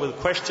forward with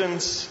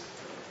questions.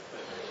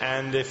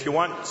 And if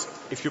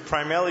you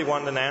primarily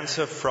want an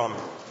answer from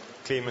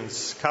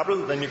Klemens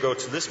Kappel, then you go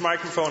to this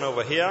microphone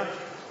over here.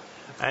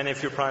 And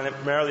if you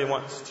primarily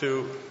want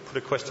to put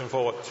a question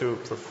forward to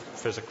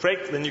Professor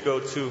Craig, then you go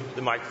to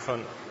the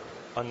microphone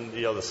on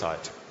the other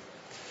side.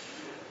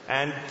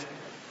 And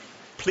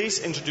please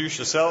introduce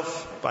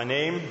yourself by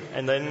name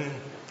and then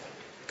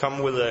come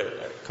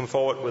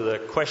forward with a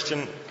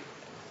question.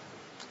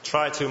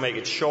 Try to make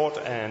it short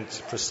and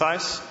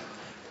precise.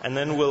 And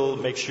then we'll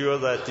make sure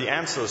that the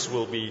answers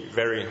will be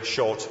very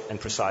short and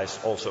precise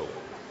also.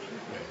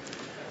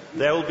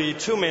 There will be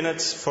 2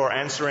 minutes for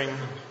answering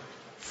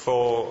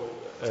for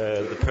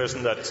the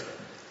person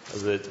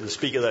the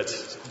speaker that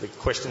the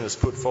question is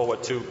put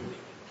forward to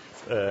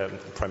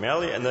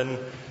primarily, and then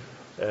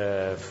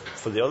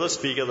for the other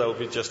speaker there will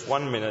be just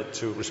 1 minute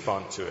to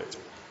respond to it.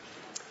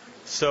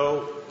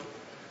 So,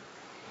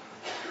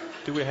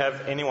 do we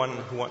have anyone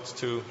who wants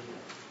to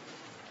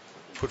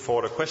put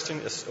forward a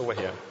question? Yes, over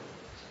here.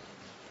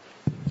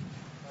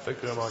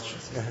 Thank you very much.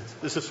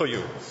 This is for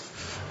you.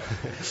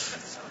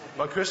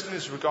 My question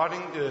is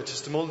regarding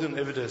testimonial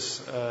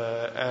evidence,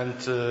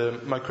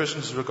 and my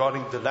question is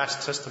regarding the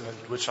Last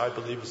Testament, which I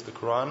believe is the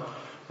Quran,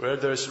 where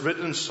there is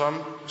written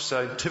some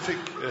scientific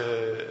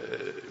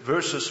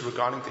verses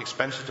regarding the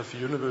expansion of the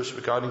universe,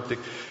 regarding the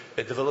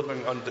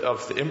development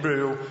of the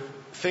embryo,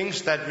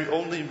 things that we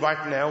only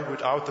right now,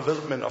 with our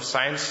development of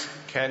science,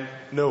 can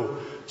know.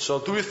 So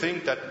do you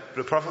think that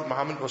the Prophet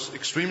Muhammad was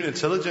extremely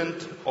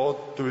intelligent, or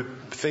do you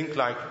think,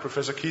 like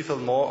Professor Keithel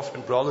Moore of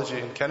embryology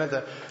in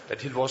Canada,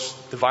 that he was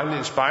divinely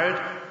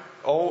inspired?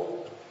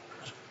 Or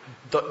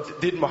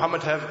did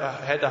Muhammad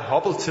had a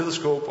Hubble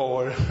telescope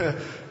or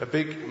a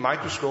big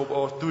microscope,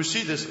 or do you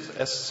see this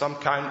as some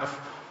kind of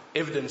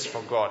evidence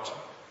from God?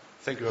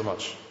 Thank you very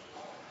much.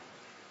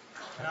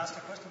 Can I ask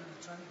a question?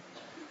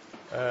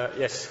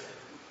 Yes.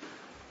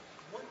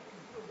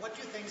 What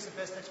do you think is the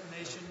best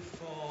explanation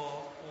for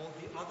all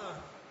the other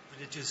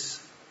religious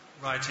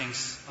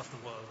writings of the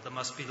world? There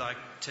must be like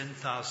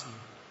 10,000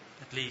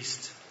 at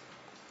least,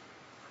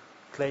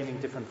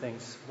 claiming different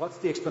things. What's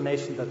the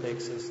explanation that they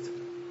exist?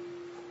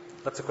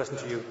 That's a question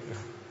to you.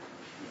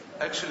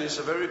 Actually, it's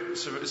a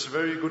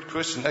very good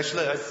question.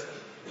 Actually,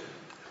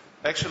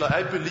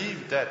 I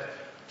believe that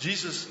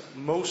Jesus,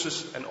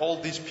 Moses, and all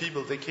these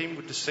people, they came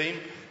with the same,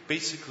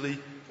 basically,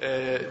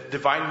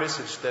 divine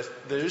message, that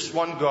there is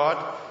one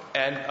God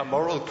and a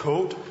moral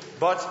code,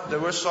 but there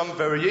were some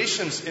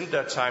variations in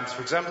their times.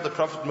 For example, the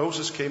prophet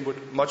Moses came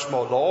with much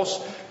more laws.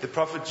 The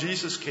prophet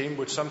Jesus came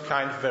with some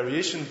kind of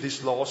variation of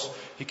these laws.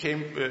 He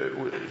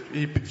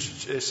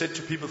said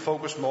to people,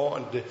 focus more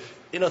on the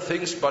inner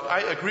things. But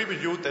I agree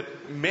with you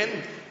that men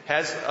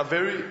has a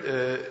very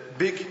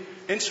big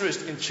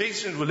interest in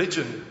changing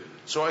religion.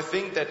 So I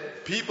think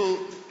that people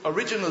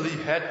originally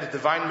had the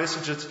divine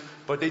messages,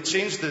 but they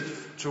changed it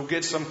to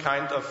get some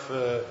kind of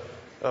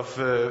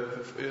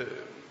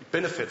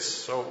benefits.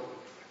 So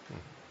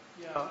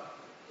yeah,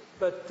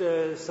 but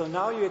so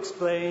now you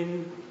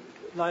explain.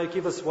 Now you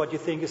give us what you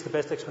think is the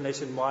best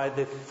explanation why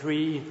the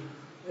three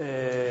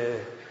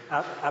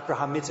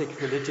Abrahamic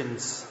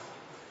religions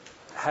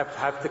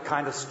have the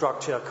kind of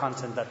structure,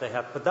 content that they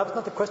have. But that was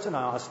not the question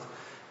I asked.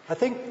 I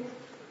think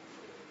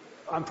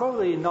I'm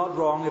probably not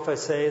wrong if I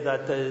say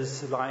that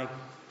there's like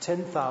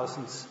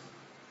 10,000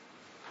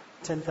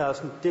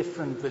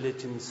 different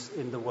religions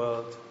in the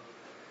world.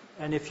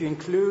 And if you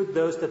include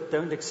those that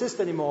don't exist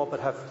anymore but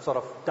have sort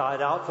of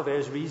died out for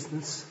various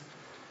reasons,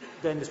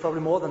 then it's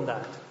probably more than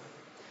that.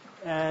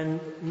 And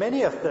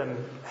many of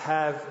them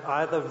have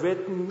either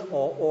written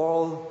or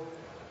oral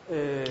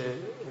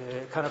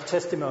kind of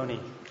testimony.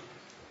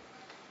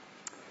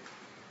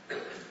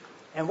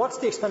 And what's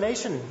the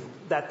explanation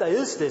that there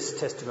is this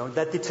testimony,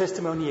 that the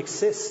testimony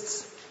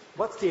exists?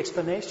 What's the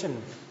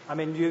explanation? I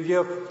mean,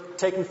 you've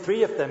taken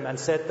three of them and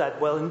said that,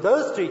 well, in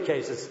those three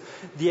cases,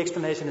 the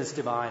explanation is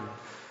divine.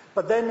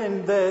 But then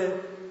in the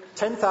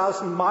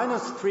 10,000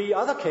 minus three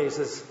other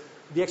cases,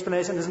 the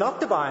explanation is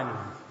not divine.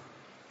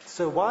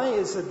 So why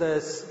is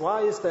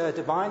there a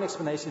divine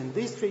explanation in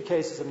these three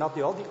cases and not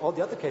all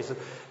the other cases?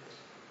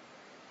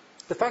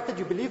 The fact that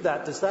you believe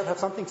that, does that have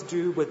something to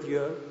do with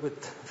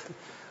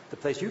the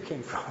place you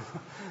came from?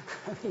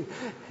 I mean,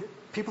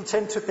 people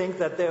tend to think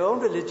that their own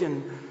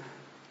religion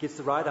gives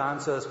the right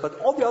answers, but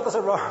all the others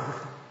are wrong.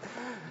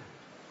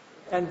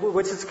 And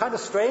which is kind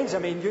of strange. I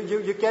mean,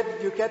 you get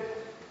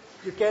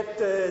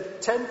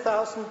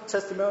 10,000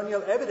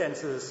 testimonial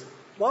evidences.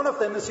 One of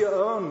them is your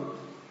own.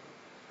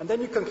 And then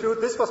you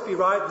conclude this must be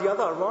right, the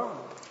other are wrong.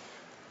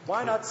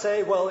 Why not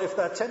say, well, if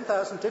there are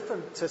 10,000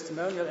 different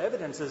testimonial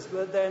evidences,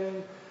 well,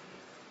 then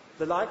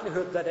the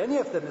likelihood that any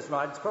of them is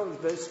right is probably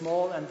very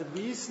small, and the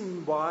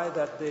reason why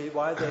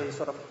they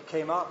sort of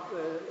came up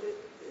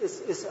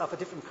is of a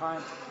different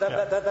kind.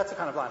 That's the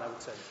kind of line I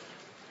would say.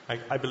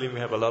 I believe we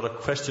have a lot of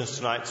questions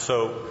tonight,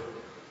 so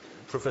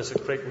Professor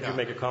Craig, would you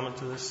make a comment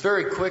to this?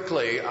 Very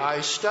quickly,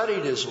 I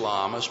studied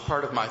Islam as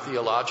part of my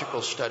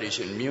theological studies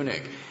in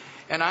Munich,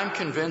 and I'm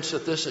convinced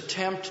that this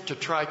attempt to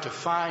try to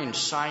find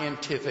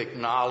scientific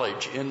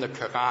knowledge in the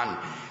Quran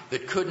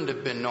that couldn't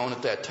have been known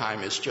at that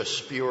time is just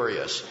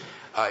spurious.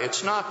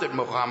 It's not that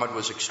Muhammad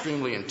was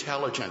extremely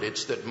intelligent,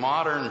 it's that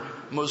modern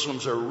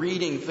Muslims are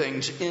reading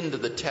things into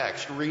the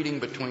text, reading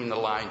between the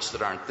lines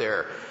that aren't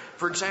there.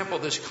 For example,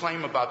 this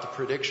claim about the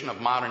prediction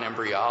of modern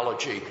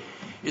embryology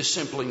is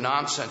simply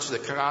nonsense. The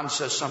Quran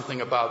says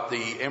something about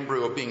the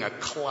embryo being a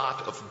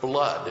clot of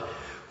blood,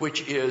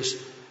 which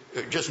is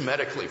just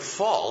medically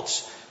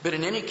false, but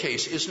in any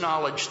case is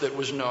knowledge that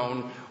was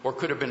known or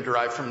could have been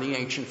derived from the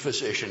ancient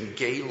physician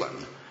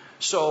Galen.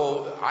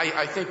 So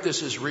I think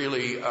this is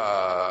really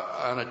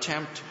an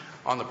attempt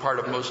on the part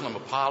of Muslim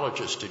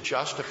apologists to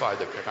justify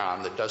the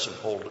Quran that doesn't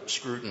hold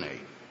scrutiny.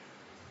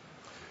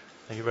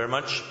 Thank you very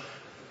much.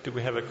 Do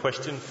we have a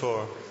question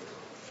for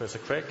Professor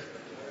Craig?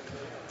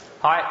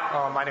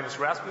 Hi, my name is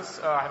Rasmus.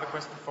 I have a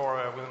question for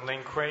William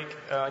Lane Craig.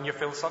 In your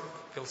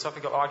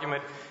philosophical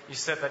argument, you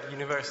said that the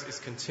universe is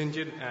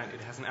contingent and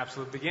it has an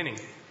absolute beginning.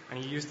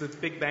 And you used the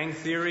Big Bang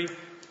theory,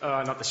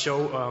 not the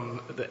show,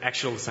 the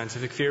actual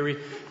scientific theory,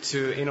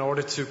 in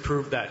order to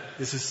prove that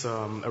this is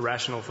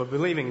irrational for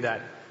believing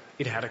that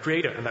it had a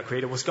creator and that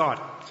creator was God.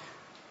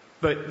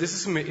 But this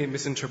is a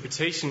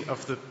misinterpretation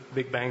of the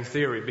Big Bang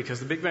theory,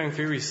 because the Big Bang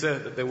theory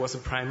said that there was a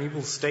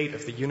primeval state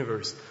of the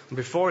universe. And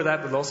before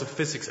that, the laws of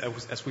physics,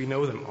 as we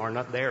know them, are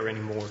not there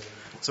anymore.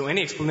 So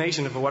any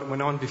explanation of what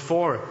went on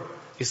before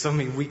is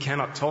something we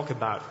cannot talk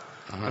about.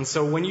 And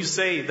so when you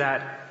say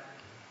that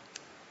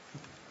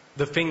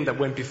the thing that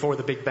went before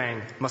the Big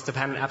Bang must have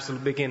had an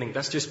absolute beginning,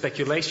 that's just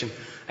speculation.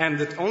 And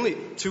the only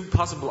two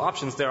possible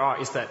options there are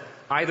is that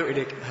either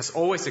it has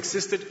always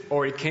existed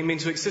or it came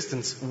into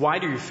existence. Why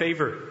do you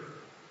favor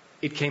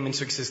it came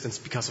into existence?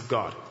 Because of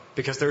God.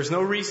 Because there is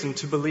no reason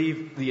to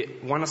believe the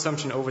one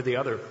assumption over the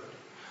other.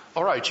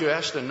 All right, you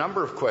asked a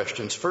number of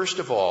questions. First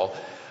of all,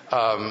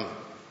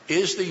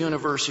 is the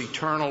universe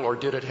eternal or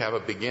did it have a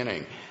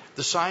beginning?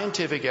 The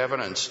scientific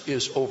evidence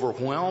is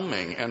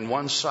overwhelming and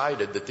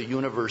one-sided that the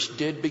universe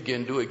did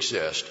begin to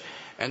exist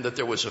and that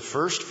there was a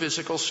first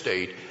physical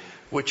state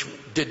which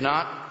did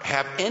not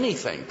have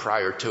anything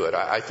prior to it.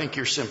 I think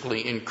you're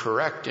simply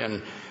incorrect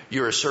in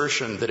your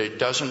assertion that it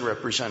doesn't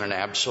represent an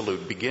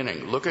absolute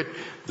beginning. Look at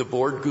the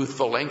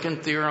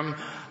Born-Guth-Vilenkin theorem,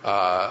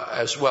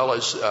 as well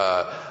as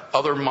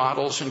other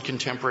models in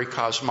contemporary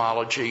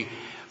cosmology.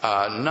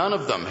 None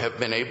of them have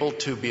been able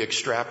to be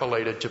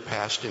extrapolated to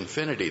past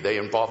infinity. They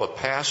involve a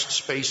past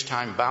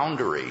space-time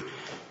boundary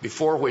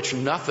before which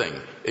nothing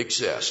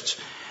exists.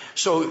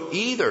 So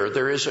either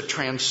there is a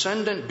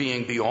transcendent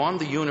being beyond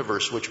the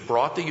universe which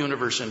brought the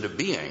universe into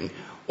being,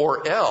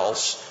 or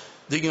else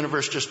the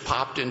universe just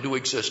popped into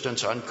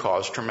existence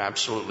uncaused from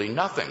absolutely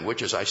nothing,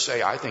 which, as I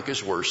say, I think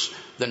is worse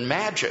than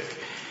magic.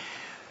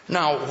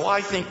 Now,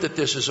 why think that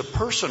this is a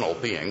personal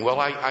being?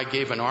 Well, I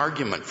gave an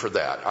argument for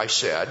that. I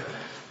said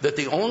that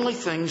the only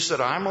things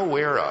that I'm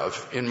aware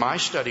of in my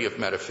study of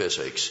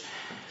metaphysics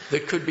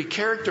that could be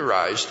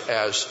characterized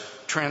as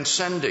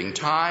transcending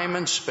time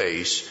and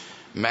space,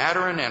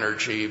 matter and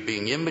energy,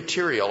 being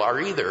immaterial,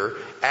 are either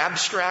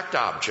abstract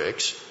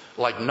objects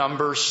like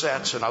numbers,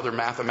 sets, and other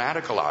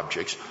mathematical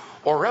objects,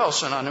 or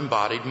else an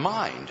unembodied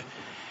mind.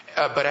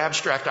 But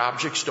abstract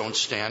objects don't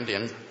stand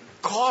in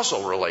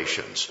causal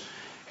relations.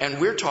 And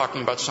we're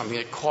talking about something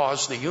that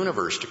caused the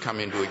universe to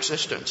come into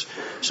existence.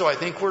 So I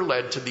think we're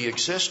led to the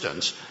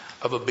existence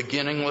of a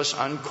beginningless,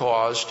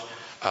 uncaused,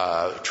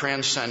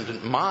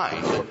 transcendent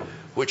mind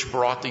which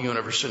brought the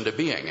universe into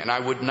being. And I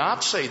would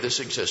not say this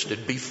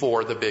existed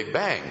before the Big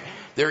Bang.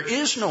 There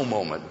is no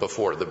moment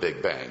before the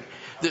Big Bang.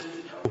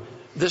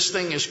 This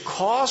thing is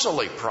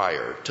causally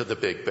prior to the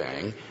Big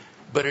Bang,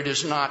 but it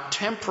is not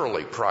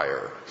temporally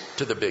prior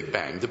to the Big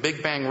Bang. The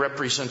Big Bang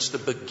represents the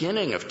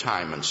beginning of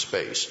time and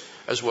space,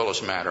 as well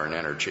as matter and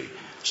energy.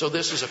 So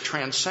this is a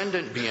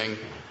transcendent being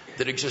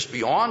that exists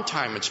beyond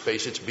time and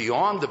space. It's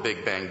beyond the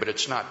Big Bang, but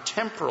it's not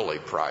temporally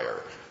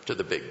prior to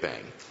the Big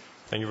Bang.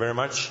 Thank you very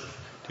much.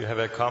 Do you have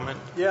a comment?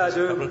 Yeah, I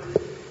do.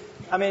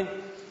 I mean,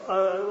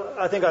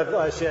 I think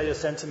I share your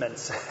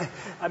sentiments.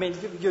 I mean,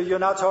 you're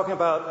now talking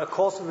about a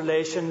causal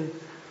relation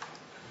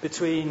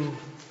between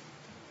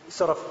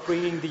sort of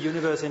bringing the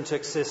universe into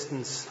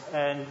existence,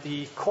 and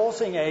the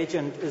causing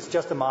agent is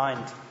just a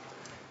mind.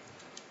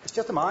 It's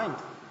just a mind.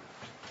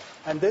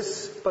 And there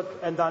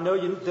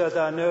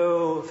are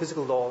no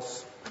physical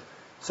laws.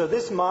 So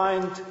this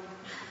mind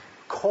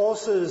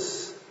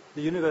causes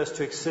the universe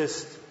to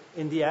exist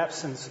in the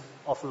absence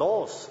of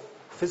laws,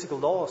 physical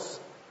laws,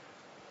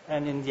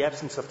 and in the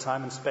absence of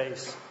time and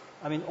space.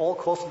 I mean, all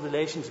causal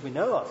relations we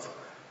know of,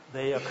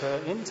 they occur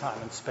in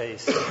time and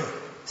space.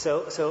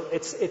 So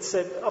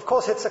of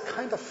course it's a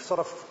kind of sort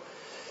of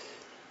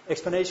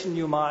explanation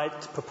you might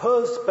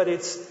propose, but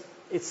it's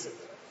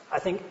I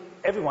think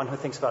everyone who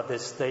thinks about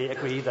this, they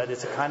agree that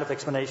it's a kind of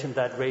explanation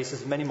that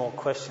raises many more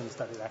questions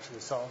than it actually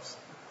solves.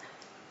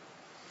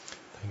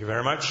 Thank you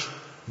very much.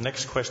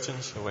 Next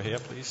questions over here,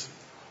 please.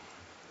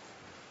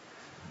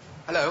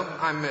 Hello,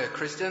 I'm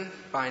Christian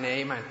by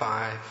name and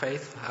by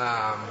faith.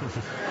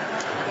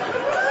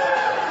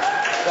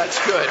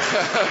 That's good.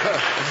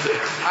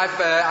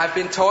 I've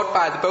been taught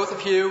by both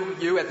of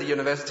you at the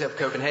University of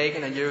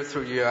Copenhagen and you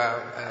through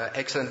your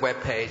excellent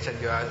webpage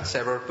and your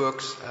several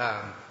books,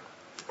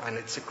 and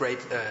it's a great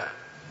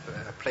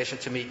pleasure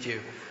to meet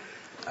you.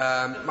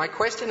 My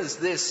question is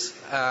this.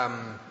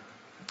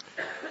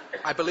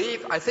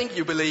 I think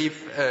you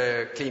believe,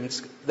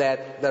 Klemens,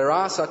 that there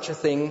are such a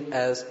thing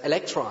as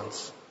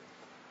electrons.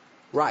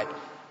 Right.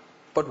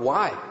 But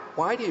why?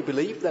 Why do you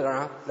believe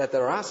that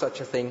there are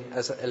such a thing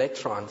as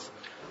electrons?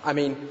 I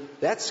mean,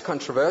 that's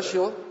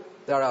controversial.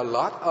 There are a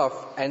lot of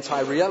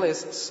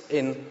anti-realists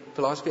in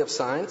philosophy of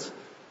science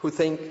who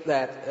think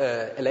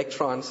that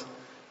electrons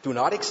do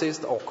not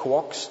exist, or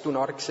quarks do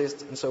not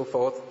exist, and so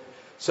forth.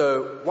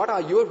 So what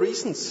are your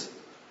reasons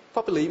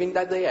for believing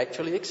that they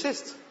actually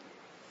exist?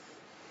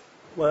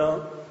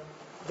 Well,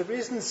 the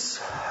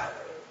reasons,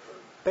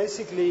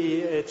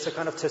 basically, it's a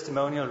kind of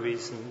testimonial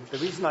reason. The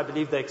reason I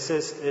believe they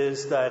exist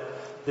is that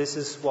this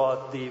is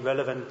what the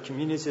relevant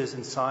communities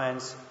in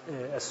science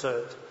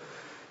assert.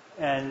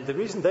 And the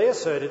reason they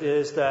assert it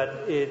is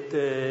that it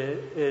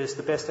is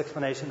the best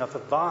explanation of a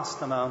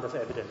vast amount of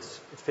evidence.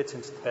 It fits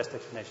into the best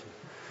explanation.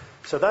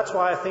 So that's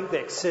why I think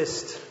they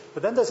exist.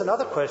 But then there's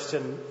another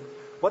question.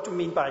 What do we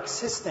mean by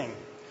existing?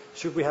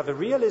 Should we have a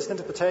realist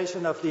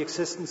interpretation of the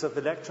existence of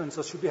electrons,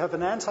 or should we have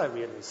an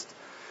anti-realist?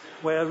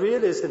 Where a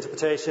realist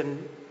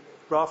interpretation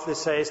roughly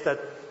says that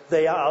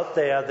they are out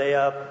there, they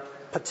are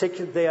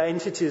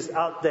entities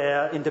out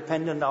there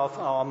independent of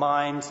our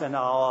minds and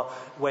our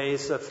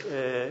ways of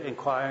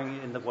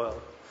inquiring in the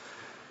world.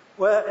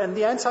 And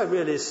the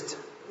anti-realist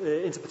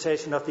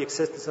interpretation of the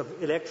existence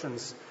of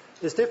electrons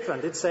is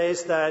different. It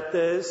says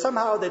that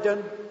somehow they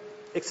don't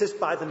exist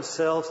by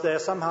themselves. They're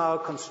somehow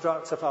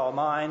constructs of our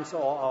minds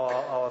or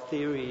our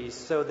theories.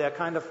 So they're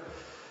kind of,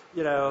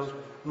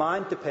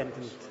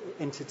 mind-dependent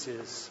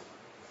entities.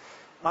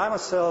 I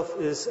myself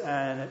is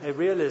a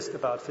realist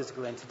about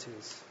physical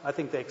entities. I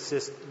think they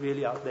exist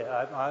really out there.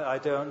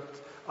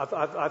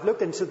 I've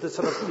looked into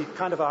the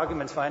kind of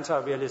arguments for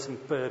anti-realism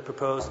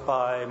proposed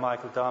by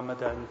Michael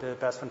Dermot and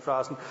Bas van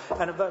Fraassen,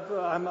 and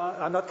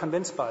I'm not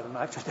convinced by them.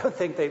 I actually don't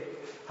think they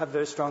have a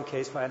very strong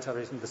case for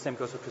anti-realism. The same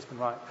goes for Crispin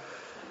Wright.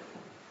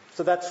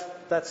 So that's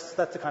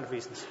the kind of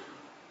reasons.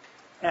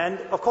 And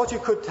of course, you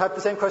could have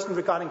the same question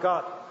regarding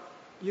God.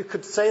 You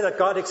could say that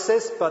God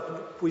exists,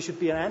 but we should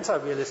be an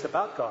anti-realist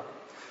about God.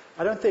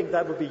 I don't think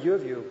that would be your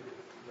view.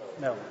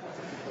 No.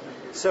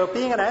 So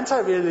being an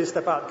anti-realist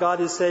about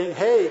God is saying,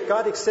 hey,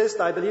 God exists,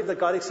 I believe that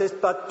God exists,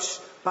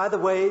 but by the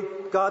way,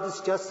 God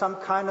is just some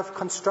kind of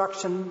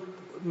construction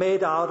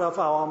made out of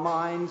our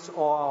minds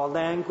or our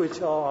language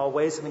or our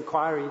ways of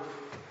inquiry.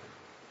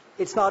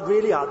 It's not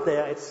really out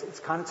there. It's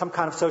kind of some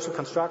kind of social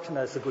construction,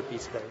 as it would be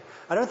today.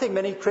 I don't think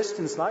many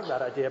Christians like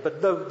that idea,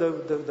 but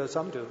though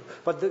some do.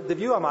 But the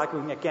view I'm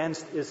arguing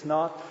against is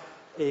not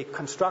a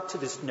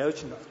constructivist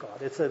notion of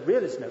God. It's a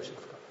realist notion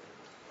of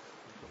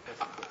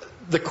God.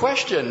 The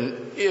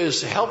question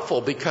is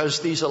helpful because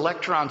these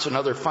electrons and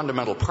other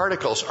fundamental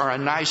particles are a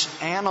nice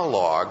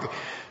analog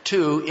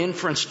to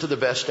inference to the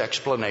best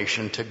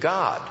explanation to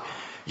God.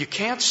 You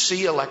can't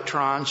see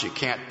electrons, you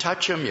can't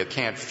touch them, you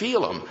can't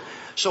feel them.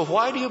 So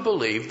why do you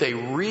believe they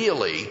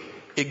really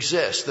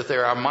exist, that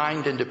there are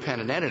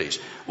mind-independent entities?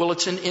 Well,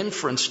 it's an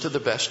inference to the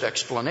best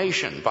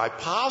explanation. By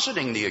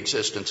positing the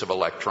existence of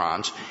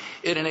electrons,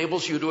 it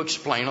enables you to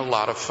explain a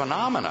lot of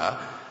phenomena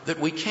that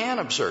we can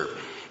observe.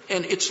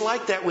 And it's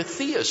like that with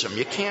theism.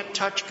 You can't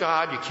touch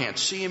God, you can't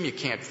see him, you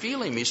can't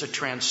feel him. He's a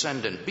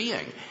transcendent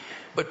being.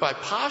 But by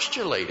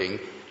postulating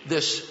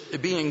this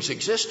being's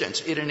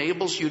existence, it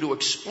enables you to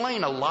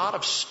explain a lot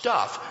of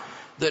stuff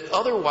that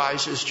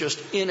otherwise is just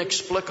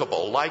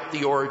inexplicable, like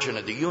the origin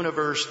of the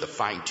universe, the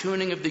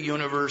fine-tuning of the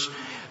universe,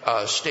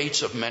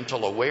 states of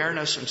mental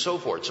awareness, and so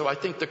forth. So I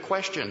think the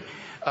question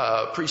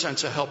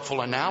presents a helpful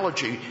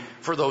analogy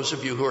for those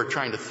of you who are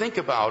trying to think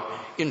about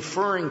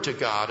inferring to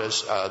God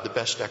as the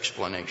best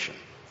explanation.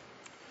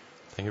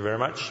 Thank you very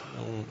much.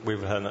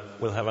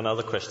 We'll have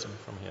another question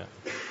from here.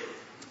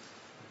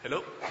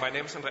 Hello, my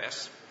name is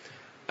Andreas.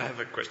 I have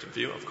a question for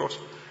you, of course.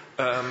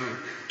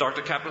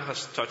 Dr. Kappel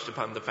has touched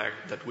upon the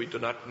fact that we do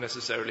not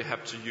necessarily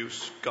have to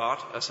use God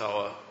as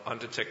our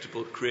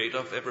undetectable creator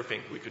of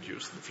everything. We could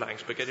use the flying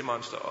spaghetti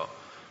monster or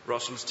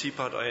Russell's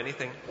teapot or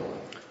anything.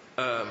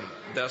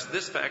 There's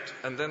this fact,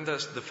 and then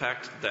there's the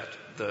fact that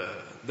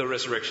the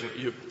resurrection,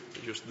 you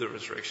used the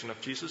resurrection of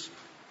Jesus.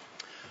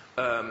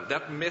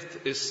 That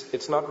myth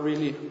it's not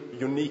really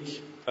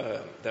unique.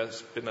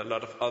 There's been a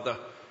lot of other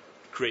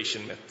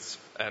creation myths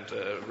and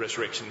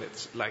resurrection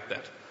myths like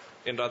that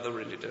in other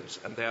religions,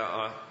 and there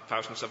are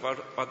thousands of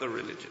other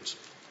religions.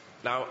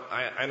 Now,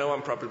 I know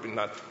I'm probably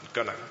not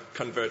going to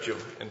convert you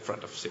in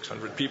front of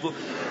 600 people,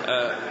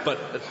 but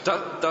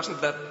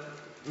doesn't that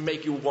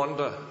make you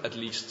wonder at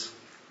least?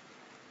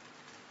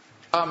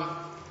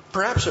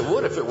 Perhaps it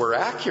would if it were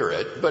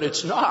accurate, but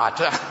it's not.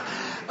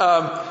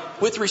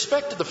 With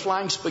respect to the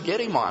flying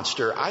spaghetti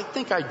monster, I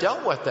think I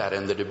dealt with that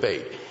in the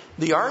debate.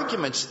 The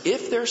arguments,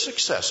 if they're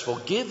successful,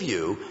 give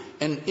you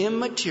an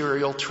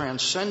immaterial,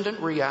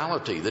 transcendent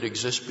reality that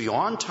exists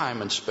beyond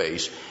time and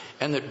space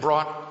and that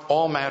brought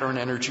all matter and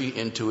energy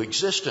into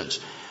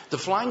existence. The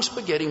flying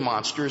spaghetti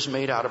monster is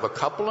made out of a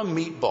couple of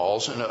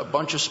meatballs and a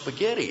bunch of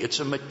spaghetti. It's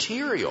a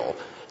material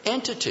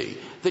entity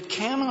that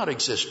cannot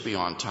exist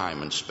beyond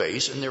time and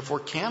space and therefore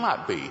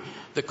cannot be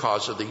the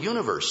cause of the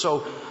universe.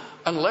 So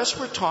unless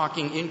we're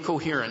talking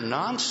incoherent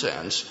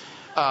nonsense,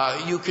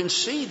 you can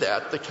see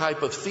that the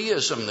type of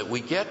theism that we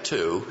get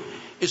to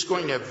is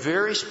going to have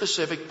very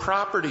specific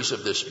properties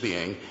of this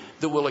being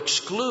that will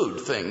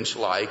exclude things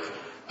like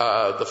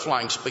the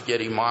flying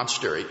spaghetti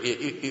monster.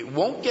 It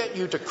won't get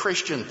you to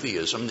Christian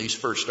theism, these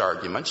first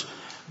arguments,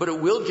 but it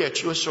will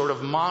get you a sort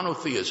of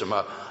monotheism,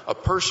 a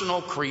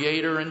personal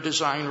creator and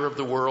designer of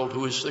the world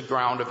who is the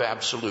ground of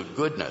absolute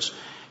goodness.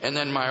 And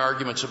then my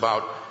arguments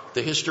about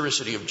the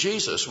historicity of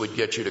Jesus would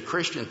get you to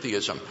Christian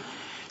theism.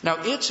 Now,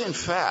 it's in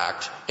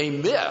fact a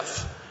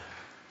myth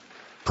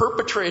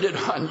perpetrated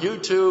on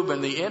YouTube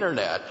and the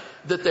internet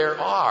that there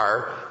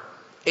are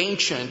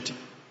ancient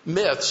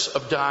myths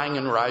of dying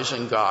and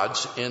rising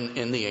gods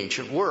in the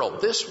ancient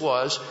world. This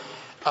was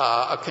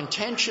a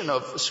contention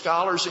of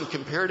scholars in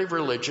comparative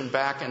religion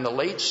back in the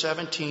late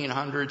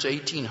 1700s,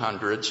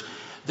 1800s,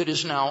 that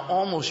is now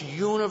almost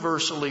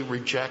universally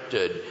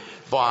rejected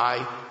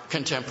by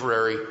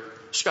contemporary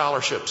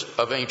scholarships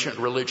of ancient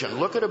religion.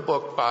 Look at a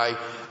book by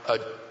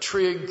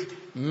Trig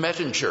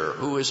Mettinger,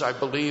 who is, I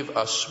believe,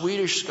 a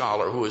Swedish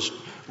scholar who has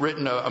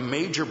written a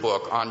major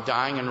book on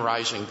dying and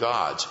rising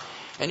gods.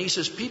 And he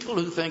says people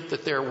who think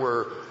that there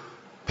were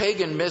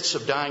pagan myths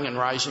of dying and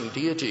rising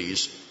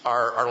deities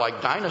are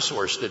like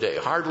dinosaurs today.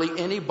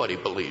 Hardly anybody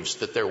believes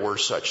that there were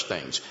such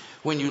things.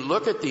 When you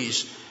look at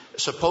these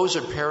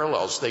supposed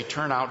parallels, they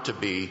turn out to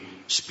be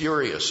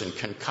spurious and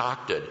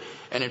concocted.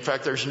 And in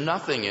fact, there's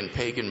nothing in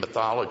pagan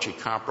mythology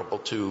comparable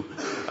to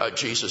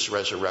Jesus'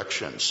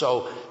 resurrection.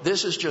 So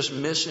this is just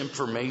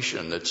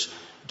misinformation that's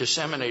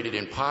disseminated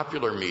in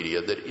popular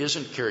media that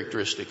isn't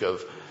characteristic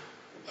of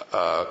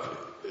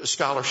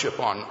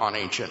scholarship on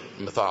ancient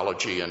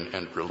mythology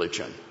and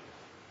religion.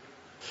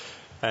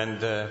 And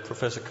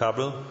Professor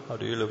Kappel, how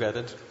do you look at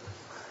it?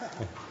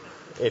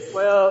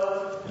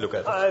 Look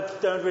at it. I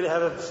don't really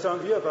have a strong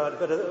view about it,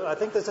 but I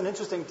think there's an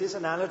interesting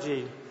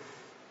disanalogy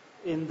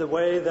in the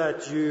way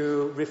that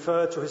you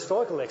refer to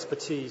historical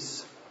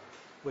expertise,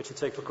 which you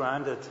take for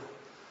granted.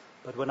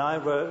 But when I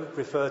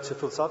refer to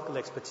philosophical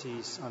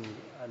expertise on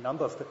a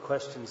number of the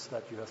questions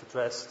that you have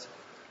addressed,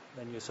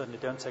 then you certainly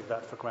don't take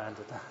that for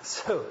granted.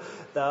 So,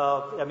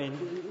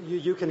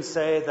 you can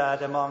say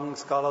that among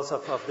scholars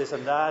of this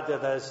and that,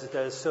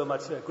 there's so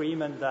much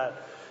agreement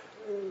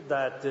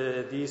that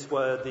these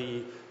were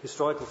the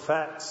historical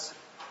facts,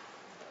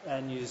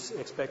 and you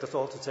expect us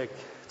all to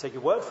take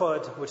your word for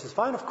it, which is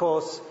fine, of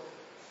course.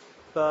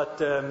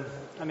 But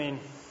I'm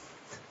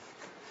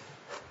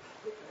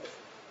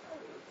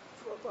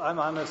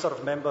a sort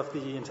of member of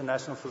the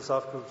international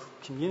philosophical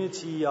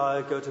community.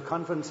 I go to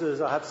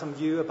conferences. I have some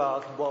view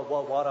about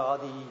what are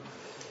the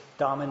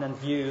dominant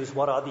views,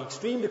 what are the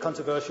extremely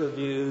controversial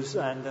views,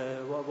 and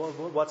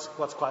what's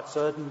quite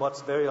certain,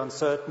 what's very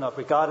uncertain, or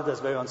regarded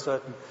as very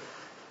uncertain.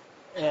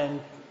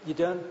 And you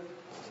don't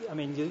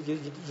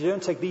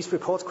take these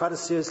reports quite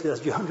as seriously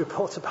as your own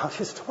reports about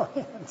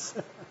historians.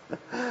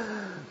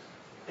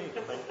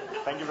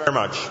 Thank you very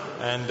much.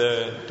 And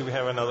do we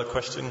have another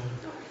question?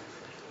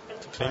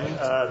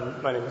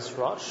 My name is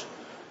Raj.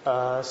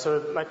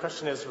 So my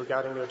question is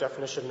regarding your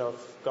definition of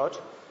God.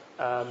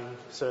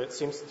 So it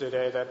seems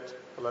today that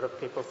a lot of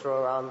people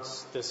throw around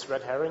this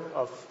red herring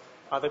of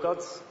other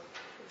gods,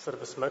 sort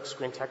of a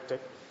smokescreen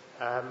tactic.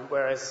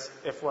 Whereas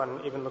if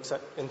one even looks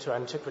into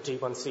antiquity,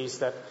 one sees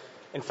that,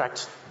 in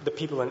fact, the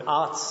people in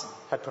arts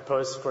had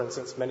proposed, for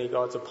instance, many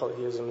gods of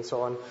polytheism and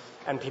so on,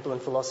 and people in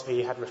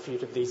philosophy had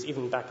refuted these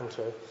even back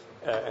into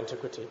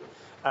antiquity.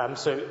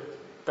 So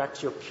back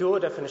to your pure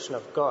definition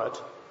of God,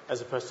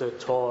 as opposed to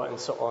Thor and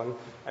so on,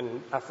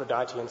 and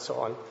Aphrodite and so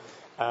on,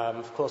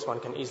 of course one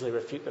can easily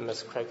refute them,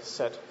 as Craig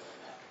said.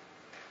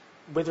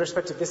 with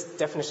respect to this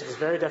definition, this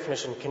very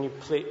definition, can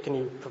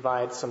you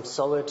provide some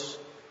solid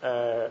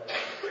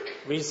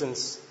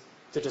reasons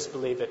to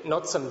disbelieve it?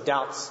 Not some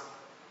doubts,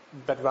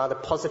 but rather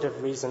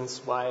positive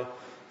reasons why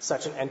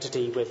such an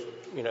entity with,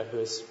 who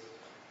is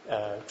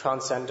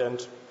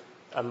transcendent,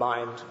 a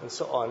mind, and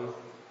so on,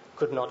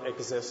 could not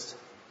exist.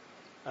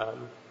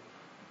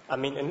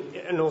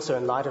 And also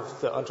in light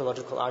of the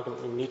ontological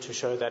argument, we need to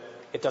show that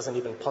it doesn't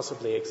even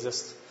possibly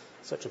exist,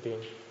 such a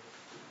being.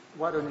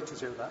 Why do we need to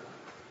do that?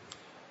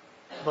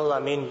 Well,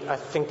 I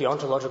think the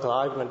ontological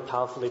argument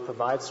powerfully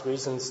provides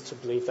reasons to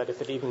believe that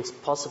if it even is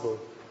possible,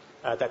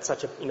 that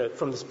such a,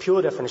 from this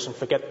pure definition,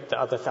 forget the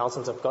other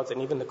thousands of gods,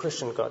 and even the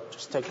Christian God,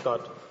 just take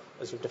God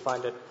as you've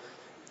defined it,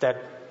 that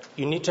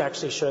you need to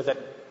actually show that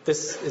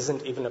this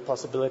isn't even a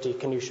possibility.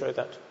 Can you show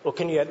that? Or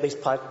can you at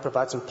least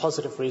provide some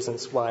positive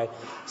reasons why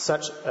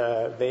such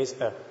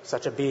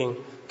a being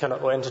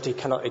or entity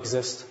cannot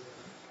exist?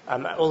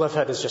 All I've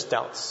heard is just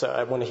doubts, so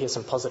I want to hear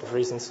some positive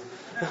reasons.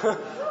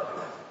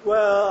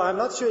 Well, I'm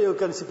not sure you're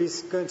going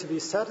to be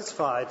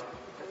satisfied.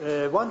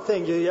 One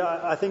thing,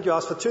 I think you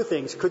asked for two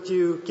things. Could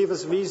you give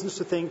us reasons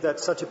to think that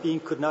such a being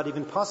could not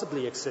even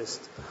possibly exist?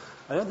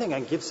 I don't think I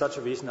can give such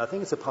a reason. I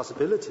think it's a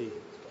possibility.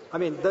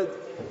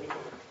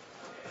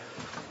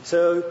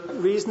 So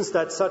reasons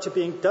that such a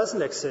being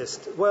doesn't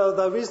exist. Well,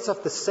 there are reasons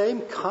of the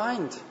same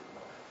kind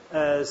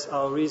as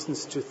our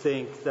reasons to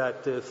think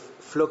that the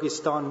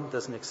phlogiston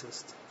doesn't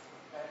exist.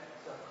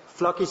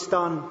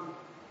 Phlogiston,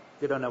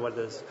 you don't know what it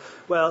is.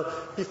 Well,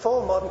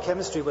 before modern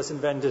chemistry was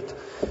invented,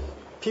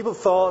 people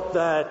thought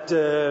that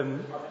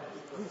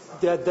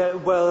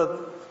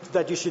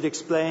you should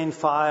explain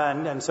fire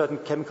and certain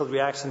chemical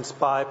reactions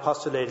by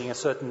postulating a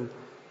certain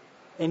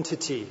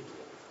entity.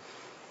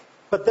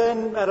 But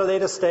then, at a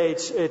later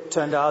stage, it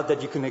turned out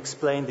that you can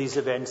explain these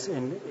events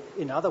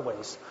in other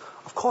ways.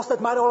 Of course,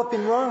 that might all have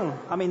been wrong.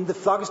 The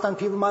phlogiston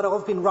people might all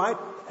have been right,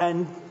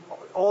 and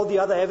all the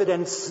other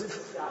evidence...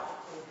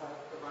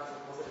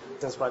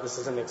 That's why this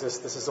doesn't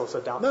exist. This is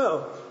also doubt.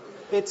 No.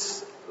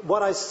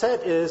 What I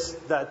said is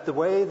that the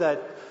way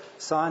that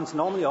science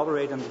normally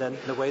operates and then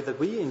the way that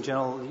we in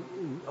general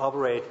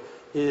operate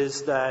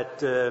is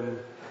that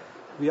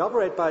we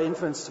operate by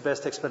inference to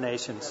best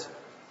explanations.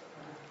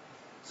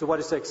 So what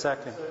is it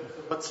exactly? So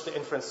what's the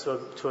inference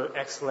to an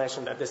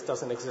explanation that this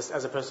doesn't exist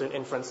as opposed to an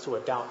inference to a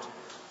doubt?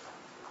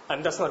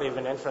 And that's not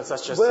even inference,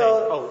 that's just saying,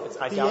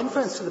 I doubt. The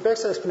inference to the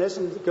best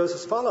explanation goes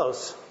as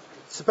follows.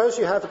 Suppose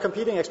you have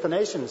competing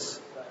explanations.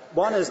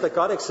 One is that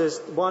God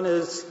exists, one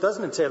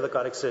doesn't entail that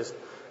God exists.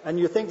 And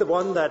you think the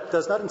one that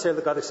does not entail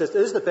that God exists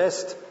is the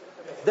best.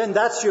 Then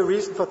that's your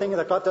reason for thinking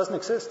that God doesn't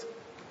exist.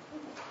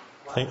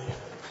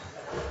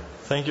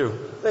 Thank you.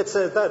 That's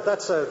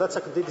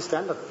a completely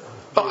standard.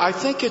 Well, I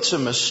think it's a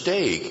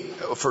mistake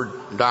for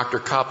Dr.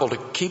 Kappel to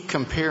keep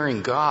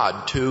comparing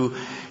God to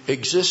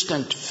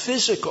existent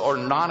physical or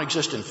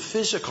non-existent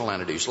physical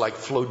entities like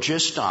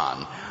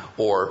phlogiston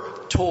or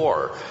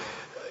Tor.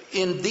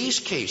 In these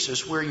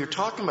cases where you're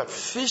talking about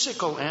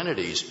physical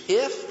entities,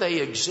 if they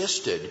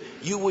existed,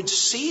 you would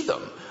see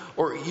them,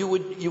 or you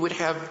would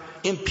have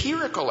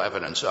empirical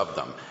evidence of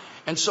them.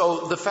 And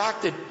so the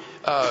fact that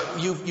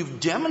you've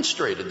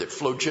demonstrated that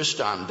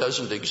phlogiston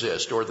doesn't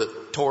exist or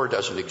that Tor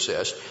doesn't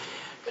exist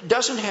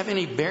doesn't have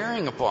any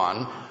bearing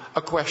upon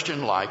a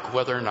question like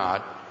whether or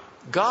not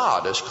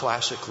God, as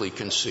classically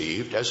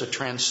conceived, as a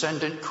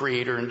transcendent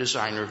creator and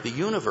designer of the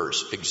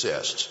universe,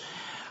 exists.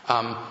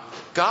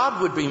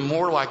 God would be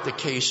more like the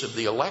case of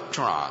the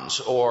electrons,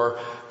 or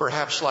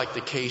perhaps like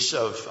the case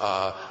of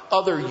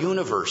other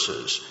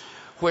universes,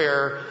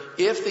 where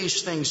if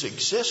these things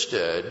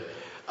existed,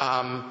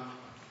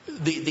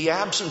 the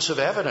absence of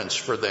evidence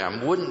for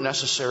them wouldn't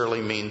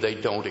necessarily mean they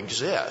don't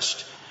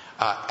exist.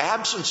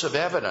 Absence of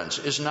evidence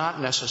is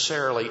not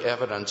necessarily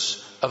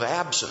evidence of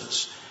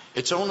absence.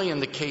 It's only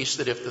in the case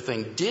that if the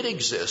thing did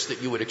exist,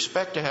 that you would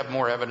expect to have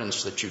more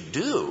evidence that you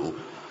do,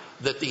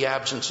 that the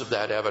absence of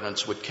that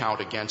evidence would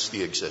count against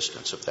the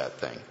existence of that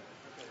thing.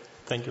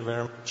 Thank you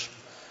very much.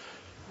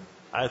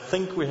 I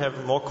think we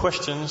have more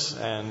questions,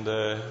 and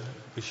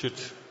we should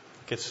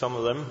get some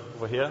of them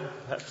over here,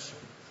 perhaps.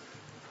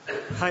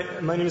 Hi,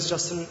 my name is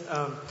Justin,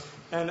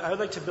 and I would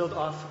like to build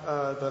off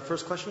the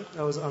first question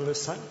that was on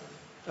this side.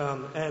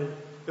 And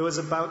it was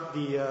about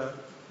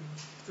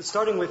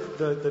starting with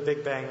the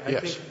Big Bang.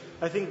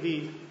 I think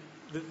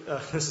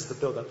this is the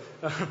build-up.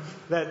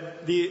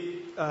 That the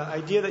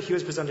idea that he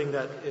was presenting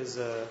that is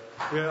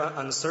we are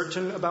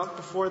uncertain about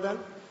before then.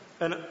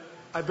 And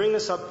I bring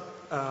this up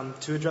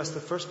to address the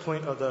first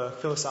point of the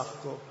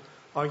philosophical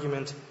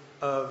argument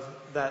of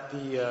that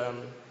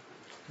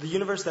the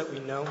universe that we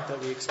know, that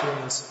we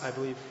experience, I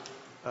believe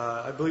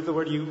the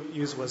word you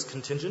used was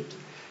contingent.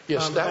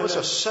 Yes, that was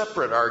a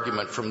separate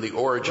argument from the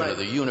origin of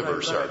the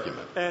universe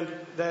argument.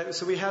 And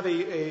so we have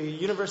a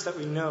universe that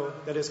we know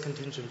that is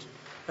contingent.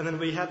 And then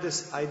we have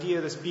this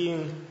idea, this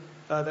being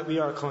that we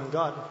are calling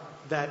God,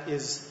 that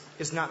is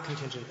not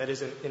contingent, that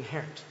is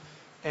inherent.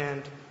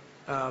 And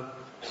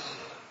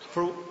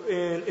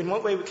in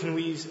what way can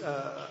we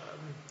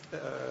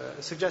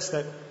suggest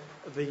that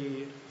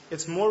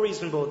it's more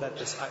reasonable that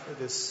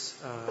this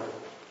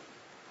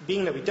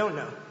being that we don't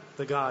know,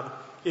 the God,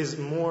 is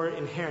more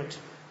inherent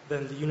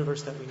than the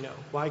universe that we know.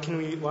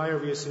 Why are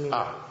we assuming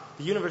that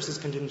the universe is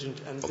contingent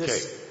and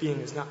this being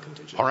is not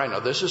contingent? All right, now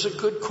this is a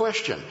good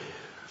question.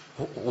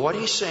 What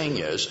he's saying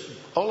is,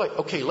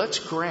 let's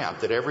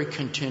grant that every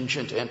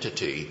contingent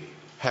entity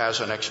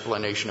has an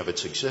explanation of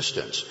its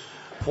existence.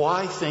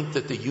 Why think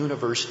that the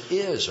universe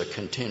is a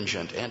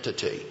contingent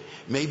entity?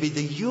 Maybe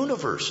the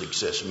universe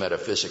exists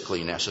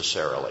metaphysically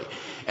necessarily.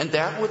 And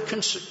that would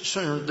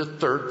concern the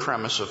third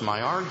premise of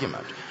my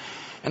argument.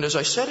 And as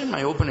I said in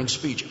my opening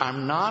speech,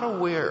 I'm not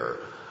aware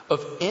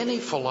of any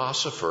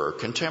philosopher,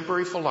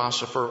 contemporary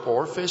philosopher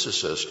or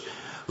physicist,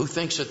 who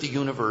thinks that the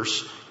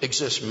universe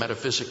exists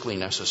metaphysically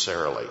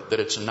necessarily, that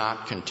it's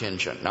not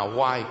contingent. Now,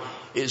 why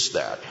is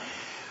that?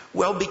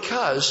 Well,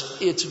 because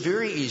it's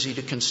very easy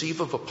to conceive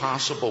of a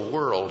possible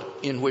world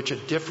in which a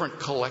different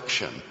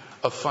collection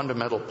of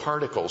fundamental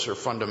particles or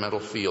fundamental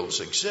fields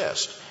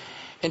exist.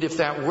 And if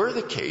that were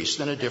the case,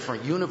 then a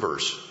different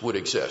universe would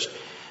exist.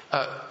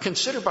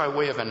 Consider by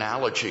way of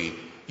analogy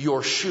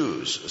your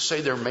shoes.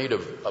 Say they're made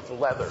of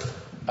leather.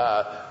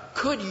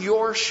 Could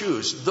your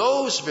shoes,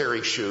 those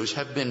very shoes,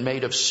 have been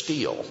made of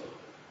steel?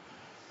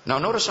 Now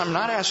notice I'm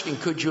not asking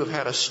could you have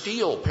had a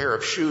steel pair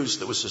of shoes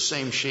that was the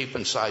same shape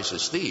and size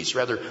as these.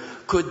 Rather,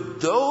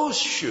 could those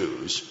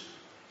shoes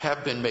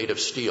have been made of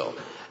steel?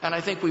 And I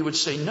think we would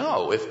say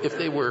no. If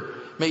they were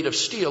made of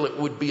steel, it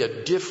would be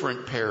a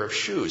different pair of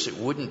shoes. It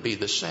wouldn't be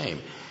the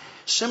same.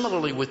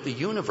 Similarly with the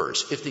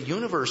universe, if the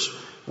universe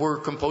were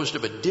composed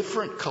of a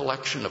different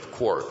collection of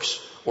quarks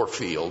or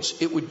fields,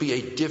 it would be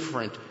a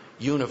different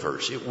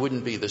universe. It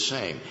wouldn't be the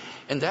same.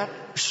 And that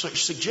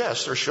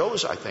suggests or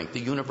shows, I think, the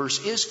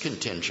universe is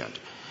contingent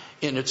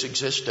in its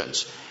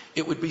existence.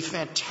 It would be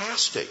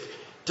fantastic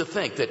to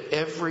think that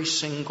every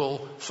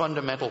single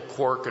fundamental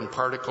quark and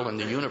particle in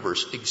the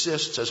universe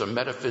exists as a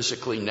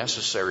metaphysically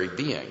necessary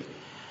being.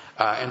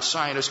 And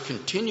scientists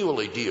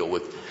continually deal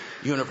with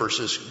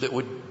universes that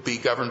would be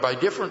governed by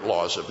different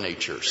laws of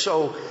nature.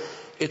 So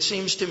it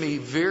seems to me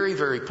very,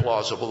 very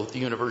plausible that the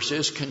universe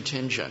is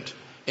contingent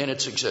in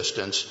its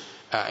existence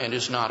and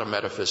is not a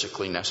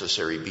metaphysically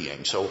necessary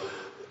being. So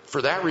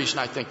for that reason,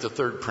 I think the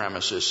third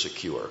premise is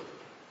secure.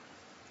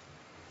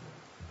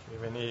 Do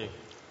you have any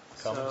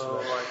comments?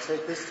 So I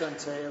take this to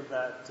entail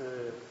that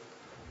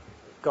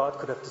God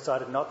could have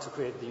decided not to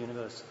create the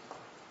universe.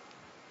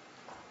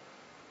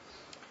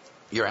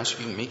 You're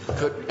asking me?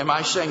 Am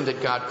I saying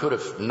that God could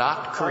have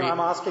not created? I'm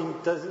asking,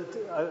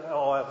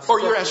 or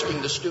you're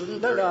asking the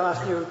student? No, I'm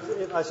asking you,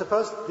 I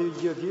suppose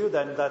your view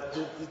then that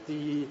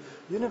the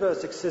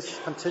universe exists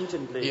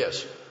contingently.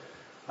 Yes.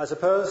 I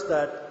suppose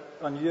that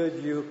on your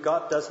view,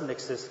 God doesn't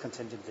exist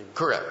contingently.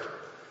 Correct.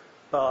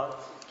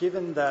 But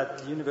given that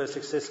the universe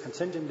exists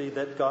contingently,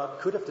 that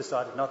God could have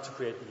decided not to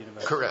create the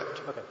universe. Correct.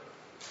 Okay.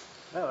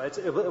 No,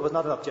 it was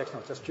not an objection, I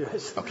was just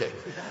curious. Okay.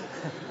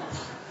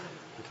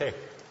 Okay.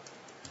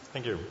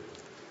 Thank you.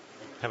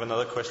 Have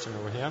another question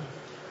over here.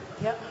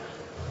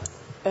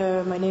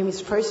 Yeah. My name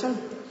is Fraser.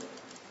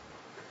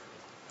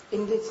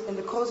 In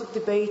the course of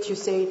debate, you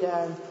say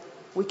that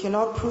we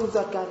cannot prove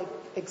that God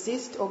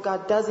exists or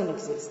God doesn't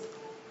exist.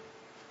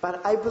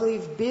 But I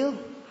believe Bill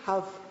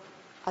have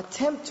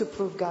attempted to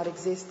prove God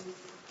exists.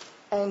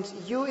 And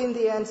you in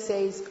the end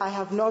says, I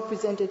have not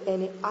presented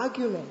any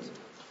argument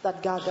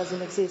that God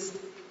doesn't exist.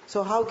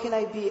 So how can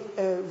I be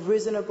a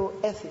reasonable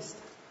atheist?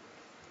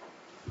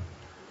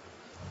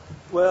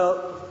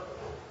 Well,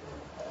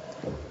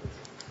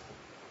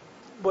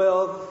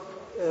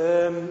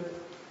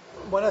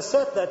 when I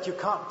said that you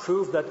can't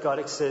prove that God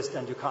exists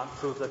and you can't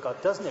prove that God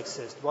doesn't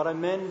exist, what I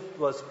meant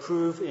was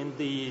proof in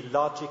the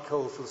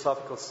logical,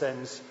 philosophical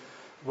sense,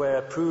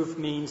 where proof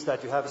means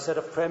that you have a set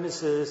of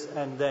premises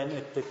and then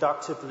it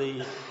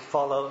deductively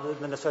follows,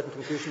 then a certain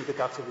conclusion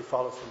deductively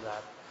follows from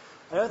that.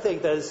 I don't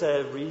think there's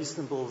a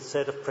reasonable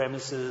set of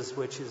premises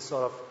which is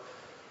sort of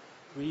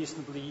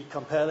reasonably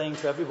compelling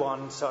to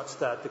everyone such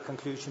that the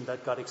conclusion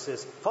that God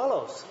exists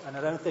follows. And I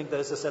don't think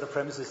there's a set of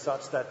premises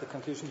such that the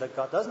conclusion that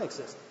God doesn't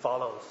exist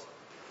follows.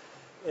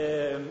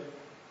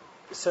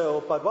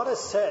 But what I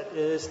said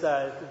is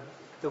that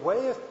the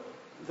way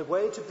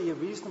to be a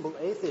reasonable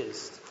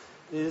atheist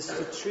is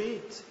to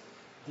treat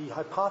the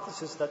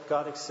hypothesis that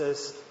God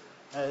exists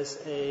as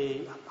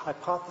a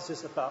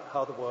hypothesis about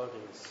how the world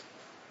is.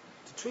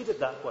 To treat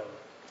it that way.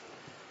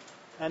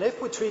 And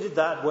if we treat it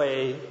that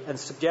way and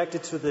subject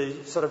it to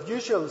the sort of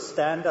usual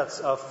standards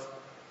of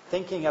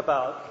thinking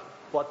about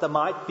what there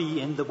might be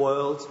in the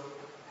world,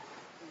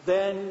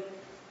 then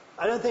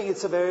I don't think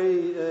it's a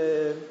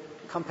very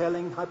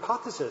compelling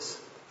hypothesis.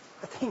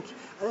 I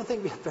don't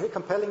think we have very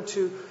compelling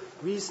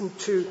reason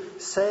to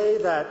say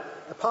that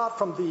apart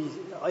from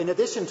in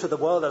addition to the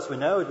world as we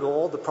know it, with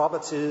all the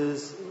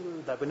properties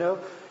that we know,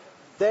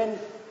 then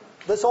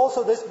there's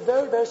also this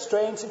very, very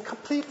strange and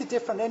completely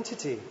different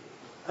entity.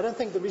 I don't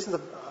think the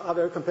reasons are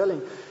very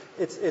compelling.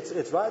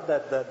 It's right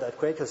that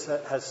Craig has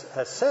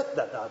said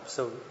that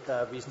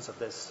there are reasons of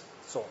this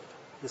sort.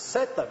 He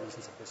said there are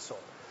reasons of this sort.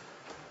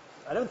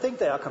 I don't think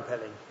they are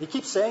compelling. He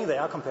keeps saying they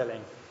are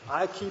compelling.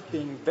 I keep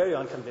being very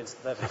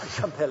unconvinced that they're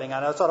compelling,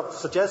 and I sort of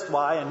suggest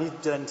why, and he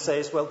then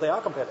says, well, they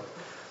are compelling.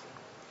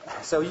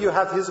 So you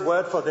have his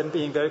word for them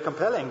being very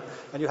compelling,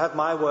 and you have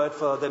my word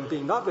for them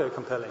being not very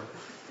compelling.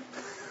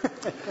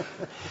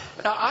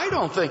 Now, I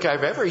don't think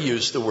I've ever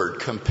used the word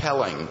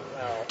compelling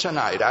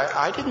tonight.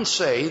 I didn't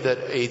say that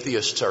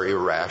atheists are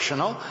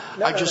irrational.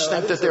 I just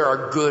think that there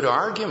are good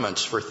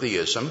arguments for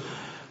theism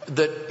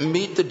that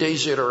meet the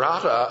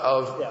desiderata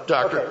of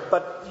Dr. Okay,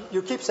 but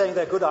you keep saying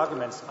they're good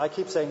arguments. I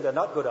keep saying they're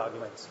not good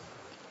arguments.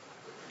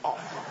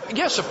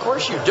 Yes, of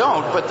course you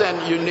don't, but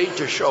then you need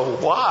to show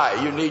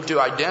why. You need to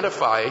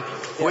identify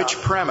which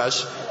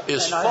premise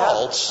is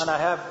false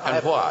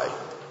and why.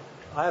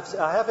 I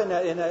have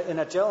in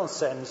a general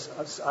sense,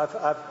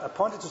 I've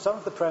pointed to some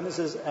of the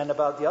premises, and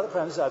about the other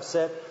premises I've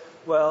said,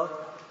 well,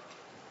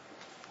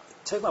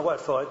 take my word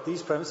for it,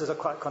 these premises are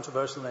quite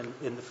controversial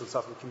in the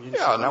philosophical community.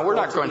 Yeah, now we're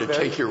not going to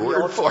take your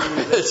word for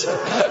it.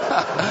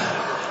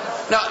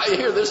 Now,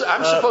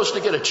 I'm supposed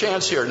to get a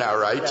chance here now,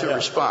 right, to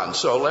respond.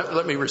 So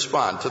let me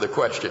respond to the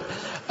question.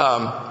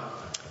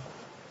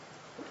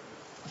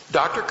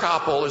 Dr.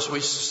 Kappel, as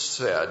we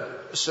said,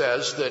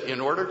 says that in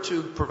order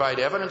to provide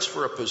evidence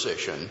for a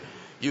position,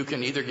 you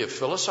can either give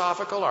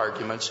philosophical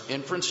arguments,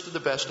 inference to the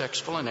best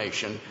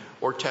explanation,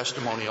 or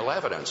testimonial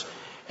evidence.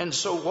 And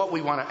so what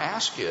we want to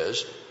ask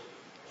is,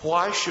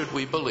 why should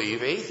we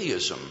believe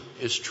atheism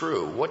is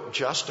true? What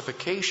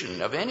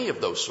justification of any of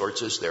those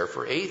sorts is there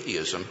for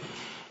atheism?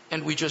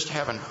 And we just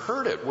haven't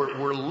heard it.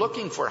 We're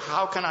looking for,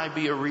 how can I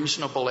be a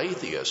reasonable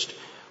atheist?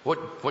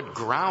 What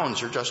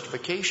grounds or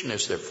justification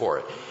is there for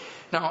it?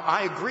 Now,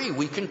 I agree,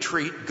 we can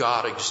treat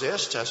God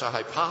exists as a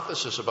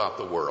hypothesis about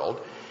the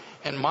world,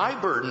 and my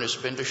burden has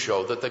been to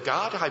show that the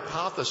God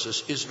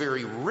hypothesis is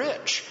very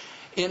rich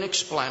in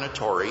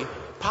explanatory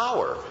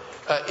power.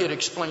 It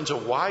explains a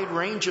wide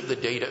range of the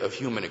data of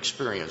human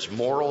experience,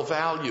 moral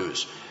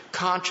values,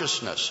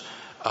 consciousness,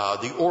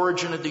 the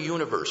origin of the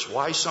universe,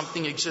 why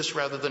something exists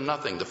rather than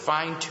nothing, the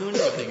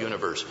fine-tuning of the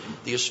universe,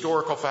 the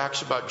historical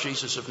facts about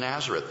Jesus of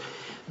Nazareth.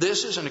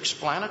 This is an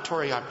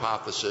explanatory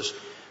hypothesis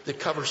that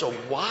covers a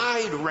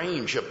wide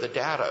range of the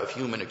data of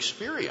human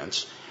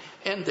experience,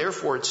 and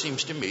therefore it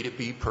seems to me to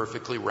be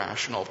perfectly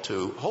rational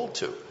to hold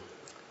to.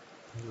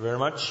 Thank you very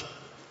much.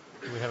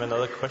 We have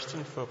another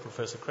question for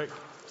Professor Craig.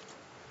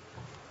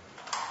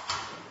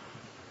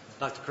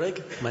 Dr.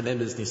 Craig, my name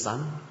is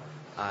Nissan.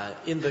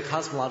 In the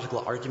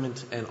cosmological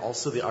argument and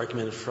also the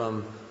argument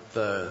from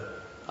the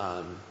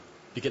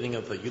beginning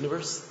of the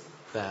universe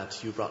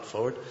that you brought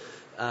forward,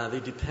 they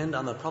depend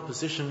on the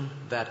proposition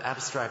that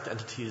abstract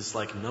entities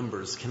like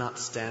numbers cannot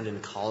stand in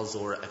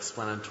causal or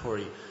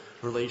explanatory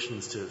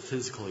relations to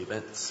physical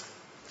events.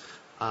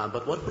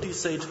 But what would you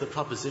say to the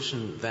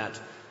proposition that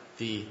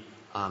the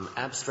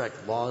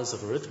abstract laws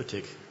of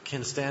arithmetic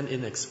can stand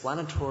in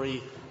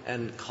explanatory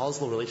and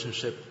causal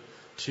relationship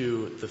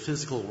to the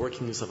physical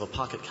workings of a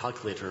pocket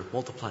calculator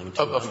multiplying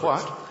two numbers? Of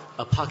what?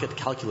 A pocket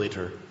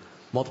calculator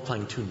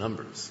multiplying two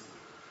numbers.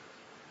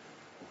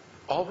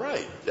 All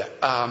right.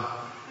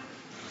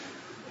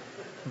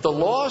 The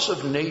laws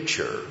of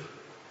nature,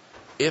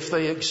 if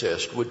they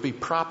exist, would be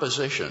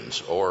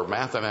propositions or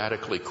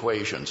mathematical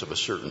equations of a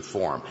certain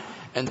form,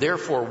 and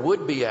therefore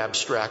would be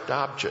abstract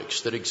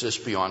objects that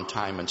exist beyond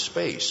time and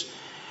space.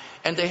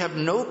 And they have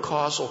no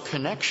causal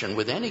connection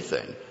with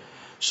anything.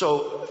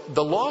 So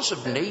the laws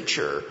of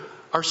nature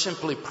are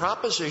simply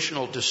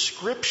propositional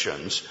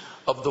descriptions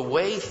of the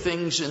way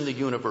things in the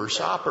universe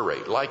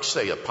operate, like,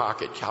 say, a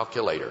pocket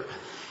calculator.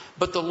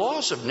 But the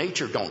laws of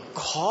nature don't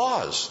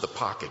cause the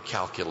pocket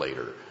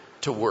calculator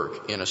to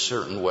work in a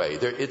certain way.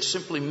 It's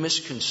simply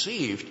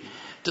misconceived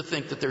to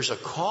think that there's a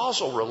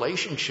causal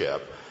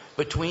relationship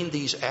between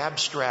these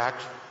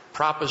abstract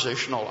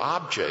propositional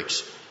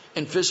objects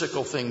and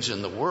physical things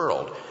in the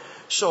world.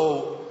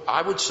 So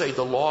I would say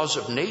the laws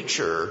of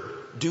nature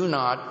do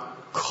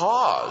not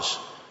cause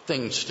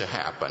things to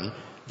happen.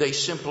 They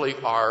simply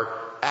are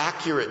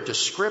accurate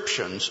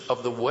descriptions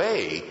of the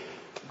way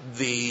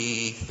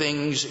the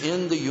things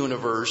in the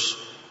universe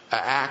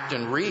act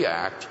and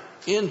react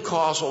in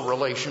causal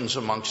relations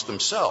amongst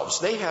themselves.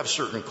 They have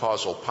certain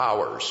causal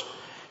powers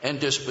and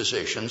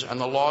dispositions, and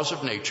the laws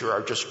of nature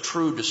are just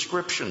true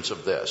descriptions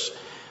of this.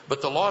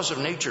 But the laws of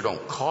nature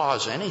don't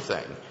cause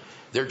anything.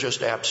 They're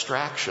just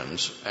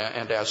abstractions,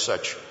 and as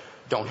such,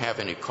 don't have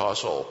any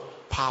causal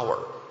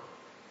power.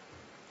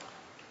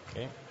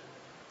 Okay.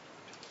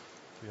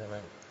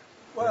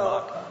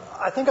 Well,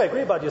 I think I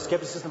agree about your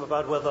skepticism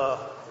about whether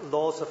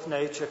laws of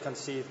nature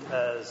conceived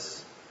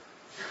as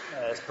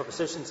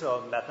propositions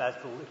or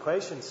mathematical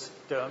equations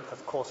don't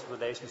have causal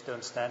relations,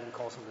 don't stand in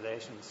causal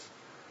relations.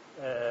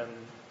 I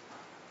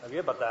agree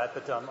about that,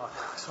 but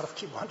I sort of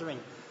keep wondering,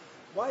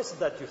 why is it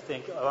that you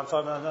think,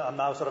 I'm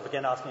now sort of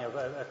again asking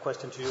a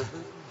question to you.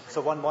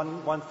 So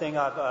one thing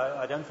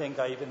I don't think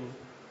I even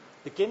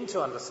begin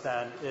to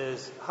understand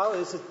is, how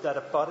is it that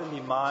a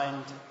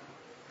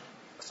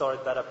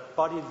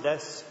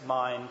bodiless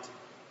mind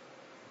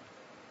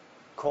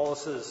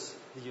causes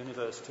the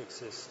universe to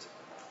exist?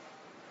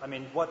 I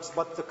mean, what's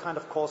the kind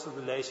of causal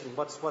relation?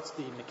 What's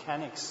the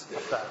mechanics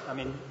of that? I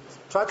mean,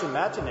 try to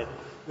imagine it.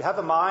 We have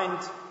a mind,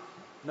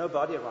 no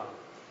body around.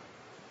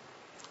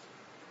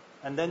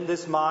 And then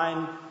this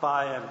mind,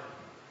 by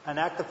an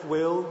act of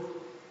will,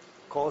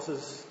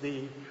 causes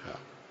the...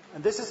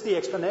 And this is the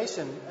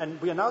explanation.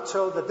 And we are now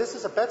told that this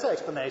is a better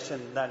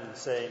explanation than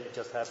saying it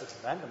just happens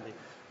randomly.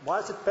 Why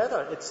is it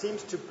better? It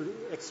seems to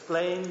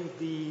explain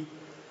the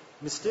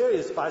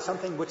mysterious by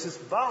something which is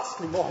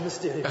vastly more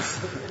mysterious.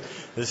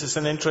 This is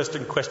an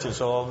interesting question,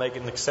 so I'll make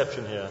an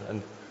exception here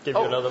and give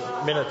you another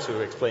minute to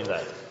explain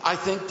that. I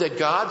think that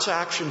God's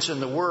actions in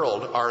the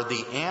world are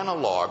the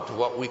analog to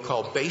what we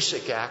call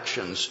basic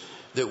actions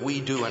that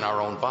we do in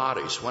our own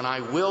bodies. When I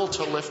will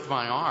to lift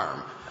my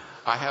arm,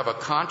 I have a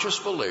conscious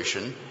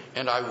volition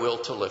and I will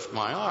to lift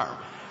my arm.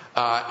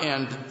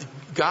 And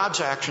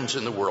God's actions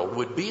in the world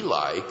would be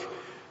like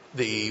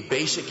the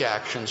basic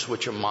actions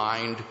which a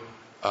mind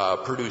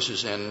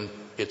produces in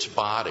its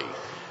body.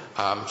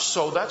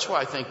 So that's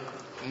why I think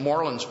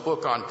Moreland's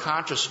book on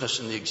consciousness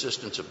and the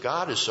existence of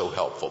God is so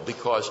helpful,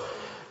 because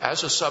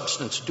as a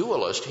substance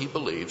dualist, he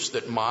believes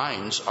that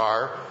minds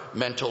are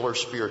mental or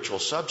spiritual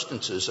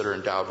substances that are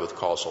endowed with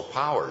causal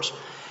powers.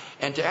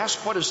 And to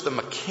ask what is the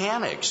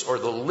mechanics or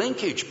the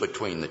linkage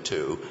between the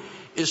two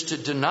is to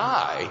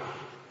deny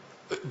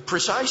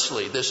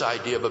precisely this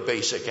idea of a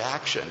basic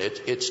action.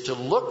 It's to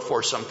look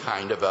for some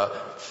kind of a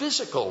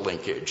physical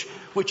linkage,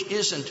 which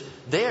isn't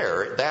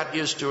there. That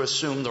is to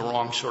assume the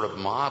wrong sort of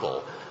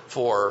model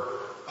for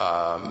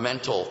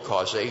mental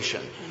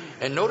causation.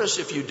 And notice,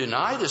 if you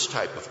deny this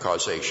type of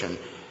causation,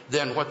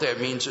 then what that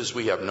means is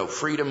we have no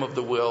freedom of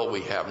the will,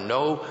 we have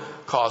no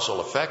causal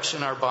effects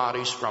in our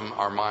bodies from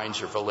our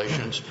minds or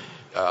volitions.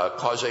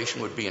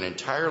 Causation would be an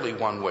entirely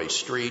one-way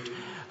street.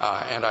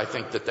 And I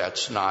think that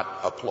that's not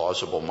a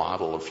plausible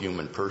model of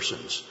human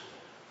persons.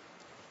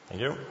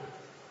 Thank you.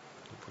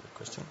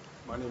 Question.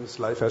 My name is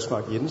Leif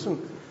Asmark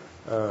Jensen.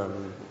 I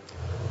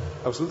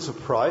was a little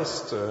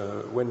surprised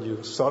when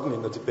you suddenly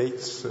in the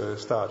debates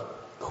start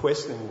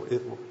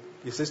questioning,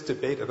 is this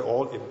debate at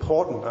all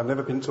important? I've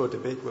never been to a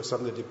debate where some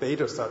of the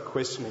debaters start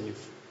questioning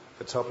if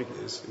a topic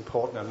is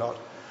important or not.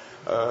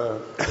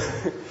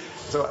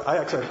 So I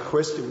actually have a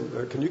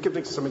question. Can you give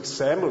me some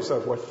examples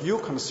of what you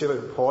consider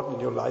important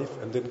in your life,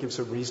 and then give us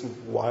a reason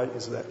why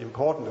is that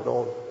important at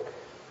all?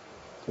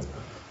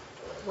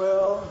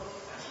 Well,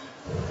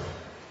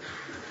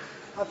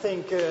 I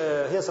think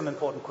here's some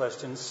important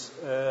questions.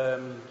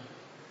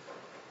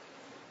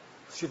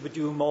 Should we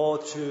do more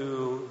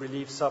to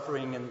relieve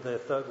suffering in the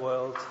third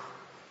world?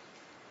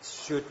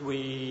 Should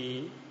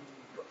we...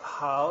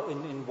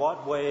 in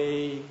what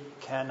way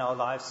can our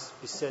lives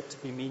be said to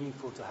be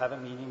meaningful, to have a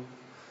meaning?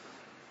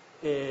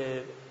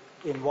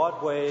 In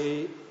what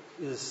way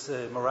is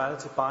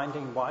morality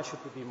binding? Why should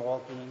we be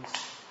moral beings?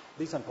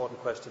 These are important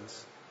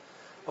questions.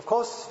 Of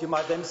course, you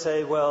might then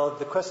say, well,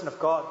 the question of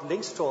God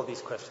links to all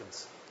these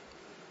questions.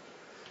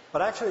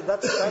 But actually,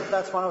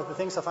 that's one of the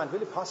things I find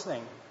really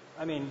puzzling.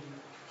 I mean,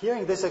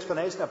 hearing this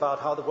explanation about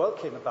how the world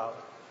came about,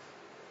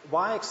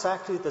 why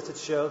exactly does it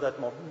show that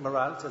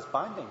morality is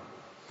binding?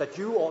 That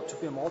you ought to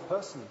be a moral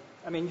person?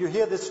 I mean, you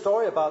hear this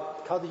story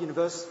about how the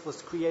universe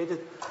was created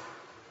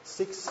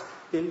 6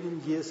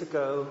 billion years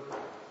ago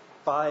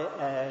by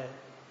a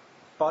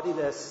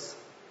bodiless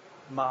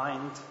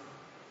mind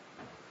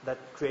that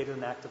created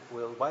an act of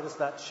will. Why does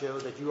that show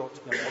that you ought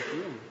to be a moral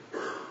being?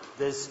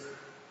 There's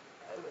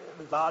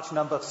a large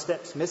number of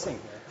steps missing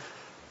here.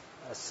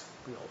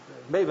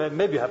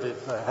 Maybe you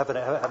have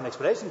an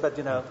explanation, but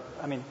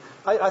I mean,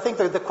 I think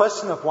that the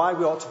question of why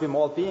we ought to be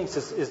moral beings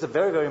is a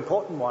very, very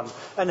important one,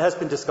 and has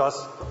been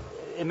discussed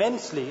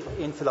immensely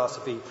in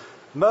philosophy.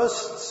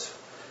 Most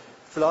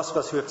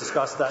philosophers who have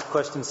discussed that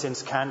question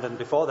since Kant and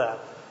before that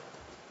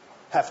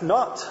have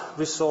not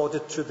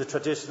resorted to the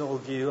traditional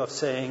view of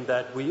saying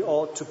that we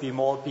ought to be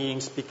moral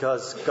beings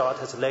because God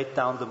has laid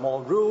down the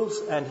moral rules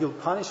and He'll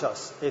punish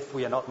us if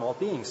we are not moral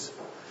beings.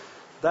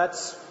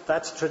 That's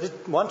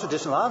one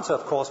traditional answer,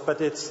 of course,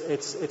 but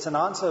it's an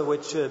answer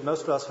which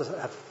most philosophers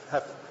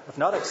have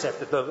not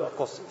accepted. Though, of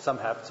course, some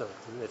have, so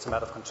it's a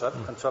matter of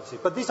controversy.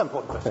 But these are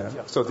important questions.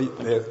 Yeah.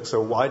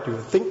 So why do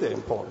you think they're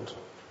important?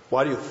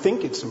 Why do you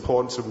think it's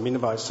important to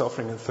minimize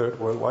suffering in the third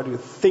world? Why do you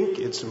think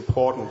it's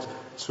important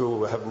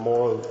to have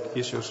moral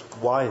issues?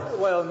 Why?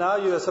 Well, now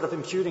you're sort of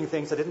imputing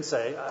things I didn't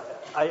say.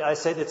 I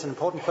said it's an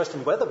important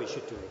question whether we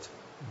should do it.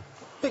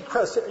 Big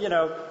question,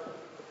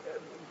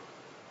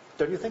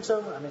 Don't you think so?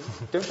 I mean,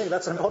 don't you think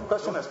that's an important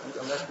question?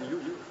 I'm asking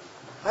you.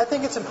 I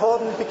think it's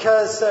important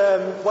because,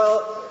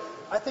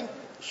 I think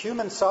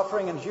human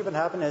suffering and human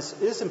happiness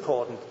is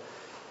important.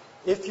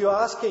 If you're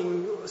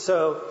asking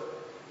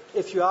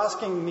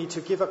me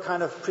to give a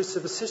kind of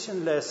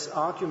presuppositionless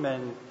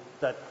argument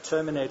that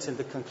terminates in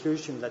the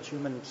conclusion that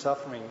human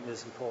suffering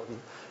is important,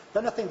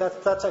 then I think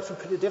that's actually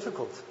pretty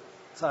difficult.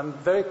 So I'm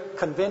very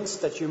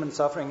convinced that human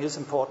suffering is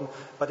important,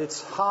 but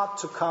it's hard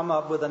to come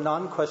up with a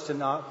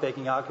non-question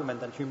begging argument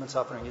that human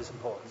suffering is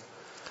important.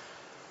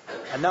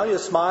 And now you're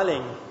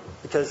smiling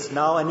because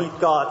now I need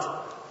God.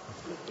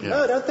 Yeah.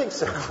 No, I don't think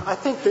so. I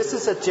think this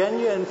is a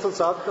genuine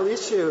philosophical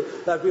issue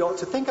that we ought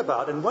to think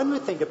about. And when we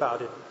think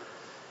about it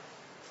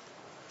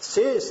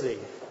seriously,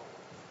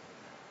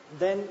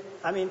 then,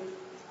 I mean,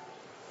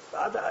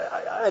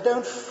 I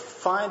don't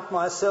find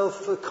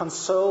myself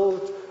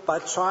consoled by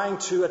trying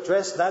to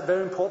address that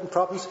very important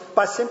problem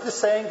by simply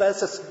saying there's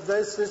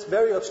this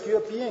very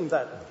obscure being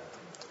that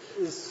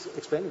is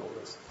explaining all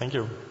this. Thank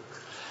you.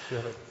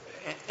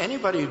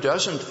 Anybody who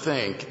doesn't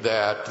think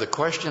that the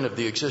question of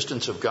the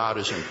existence of God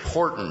is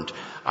important,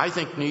 I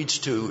think needs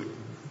to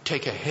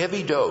take a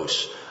heavy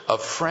dose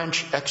of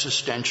French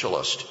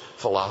existentialist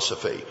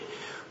philosophy.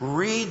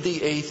 Read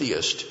the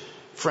atheist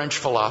French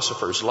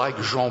philosophers like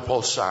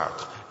Jean-Paul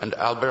Sartre and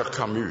Albert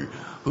Camus,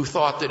 who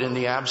thought that in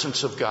the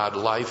absence of God,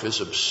 life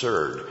is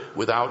absurd,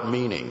 without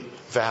meaning,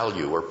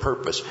 value, or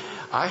purpose.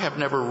 I have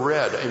never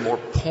read a more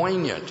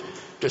poignant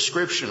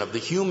description of the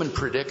human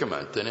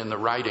predicament than in the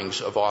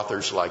writings of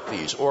authors like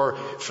these. Or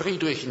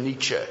Friedrich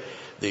Nietzsche,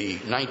 the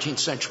 19th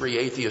century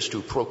atheist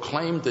who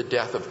proclaimed the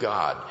death of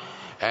God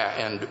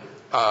and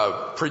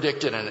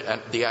predicted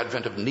the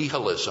advent of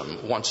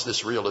nihilism once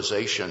this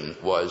realization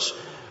was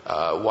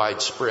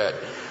widespread.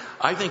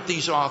 I think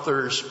these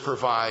authors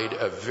provide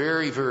a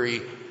very,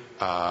 very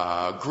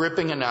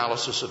gripping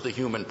analysis of the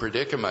human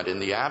predicament in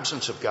the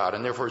absence of God,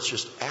 and therefore it's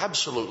just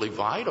absolutely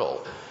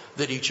vital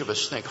that each of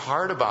us think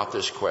hard about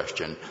this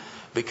question,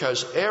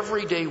 because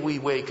every day we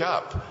wake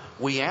up,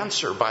 we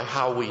answer by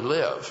how we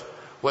live,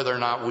 whether or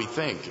not we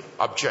think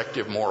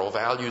objective moral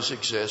values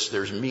exist,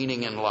 there's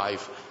meaning in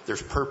life,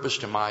 there's purpose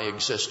to my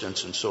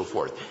existence, and so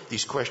forth.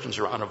 These questions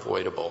are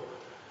unavoidable.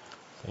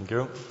 Thank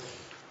you.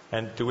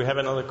 And do we have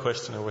another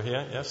question over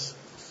here? Yes?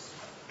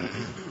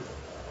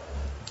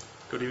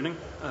 Good evening.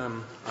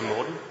 I'm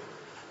Morten.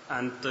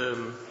 And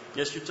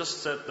yes, you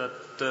just said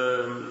that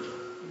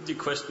the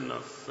question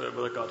of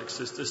whether God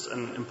exists is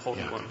an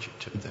important one. Could you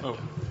tip that? Oh,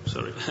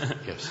 sorry.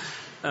 Yes.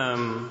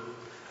 And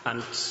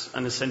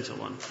an essential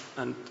one.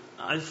 And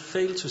I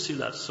fail to see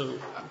that. So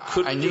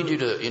I need you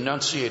to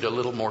enunciate a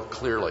little more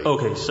clearly.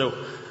 Okay, so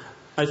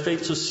I fail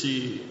to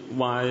see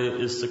why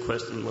is the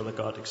question whether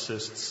God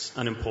exists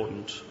an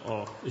important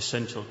or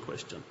essential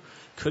question.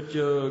 Could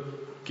you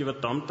give a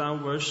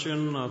dumbed-down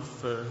version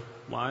of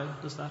why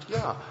is that?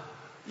 Yeah.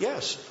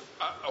 Yes.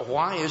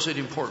 Why is it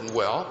important?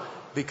 Well,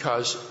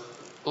 because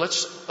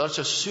let's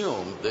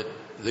assume that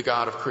the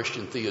God of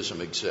Christian theism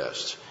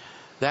exists.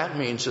 That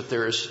means that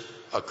there is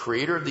a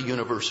creator of the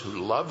universe who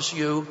loves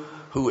you,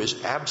 who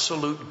is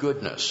absolute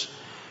goodness,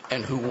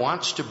 and who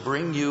wants to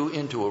bring you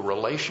into a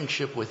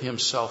relationship with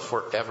himself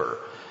forever,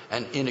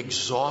 an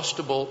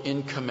inexhaustible,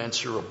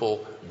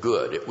 incommensurable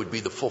good. It would be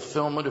the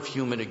fulfillment of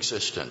human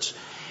existence.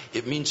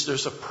 It means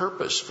there's a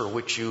purpose for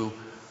which you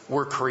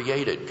were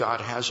created.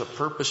 God has a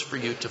purpose for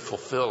you to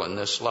fulfill in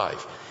this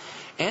life.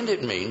 And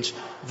it means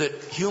that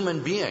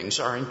human beings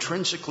are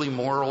intrinsically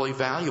morally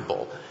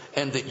valuable,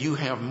 and that you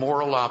have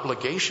moral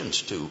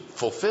obligations to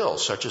fulfill,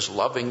 such as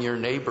loving your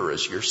neighbor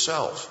as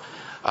yourself,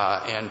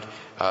 and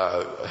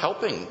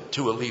helping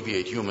to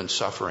alleviate human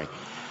suffering.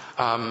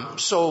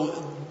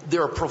 So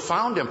there are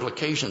profound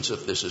implications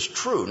if this is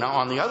true. Now,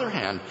 on the other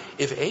hand,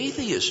 if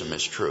atheism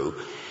is true,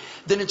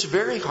 then it's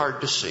very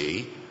hard to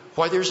see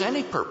why there's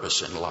any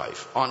purpose in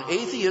life. On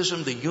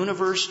atheism, the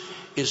universe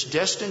is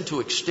destined to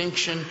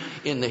extinction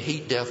in the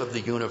heat death of the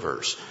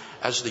universe.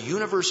 As the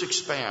universe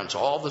expands,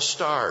 all the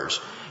stars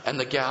and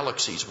the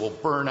galaxies will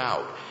burn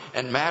out,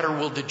 and matter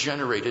will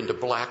degenerate into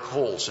black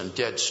holes and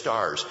dead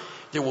stars.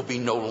 There will be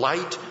no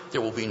light,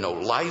 there will be no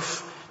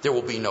life, there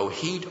will be no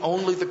heat,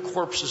 only the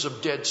corpses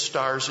of dead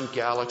stars and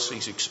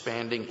galaxies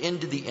expanding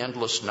into the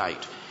endless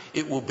night.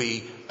 It will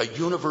be a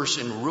universe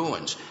in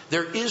ruins.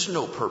 There is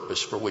no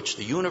purpose for which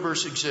the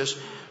universe exists,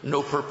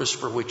 no purpose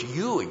for which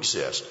you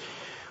exist.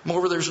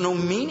 Moreover, there's no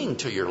meaning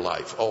to your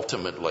life,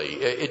 ultimately.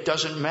 It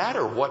doesn't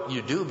matter what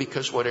you do,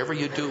 because whatever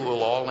you do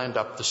will all end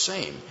up the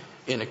same,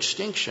 in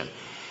extinction.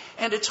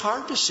 And it's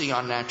hard to see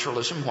on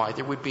naturalism why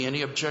there would be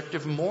any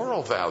objective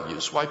moral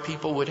values, why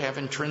people would have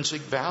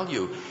intrinsic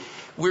value.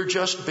 We're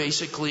just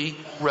basically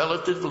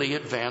relatively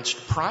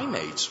advanced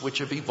primates, which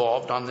have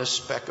evolved on this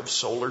speck of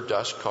solar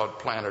dust called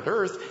planet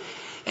Earth.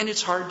 And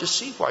it's hard to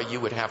see why you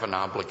would have an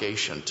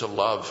obligation to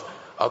love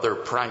other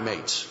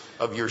primates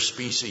of your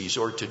species,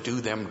 or to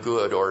do them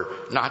good, or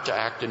not to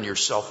act in your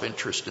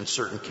self-interest in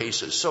certain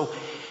cases. So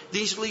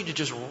these lead to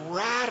just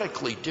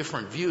radically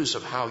different views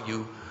of how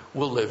you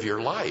will live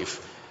your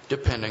life,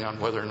 depending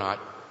on whether or not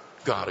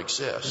God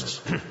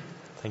exists.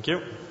 Thank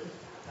you.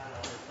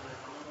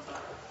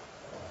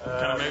 Can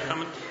I make a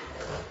comment?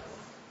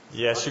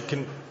 Yes, you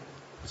can.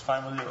 It's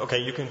fine with you. Okay,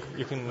 you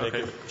can make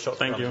a short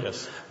comment.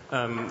 Yes.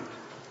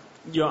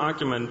 Your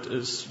argument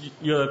is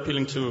you're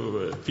appealing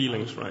to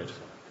feelings, right?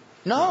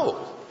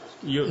 No.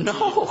 Goodness.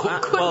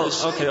 Well,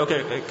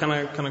 okay. Can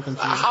I continue?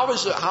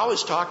 How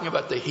is talking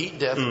about the heat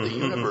death of the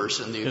universe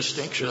and the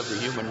extinction of the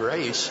human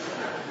race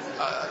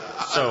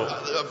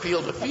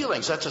appeal to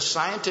feelings? That's a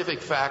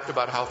scientific fact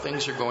about how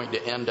things are going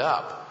to end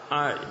up.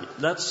 I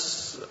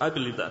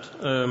believe that.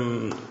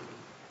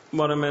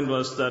 What I meant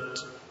was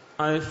that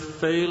I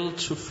fail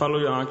to follow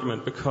your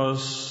argument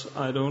because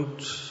I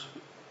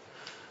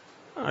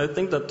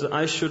think that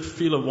I should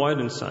feel a void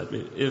inside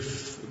me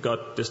if God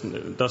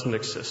doesn't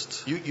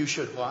exist. You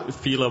should what?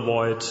 Feel a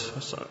void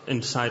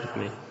inside of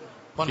me.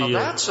 Well, no,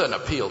 that's an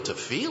appeal to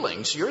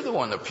feelings. You're the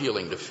one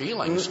appealing to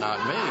feelings, not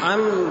me.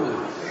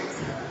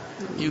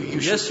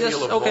 You should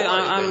feel a void,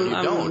 and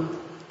you don't.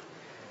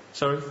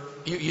 Sorry?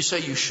 You say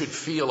you should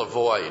feel a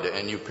void,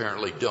 and you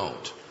apparently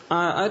don't.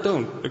 I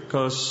don't,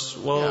 because,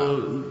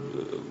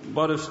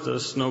 what if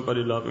there's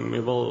nobody loving me?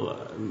 Well,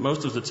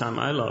 most of the time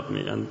I love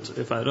me, and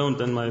if I don't,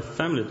 then my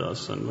family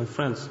does, and my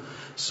friends.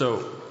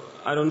 So,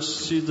 I don't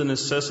see the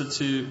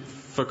necessity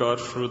for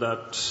God through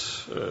that.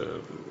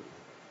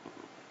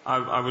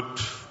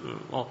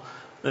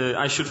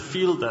 I should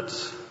feel that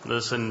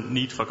there's a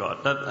need for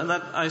God.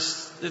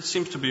 It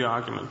seems to be your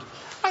argument.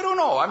 I don't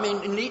know. I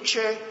mean,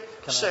 Nietzsche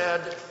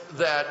said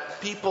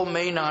that people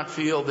may not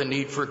feel the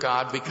need for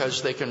God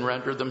because they can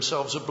render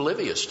themselves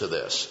oblivious to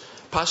this.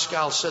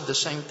 Pascal said the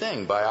same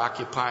thing. By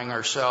occupying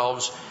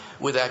ourselves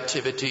with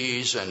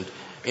activities and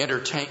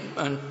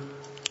entertainment,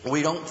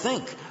 we don't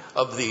think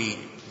of the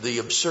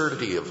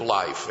absurdity of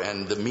life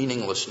and the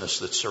meaninglessness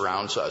that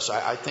surrounds us.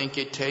 I think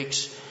it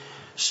takes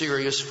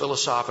serious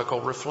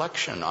philosophical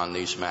reflection on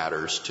these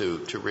matters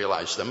to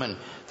realize them, and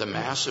the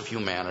mass of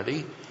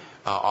humanity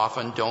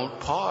often don't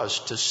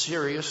pause to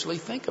seriously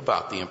think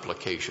about the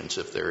implications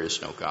if there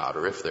is no God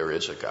or if there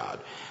is a God.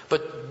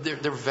 But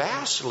they're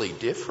vastly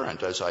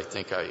different, as I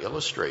think I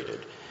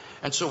illustrated.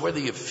 And so whether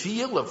you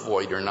feel a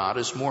void or not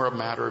is more a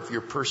matter of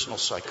your personal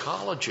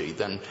psychology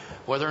than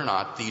whether or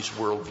not these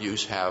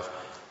worldviews have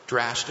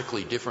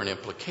drastically different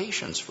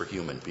implications for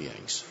human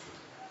beings.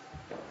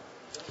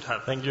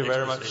 Thank you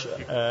very much.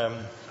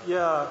 I'd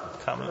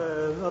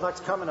like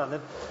to comment on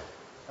it.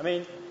 I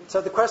mean,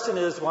 so the question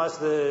is, why is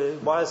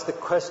the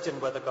question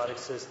whether God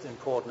exists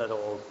important at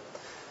all?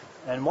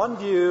 And one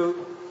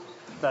view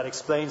that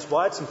explains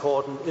why it's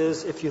important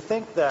is if you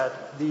think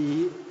that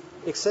the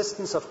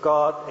existence of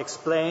God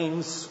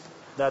explains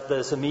that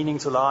there's a meaning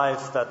to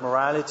life, that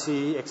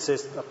morality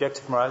exists,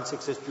 objective morality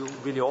exists, you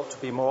really ought to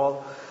be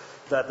moral,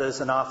 that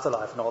there's an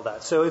afterlife and all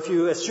that. So if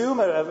you assume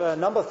a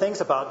number of things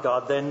about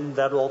God, then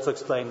that will also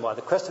explain why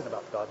the question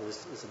about God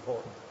is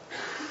important.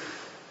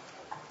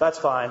 That's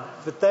fine.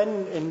 But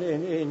then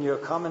in your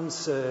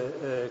comments,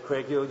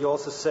 Craig, you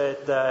also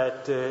said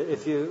that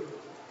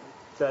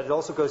that it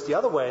also goes the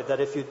other way, that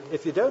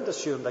if you don't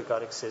assume that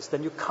God exists,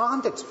 then you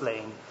can't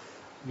explain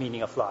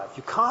meaning of life.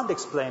 You can't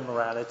explain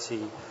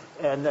morality,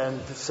 and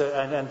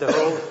the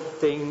whole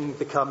thing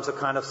becomes a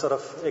kind of sort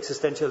of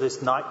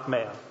existentialist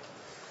nightmare.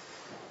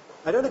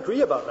 I don't agree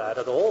about that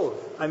at all.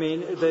 I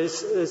mean,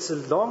 it's a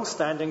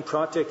long-standing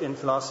project in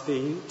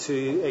philosophy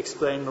to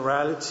explain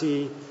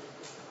morality.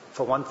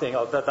 For one thing,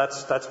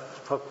 that's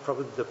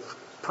probably the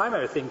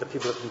primary thing that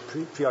people have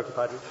been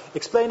preoccupied with.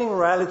 Explaining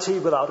morality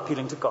without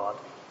appealing to God.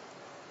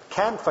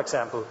 Kant, for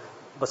example,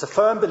 was a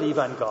firm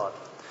believer in God.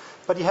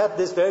 But he had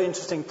this very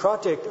interesting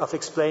project of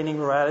explaining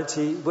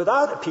morality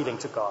without appealing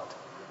to God.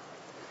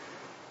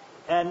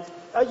 And,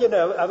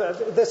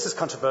 this is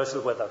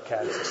controversial whether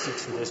Kant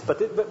succeeds in this,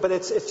 but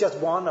it's just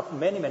one of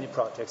many, many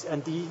projects.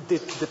 And the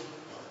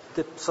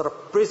sort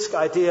of brisk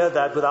idea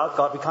that without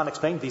God we can't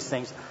explain these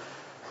things,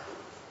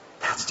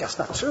 that's just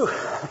not true.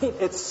 I mean,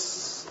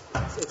 it's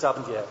up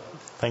in the air.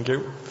 Thank you.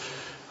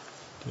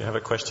 Do you have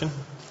a question?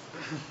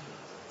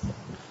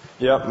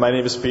 Yeah, my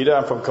name is Peter.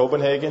 I'm from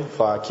Copenhagen,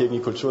 fra Kirken i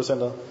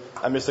Kulturcenteret.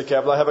 And Mr.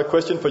 Kappel, I have a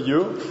question for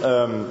you.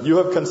 You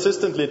have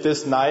consistently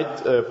this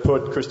night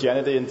put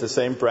Christianity in the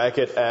same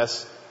bracket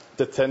as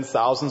the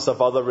 10,000s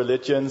of other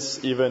religions,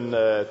 even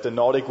the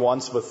Nordic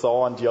ones with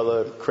Thor and the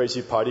other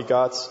crazy party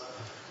gods.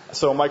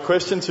 So my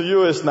question to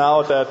you is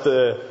now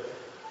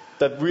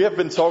that we have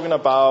been talking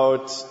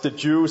about the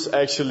Jews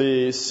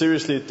actually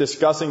seriously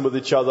discussing with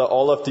each other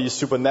all of these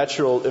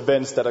supernatural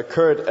events that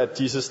occurred at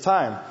Jesus'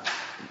 time,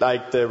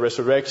 like the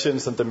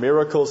resurrections and the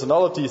miracles and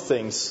all of these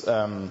things.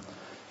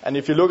 And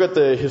if you look at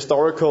the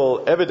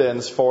historical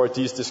evidence for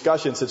these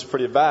discussions, it's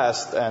pretty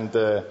vast. And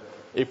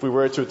if we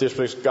were to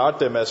disregard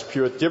them as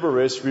pure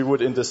gibberish, we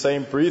would in the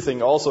same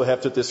breathing also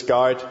have to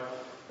discard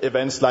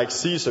events like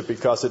Caesar,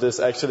 because it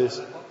is actually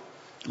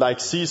like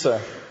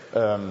Caesar.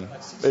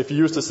 If you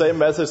use the same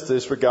methods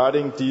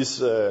disregarding these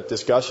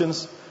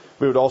discussions,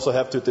 we would also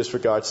have to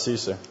disregard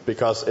Caesar,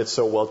 because it's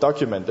so well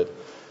documented.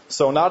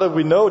 So now that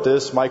we know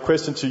this, my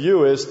question to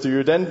you is, do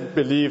you then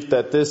believe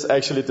that this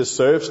actually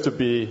deserves to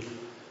be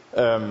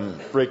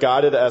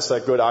regarded as a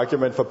good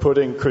argument for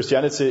putting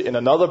Christianity in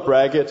another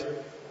bracket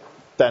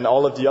than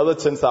all of the other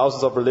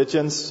 10,000s of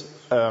religions?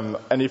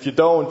 And if you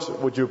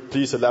don't, would you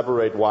please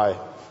elaborate why?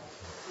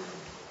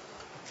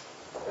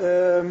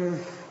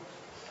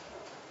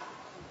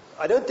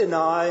 I don't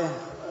deny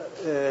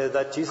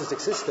that Jesus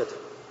existed.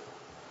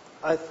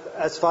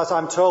 As far as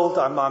I'm told,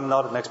 I'm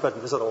not an expert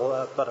in this at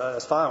all, but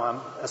as far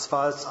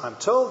as I'm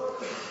told,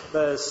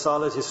 there's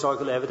solid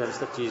historical evidence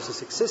that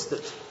Jesus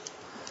existed.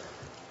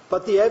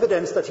 But the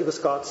evidence that he was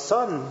God's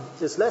son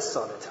is less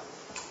solid.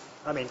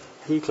 I mean,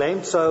 He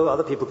claimed so,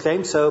 other people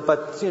claimed so,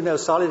 but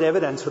solid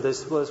evidence for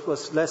this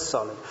was less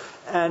solid.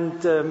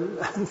 And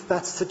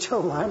that's the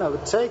general line I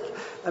would take.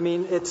 I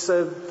mean,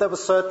 there were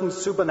certain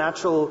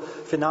supernatural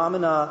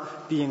phenomena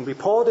being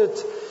reported.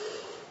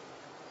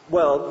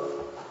 Well,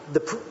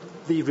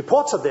 the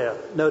reports are there,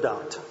 no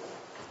doubt.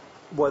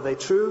 Were they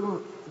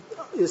true?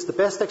 Is the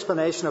best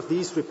explanation of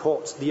these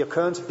reports, the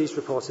occurrence of these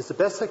reports, is the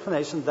best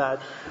explanation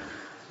that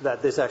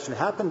this actually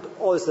happened,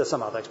 or is there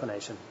some other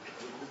explanation?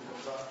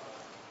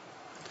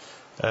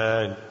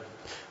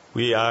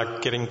 We are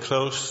getting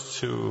close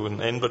to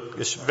an end, but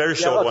it's a very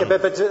short one.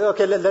 But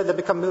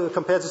let me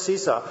compare to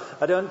Caesar.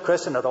 I don't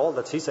question at all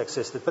that Caesar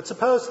existed, but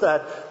suppose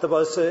that there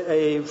was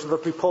a sort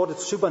of reported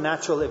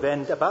supernatural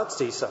event about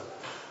Caesar.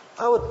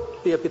 I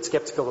would be a bit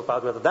skeptical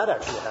about whether that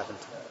actually happened.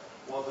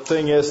 Well, the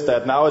thing is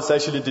that now it's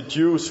actually the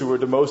Jews who were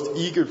the most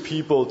eager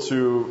people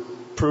to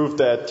prove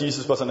that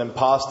Jesus was an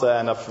imposter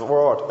and a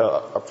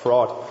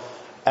fraud.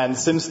 And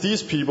since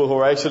these people who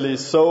are actually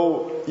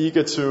so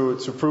eager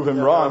to prove him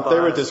wrong, they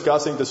were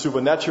discussing the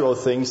supernatural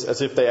things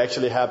as if they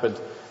actually happened.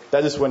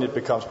 That is when it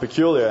becomes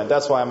peculiar. And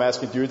that's why I'm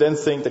asking, do you then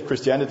think that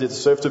Christianity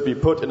deserves to be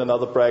put in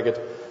another bracket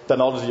than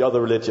all of the other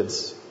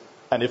religions?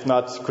 And if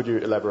not, could you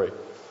elaborate?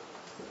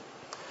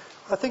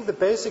 I think the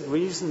basic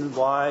reason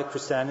why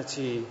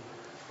Christianity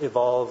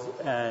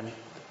evolved and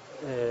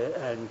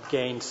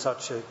gained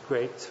such a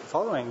great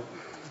following,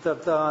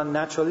 there are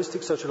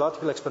naturalistic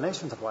sociological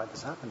explanations of why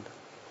this happened.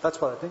 That's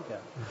what I think, yeah.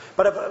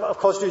 But of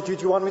course, do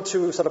you want me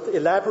to sort of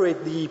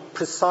elaborate the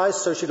precise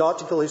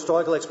sociological,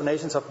 historical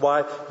explanations of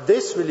why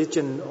this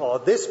religion or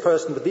this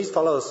person with these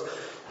followers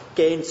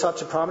gained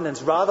such a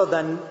prominence rather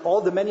than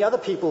all the many other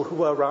people who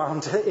were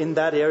around in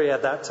that area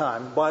at that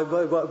time?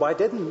 Why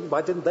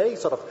didn't they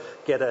sort of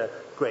get a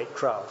great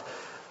crowd?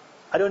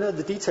 I don't know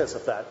the details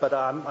of that, but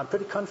I'm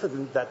pretty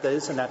confident that there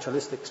is a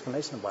naturalistic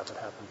explanation of why that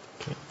happened.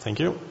 Okay, thank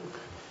you.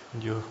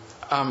 And you?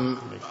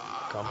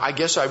 I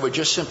guess I would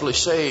just simply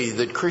say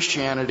that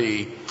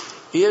Christianity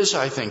is,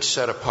 I think,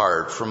 set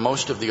apart from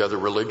most of the other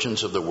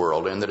religions of the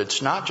world, and that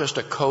it's not just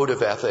a code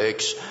of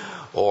ethics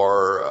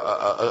or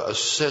a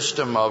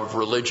system of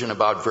religion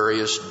about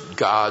various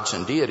gods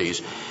and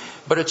deities,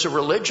 but it's a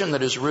religion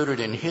that is rooted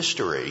in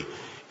history,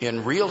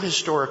 in real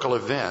historical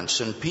events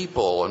and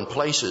people and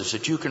places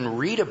that you can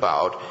read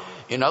about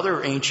in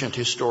other ancient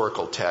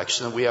historical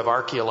texts and we have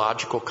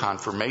archaeological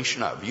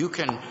confirmation of. You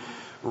can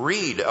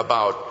read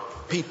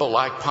about people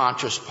like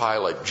Pontius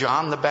Pilate,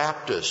 John the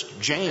Baptist,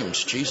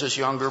 James, Jesus'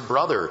 younger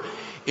brother,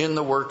 in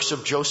the works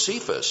of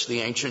Josephus,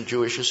 the ancient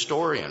Jewish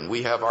historian.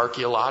 We have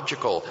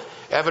archaeological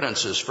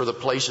evidences for the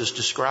places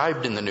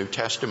described in the New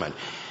Testament.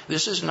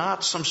 This is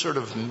not some sort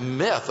of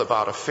myth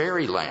about a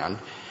fairyland.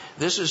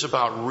 This is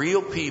about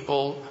real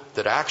people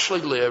that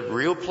actually lived,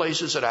 real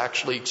places that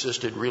actually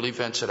existed, real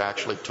events that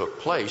actually took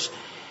place.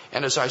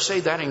 And as I say,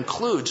 that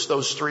includes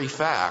those three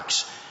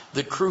facts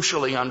that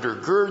crucially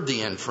undergird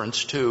the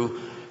inference to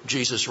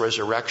Jesus'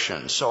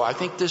 resurrection. So I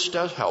think this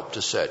does help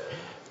to set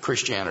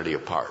Christianity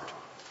apart.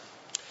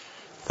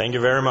 Thank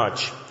you very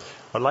much.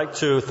 I'd like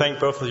to thank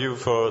both of you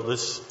for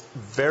this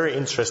very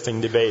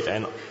interesting debate,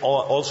 and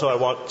also I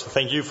want to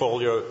thank you for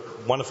all your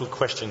wonderful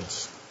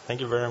questions. Thank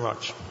you very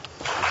much.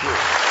 Thank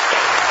you.